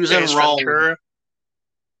 He was in Wrong.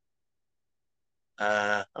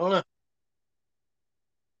 I don't know.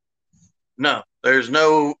 No, there's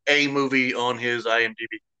no A movie on his IMDb.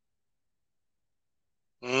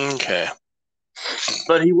 Okay.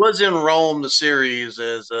 But he was in Rome, the series,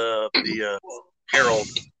 as the Herald.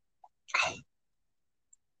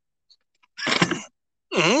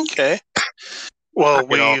 Okay. Well,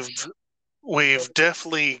 we've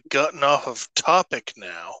definitely gotten off of topic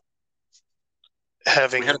now.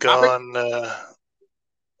 Having gone,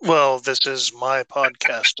 well, this is my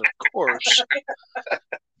podcast, of course.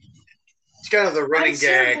 It's kind of the running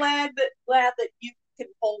gag. I'm so glad that you can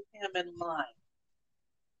hold him in line.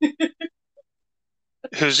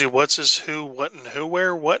 Who's he? What's his who? What and who?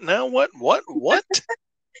 Where? What now? What?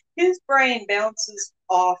 His brain bounces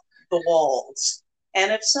off the walls.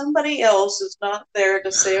 And if somebody else is not there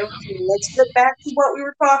to say, okay, let's get back to what we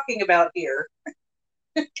were talking about here.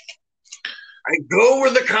 I go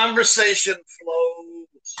where the conversation flows.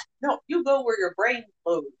 No, you go where your brain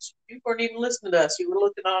flows. You weren't even listening to us. You were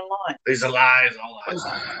looking online. These are lies, all lies.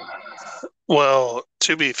 Well,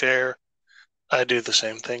 to be fair, I do the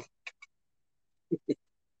same thing.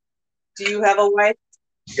 Do you have a wife?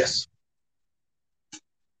 Yes.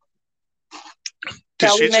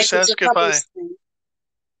 Did she just ask if I...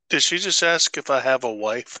 Did she just ask if I have a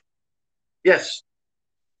wife? Yes.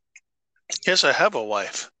 Yes, I have a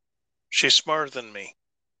wife. She's smarter than me.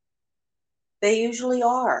 They usually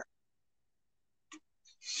are.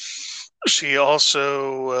 She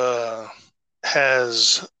also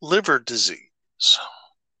has liver disease.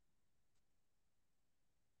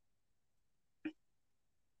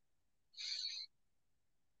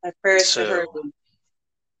 My prayers to her.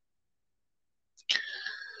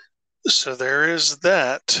 So there is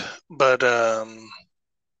that, but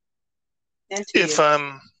if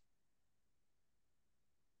I'm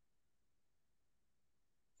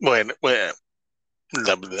wait, what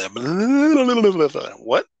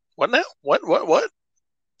now? What?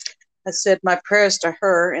 I said my prayers to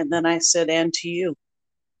her, and then I said, and to you.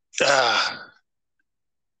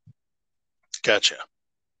 Gotcha.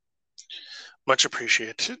 Much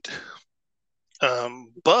appreciated.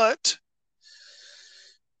 But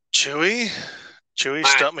Chewy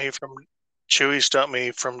stopped me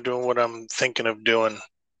from doing what I'm thinking of doing.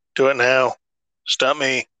 Do it now. Stop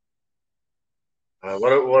me.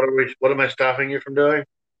 What am I stopping you from doing?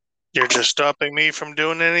 You're just stopping me from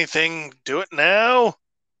doing anything. Do it now.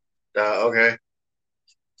 Okay.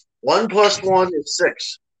 1 + 1 is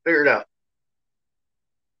 6. Figure it out.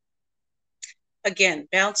 Again,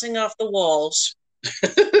 bouncing off the walls.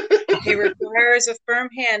 He requires a firm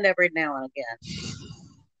hand every now and again.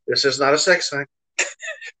 This is not a sex thing.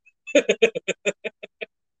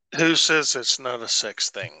 Who says it's not a sex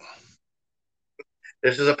thing?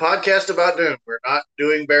 This is a podcast about Doom. We're not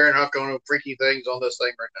doing Baron Harkonnen freaky things on this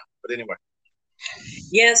thing right now. But anyway.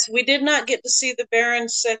 Yes, we did not get to see the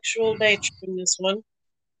Baron's sexual nature in this one.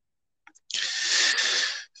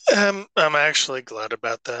 I'm actually glad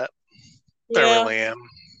about that. Yeah. I really am.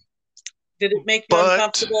 Did it make you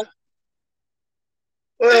uncomfortable?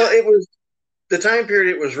 Well, it was the time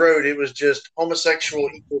period it was wrote. It was just homosexual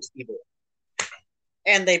equals evil.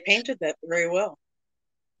 And they painted that very well,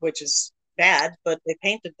 which is bad, but they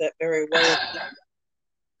painted that very well.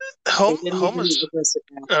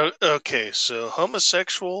 Okay, so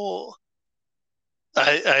homosexual,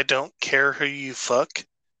 I don't care who you fuck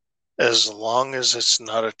as long as it's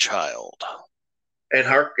not a child. And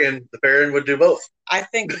the Baron would do both. I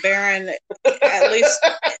think the Baron, at least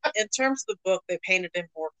in terms of the book, they painted him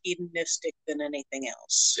more hedonistic than anything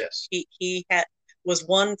else. Yes. He was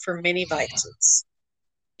one for many vices.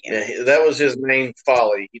 Yeah, that was his main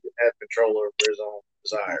folly. He didn't have control over his own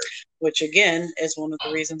desires. Which, again, is one of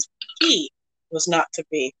the reasons he was not to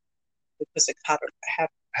be with the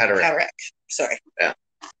Haderach. Sorry. Yeah.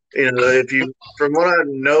 From what I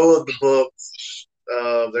know of the book,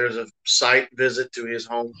 there's a site visit to his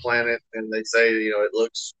home planet, and they say, it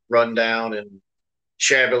looks run down and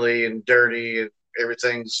shabbily and dirty, and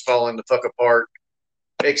everything's falling the fuck apart,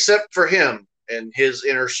 except for him and his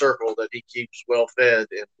inner circle that he keeps well fed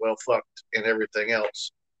and well fucked and everything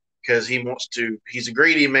else. Because he's a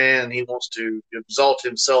greedy man. He wants to exalt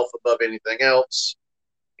himself above anything else.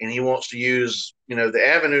 And he wants to use, the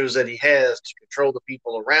avenues that he has to control the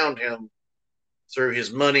people around him through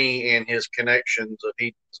his money and his connections of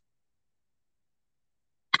kind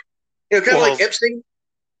of like Epstein.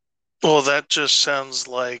 Well, that just sounds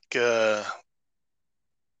like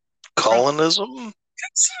colonism.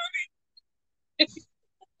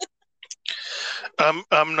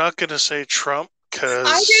 I'm not going to say Trump because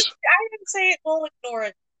I didn't say it. We'll ignore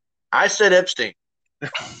it. I said Epstein.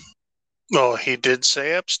 No, he did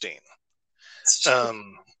say Epstein.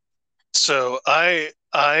 So I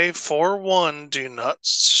for one do not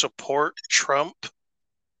support Trump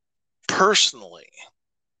personally.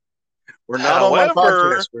 We're not on my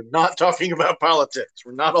podcast. We're not talking about politics.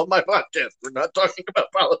 We're not on my podcast. We're not talking about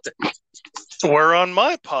politics. We're on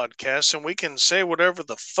my podcast, and we can say whatever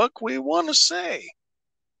the fuck we want to say.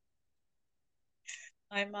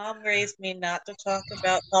 My mom raised me not to talk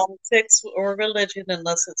about politics or religion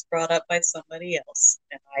unless it's brought up by somebody else.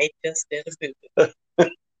 And I just did a boo-boo.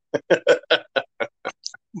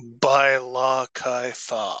 By La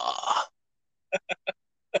Kai-Fa.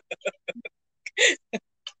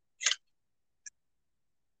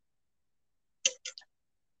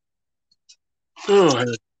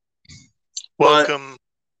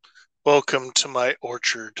 Welcome to my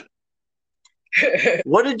orchard.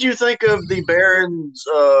 What did you think of the Baron's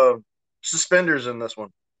suspenders in this one?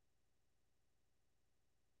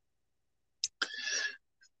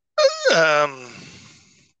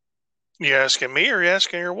 You asking me or you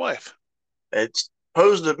asking your wife? It's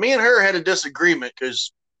posed that me and her had a disagreement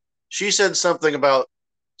because she said something about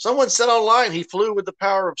someone said online he flew with the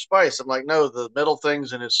power of spice. I'm like, no, the metal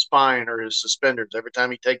things in his spine are his suspenders. Every time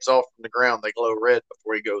he takes off from the ground, they glow red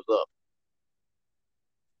before he goes up.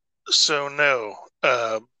 So no,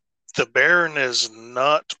 the Baron is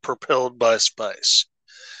not propelled by spice.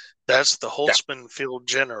 That's the Holtzman field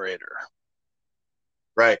generator.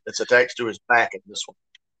 Right. It's attached to his back in this one.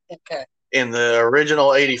 Okay. In the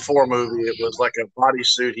original 84 movie, it was like a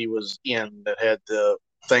bodysuit he was in that had the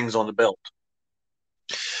things on the belt.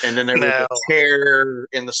 And then there was a tear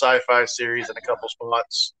in the sci-fi series in a couple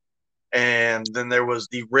spots. And then there was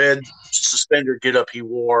the red suspender getup he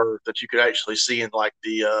wore that you could actually see in like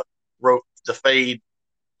the fade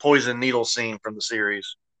poison needle scene from the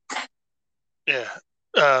series. Yeah.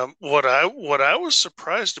 What I was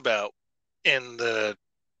surprised about in the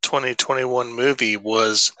 2021 movie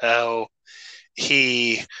was how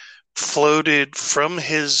he floated from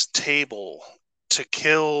his table to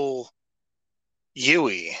kill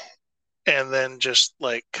Yui and then just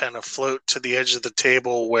like kind of float to the edge of the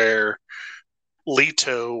table where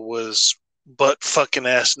Leto was butt fucking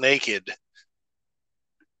ass naked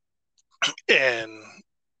and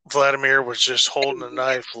Vladimir was just holding a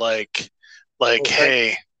knife like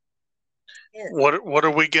hey, what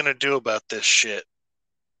are we gonna do about this shit?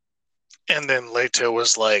 And then Leto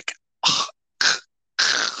was like,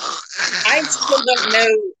 I still don't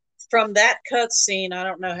know from that cutscene. I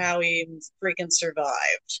don't know how he even freaking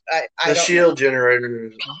survived. The shield generator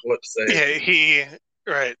is what's saying. Yeah,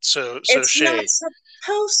 right. So it's Shay, not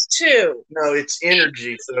supposed to. No, it's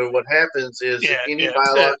energy. So what happens is if any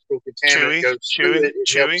biological contaminant goes through it, it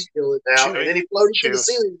helps kill it out, and then he floats to the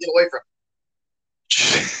ceiling to get away from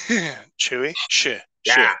it. Chewy,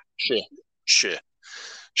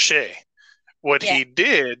 Shay. What he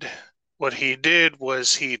did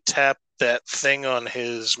was he tapped that thing on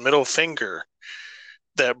his middle finger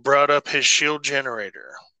that brought up his shield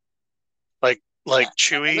generator, like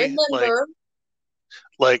Chewy,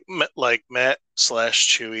 like Matt /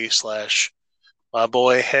 Chewy / my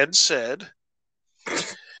boy had said.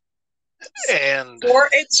 And for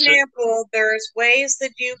example, there's ways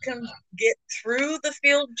that you can get through the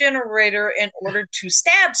field generator in order to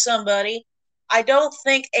stab somebody. I don't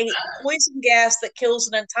think a poison gas that kills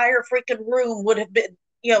an entire freaking room would have been,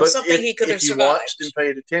 something he could have survived. If you watched and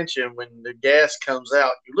paid attention, when the gas comes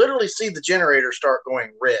out, you literally see the generator start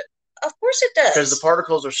going red. Of course it does. Because the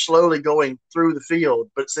particles are slowly going through the field,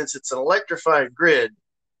 but since it's an electrified grid,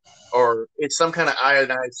 or it's some kind of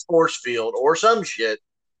ionized force field, or some shit,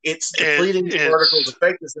 it's depleting the particles'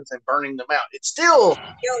 effectiveness and burning them out. It still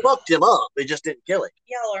fucked him up. They just didn't kill him.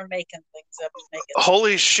 Y'all are making things up.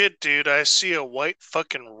 Holy shit, dude! I see a white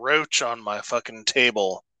fucking roach on my fucking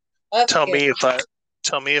table. Okay. Tell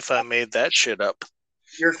me if I made that shit up.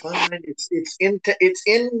 You're fine. It's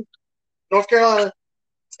in North Carolina.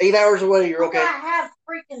 It's 8 hours away. You're okay. I have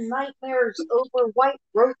freaking nightmares over white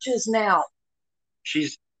roaches now.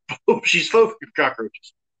 She's focused on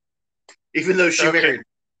cockroaches, even though she married.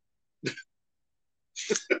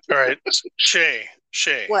 All right, Shay.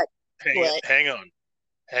 What? Hang on.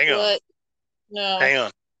 What? No. Hang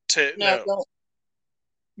on. No.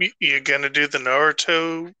 You're gonna do the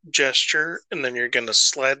Naruto gesture, and then you're gonna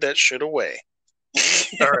slide that shit away.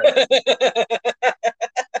 All right.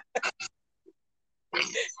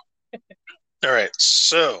 All right.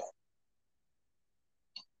 So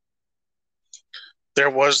there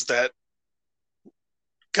was that.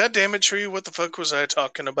 God damn it, Tree! What the fuck was I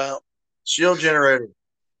talking about? Shield generator.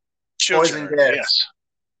 Poison gas.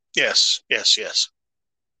 Yes.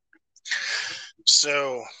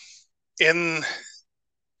 So,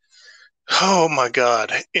 oh my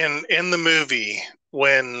God, in the movie,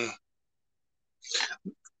 when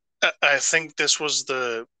I think this was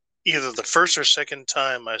the either the first or second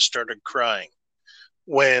time I started crying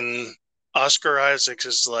when Oscar Isaac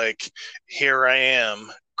is like, "Here I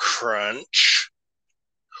am, crunch.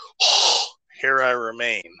 Here I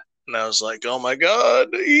remain." And I was like, "Oh my God,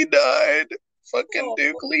 he died. Fucking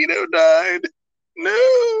Duke Leto died.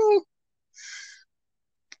 No."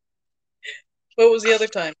 What was the other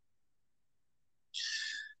time?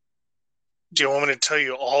 Do you want me to tell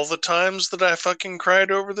you all the times that I fucking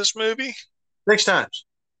cried over this movie? 6 times.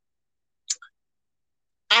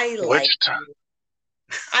 I like you.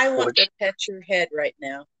 I want to pet your head right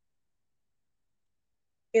now.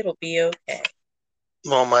 It'll be okay.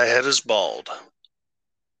 Well, my head is bald.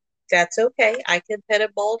 That's okay. I can pet a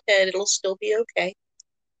bald head. It'll still be okay.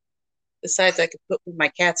 Besides, I could put my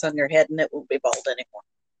cats on your head and it won't be bald anymore.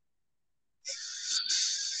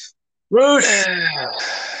 Roosh!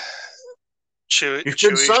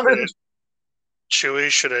 Chewy,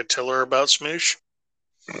 should I tell her about Smoosh?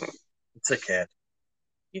 It's a cat.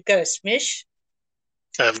 You've got a smish?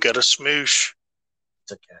 I've got a smoosh.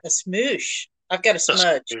 It's a cat. A smoosh. I've got a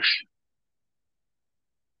smudge.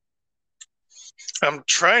 I'm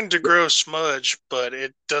trying to grow smudge, but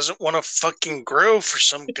it doesn't want to fucking grow for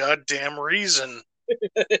some goddamn reason.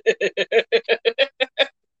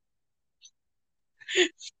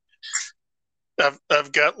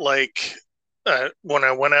 I've got like when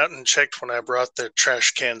I went out and checked when I brought the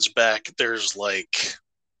trash cans back, there's like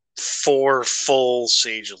 4 full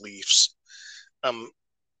sage leaves. I'm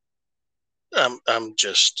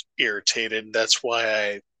just irritated. That's why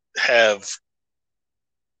I have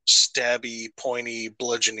stabby, pointy,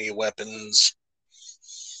 bludgeony weapons.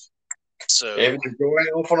 So David, you're going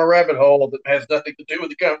off on a rabbit hole that has nothing to do with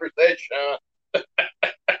the conversation.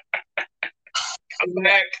 Come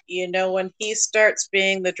back. You know, when he starts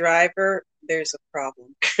being the driver, there's a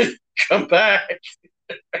problem. Come back.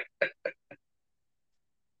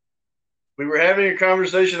 We were having a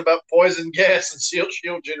conversation about poison gas and shield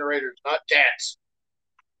generators, not cats.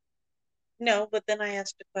 No, but then I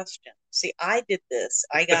asked a question. See, I did this.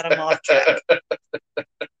 I got him off track.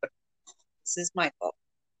 This is my fault.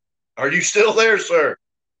 Are you still there, sir?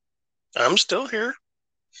 I'm still here.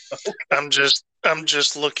 Okay. I'm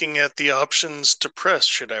just looking at the options to press.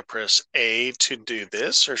 Should I press A to do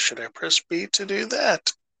this, or should I press B to do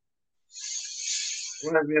that? We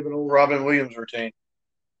have an old Robin Williams routine.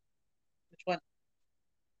 Which one?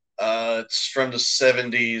 It's from the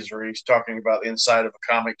 70s where he's talking about the inside of a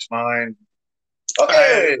comic's mind.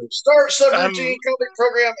 Okay, start subroutine comic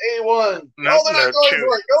program A1. No, they're not going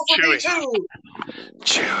for it. Go for B2.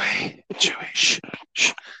 Chewy, shh.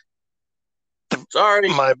 Sorry.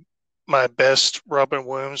 My best Robin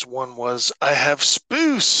Williams one was, I have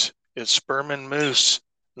spoos. It's sperm and moose.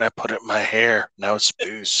 And I put it in my hair. Now it's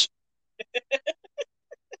spoos.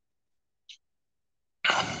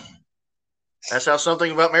 That's how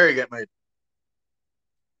Something About Mary got made.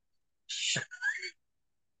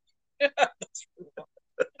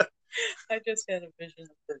 I just had a vision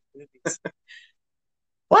of her movies.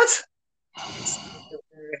 What?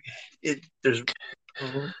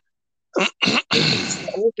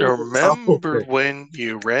 Remember when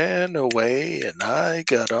you ran away and I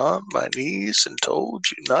got on my knees and told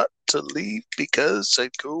you not to leave because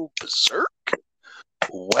I'd go berserk?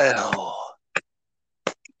 Well,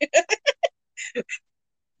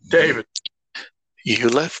 David, you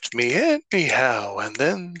left me anyhow, and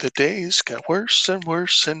then the days got worse and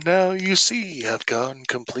worse, and now you see I've gone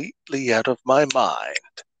completely out of my mind.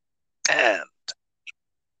 And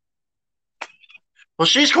well,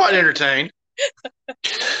 she's quite entertained.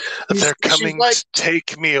 They're coming to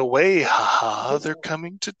take me away, ha-ha. They're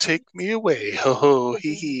coming to take me away, ho-ho,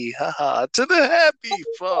 hee-hee, ha-ha, to the happy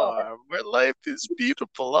farm where life is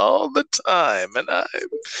beautiful all the time. And I'm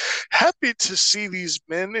happy to see these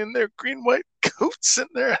men in their green-white coats, and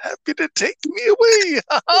they're happy to take me away,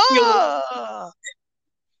 ha-ha.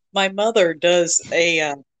 My mother does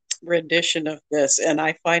a rendition of this, and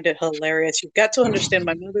I find it hilarious. You've got to understand,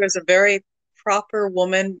 my mother is a very proper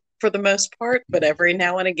woman for the most part, but every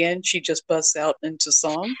now and again she just busts out into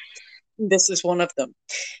song. This is one of them.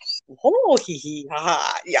 Oh, hee hee, ha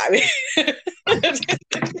ha. Yeah.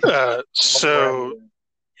 So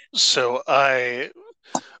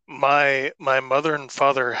my mother and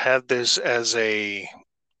father had this as a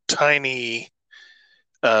tiny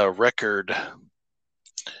record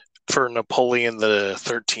for Napoleon the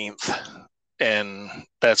 13th, and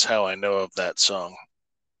that's how I know of that song.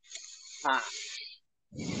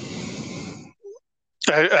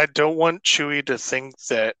 I don't want Chewy to think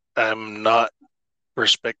that I'm not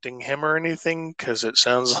respecting him or anything, because it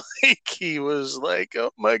sounds like he was like,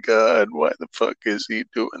 "Oh my God, why the fuck is he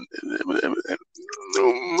doing this?"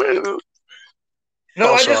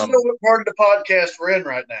 No, Also, I just know what part of the podcast we're in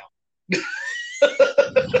right now.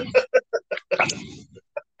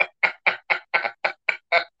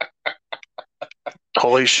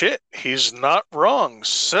 Holy shit, he's not wrong.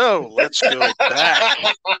 So let's go back.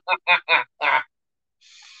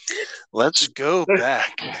 Let's go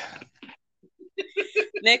back.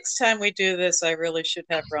 Next time we do this, I really should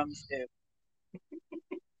have rum too.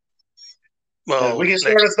 Well, we can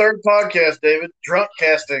start a third podcast, David. Drunk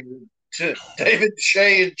casting. David,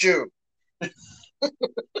 Shay, and Jew.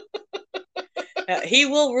 He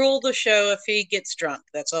will rule the show if he gets drunk.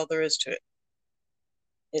 That's all there is to it.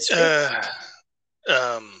 It's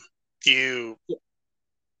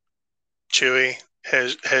Chewy,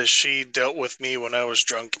 has she dealt with me when I was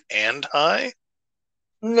drunk and high?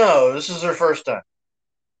 No, this is her first time.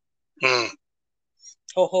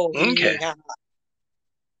 Okay. Yeah.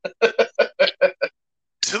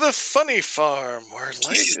 To the funny farm where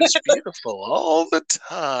life is beautiful all the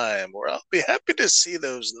time, where I'll be happy to see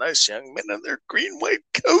those nice young men in their green white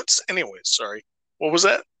coats. Anyway, sorry. What was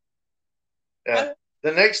that? Yeah.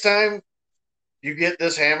 The next time you get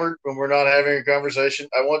this hammered when we're not having a conversation,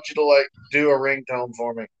 I want you to do a ringtone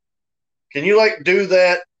for me. Can you do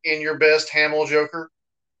that in your best Hamill Joker?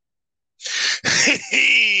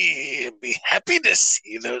 Be happy to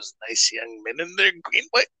see those nice young men in their green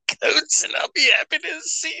white coats, and I'll be happy to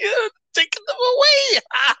see you taking them away.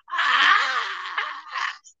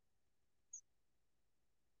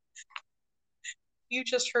 You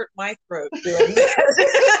just hurt my throat doing that.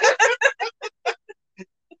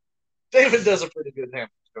 David does a pretty good Hamill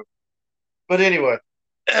Joker. But anyway.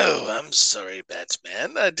 Oh, I'm sorry,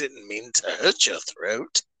 Batman. I didn't mean to hurt your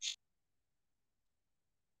throat.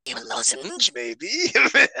 You lozenge, baby.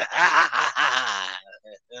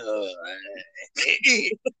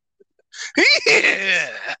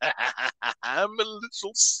 I'm a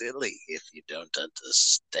little silly if you don't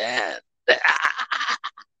understand.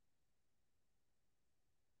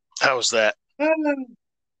 How was that? That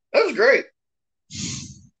was great.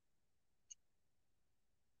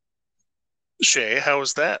 Shay, how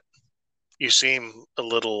was that? You seem a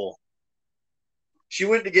little... She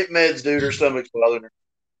went to get meds, dude. Her stomach's bothering her.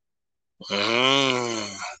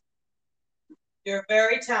 You're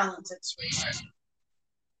very talented, sweetheart.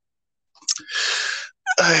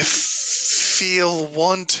 I feel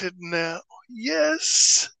wanted now.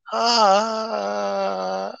 Yes.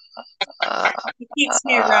 He keeps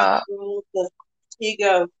me around with the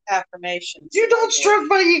ego affirmations. You don't stroke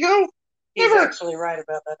my ego. He's Never. Actually right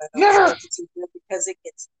about that. I don't Never. Because it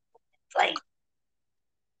gets inflamed.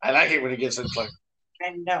 I like it when it gets inflamed.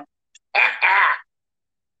 I know.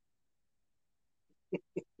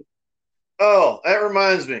 Oh, that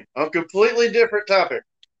reminds me. On a completely different topic.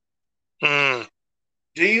 Do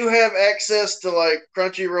you have access to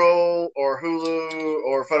Crunchyroll or Hulu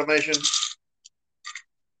or Funimation?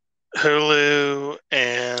 Hulu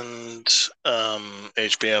and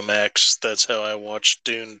HBO Max. That's how I watched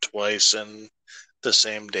Dune twice in the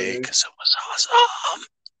same day because it was awesome.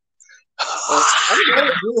 Well, I'm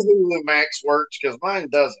glad Hulu Max works because mine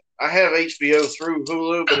doesn't. I have HBO through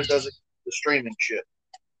Hulu, but it doesn't the streaming shit.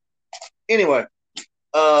 Anyway,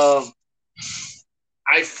 I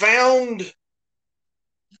found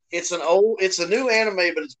it's a new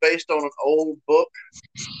anime, but it's based on an old book,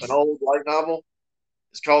 an old light novel.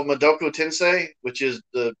 It's called Madoka Tensei, which is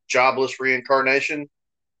the jobless reincarnation.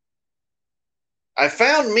 I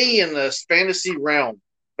found me in this fantasy realm.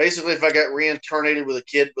 Basically, if I got reincarnated with a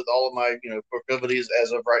kid with all of my, proclivities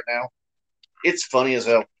as of right now, it's funny as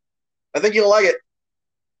hell. I think you'll like it.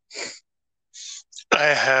 I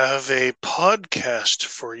have a podcast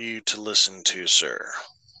for you to listen to, sir.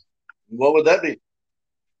 What would that be?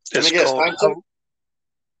 It's called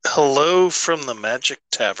Hello from the Magic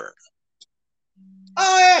Tavern.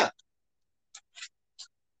 Oh, yeah.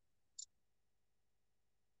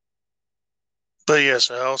 But yes,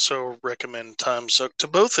 I also recommend Time Suck to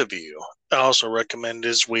both of you. I also recommend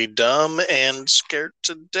Is We Dumb and Scared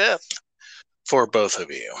to Death for both of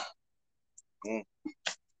you.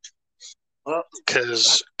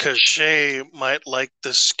 Because Shay might like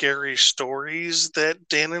the scary stories that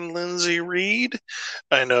Dan and Lindsay read.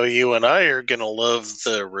 I know you and I are gonna love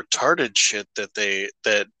the retarded shit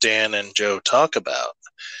that Dan and Joe talk about.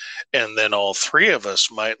 And then all three of us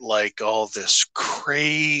might like all this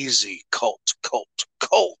crazy cult,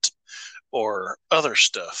 or other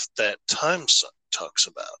stuff that Time Suck talks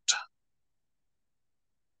about.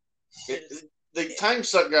 the time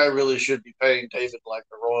suck guy really should be paying David like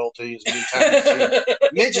the royalties anytime he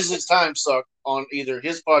mentions his time suck on either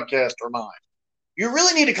his podcast or mine. You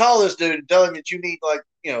really need to call this dude and tell him that you need, like,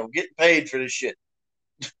 getting paid for this shit.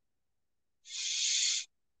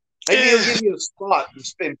 Maybe he'll give you a spot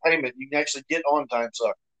in payment. You can actually get on time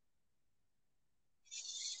suck.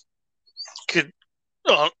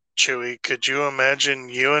 Chewy, could you imagine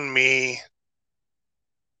you and me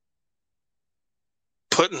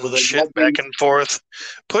putting shit back and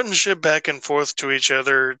forth to each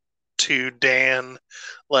other, to Dan,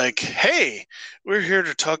 like, hey, we're here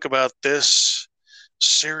to talk about this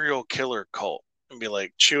serial killer cult, and be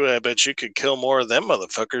like, Chewy, I bet you could kill more of them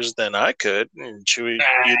motherfuckers than I could. And Chewy,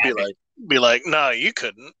 you'd be like, no, you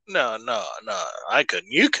couldn't. No, I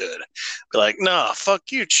couldn't. You could. Be like, nah,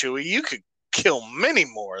 fuck you, Chewy. You could kill many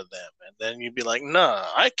more of them. And then you'd be like, nah,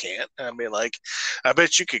 I can't. And I'd be like, I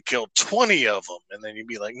bet you could kill 20 of them. And then you'd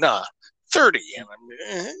be like, nah, 30. And I'm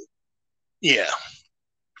yeah,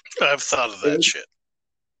 I've thought of that shit.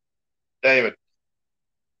 David.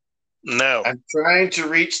 No. I'm trying to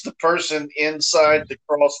reach the person inside the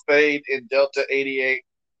crossfade in Delta 88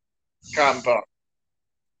 compound.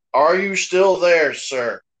 Are you still there,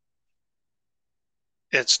 sir?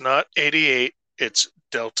 It's not 88. It's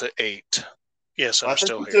Delta 8. Yes, I'm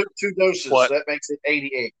still here. Took 2 doses. What? That makes it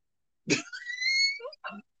 88.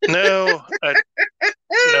 No, I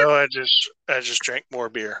just drank more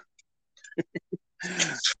beer.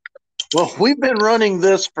 Well, we've been running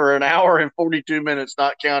this for an hour and 42 minutes,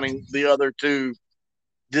 not counting the other 2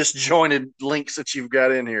 disjointed links that you've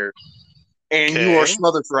got in here. And you are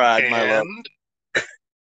smothered fried, my love.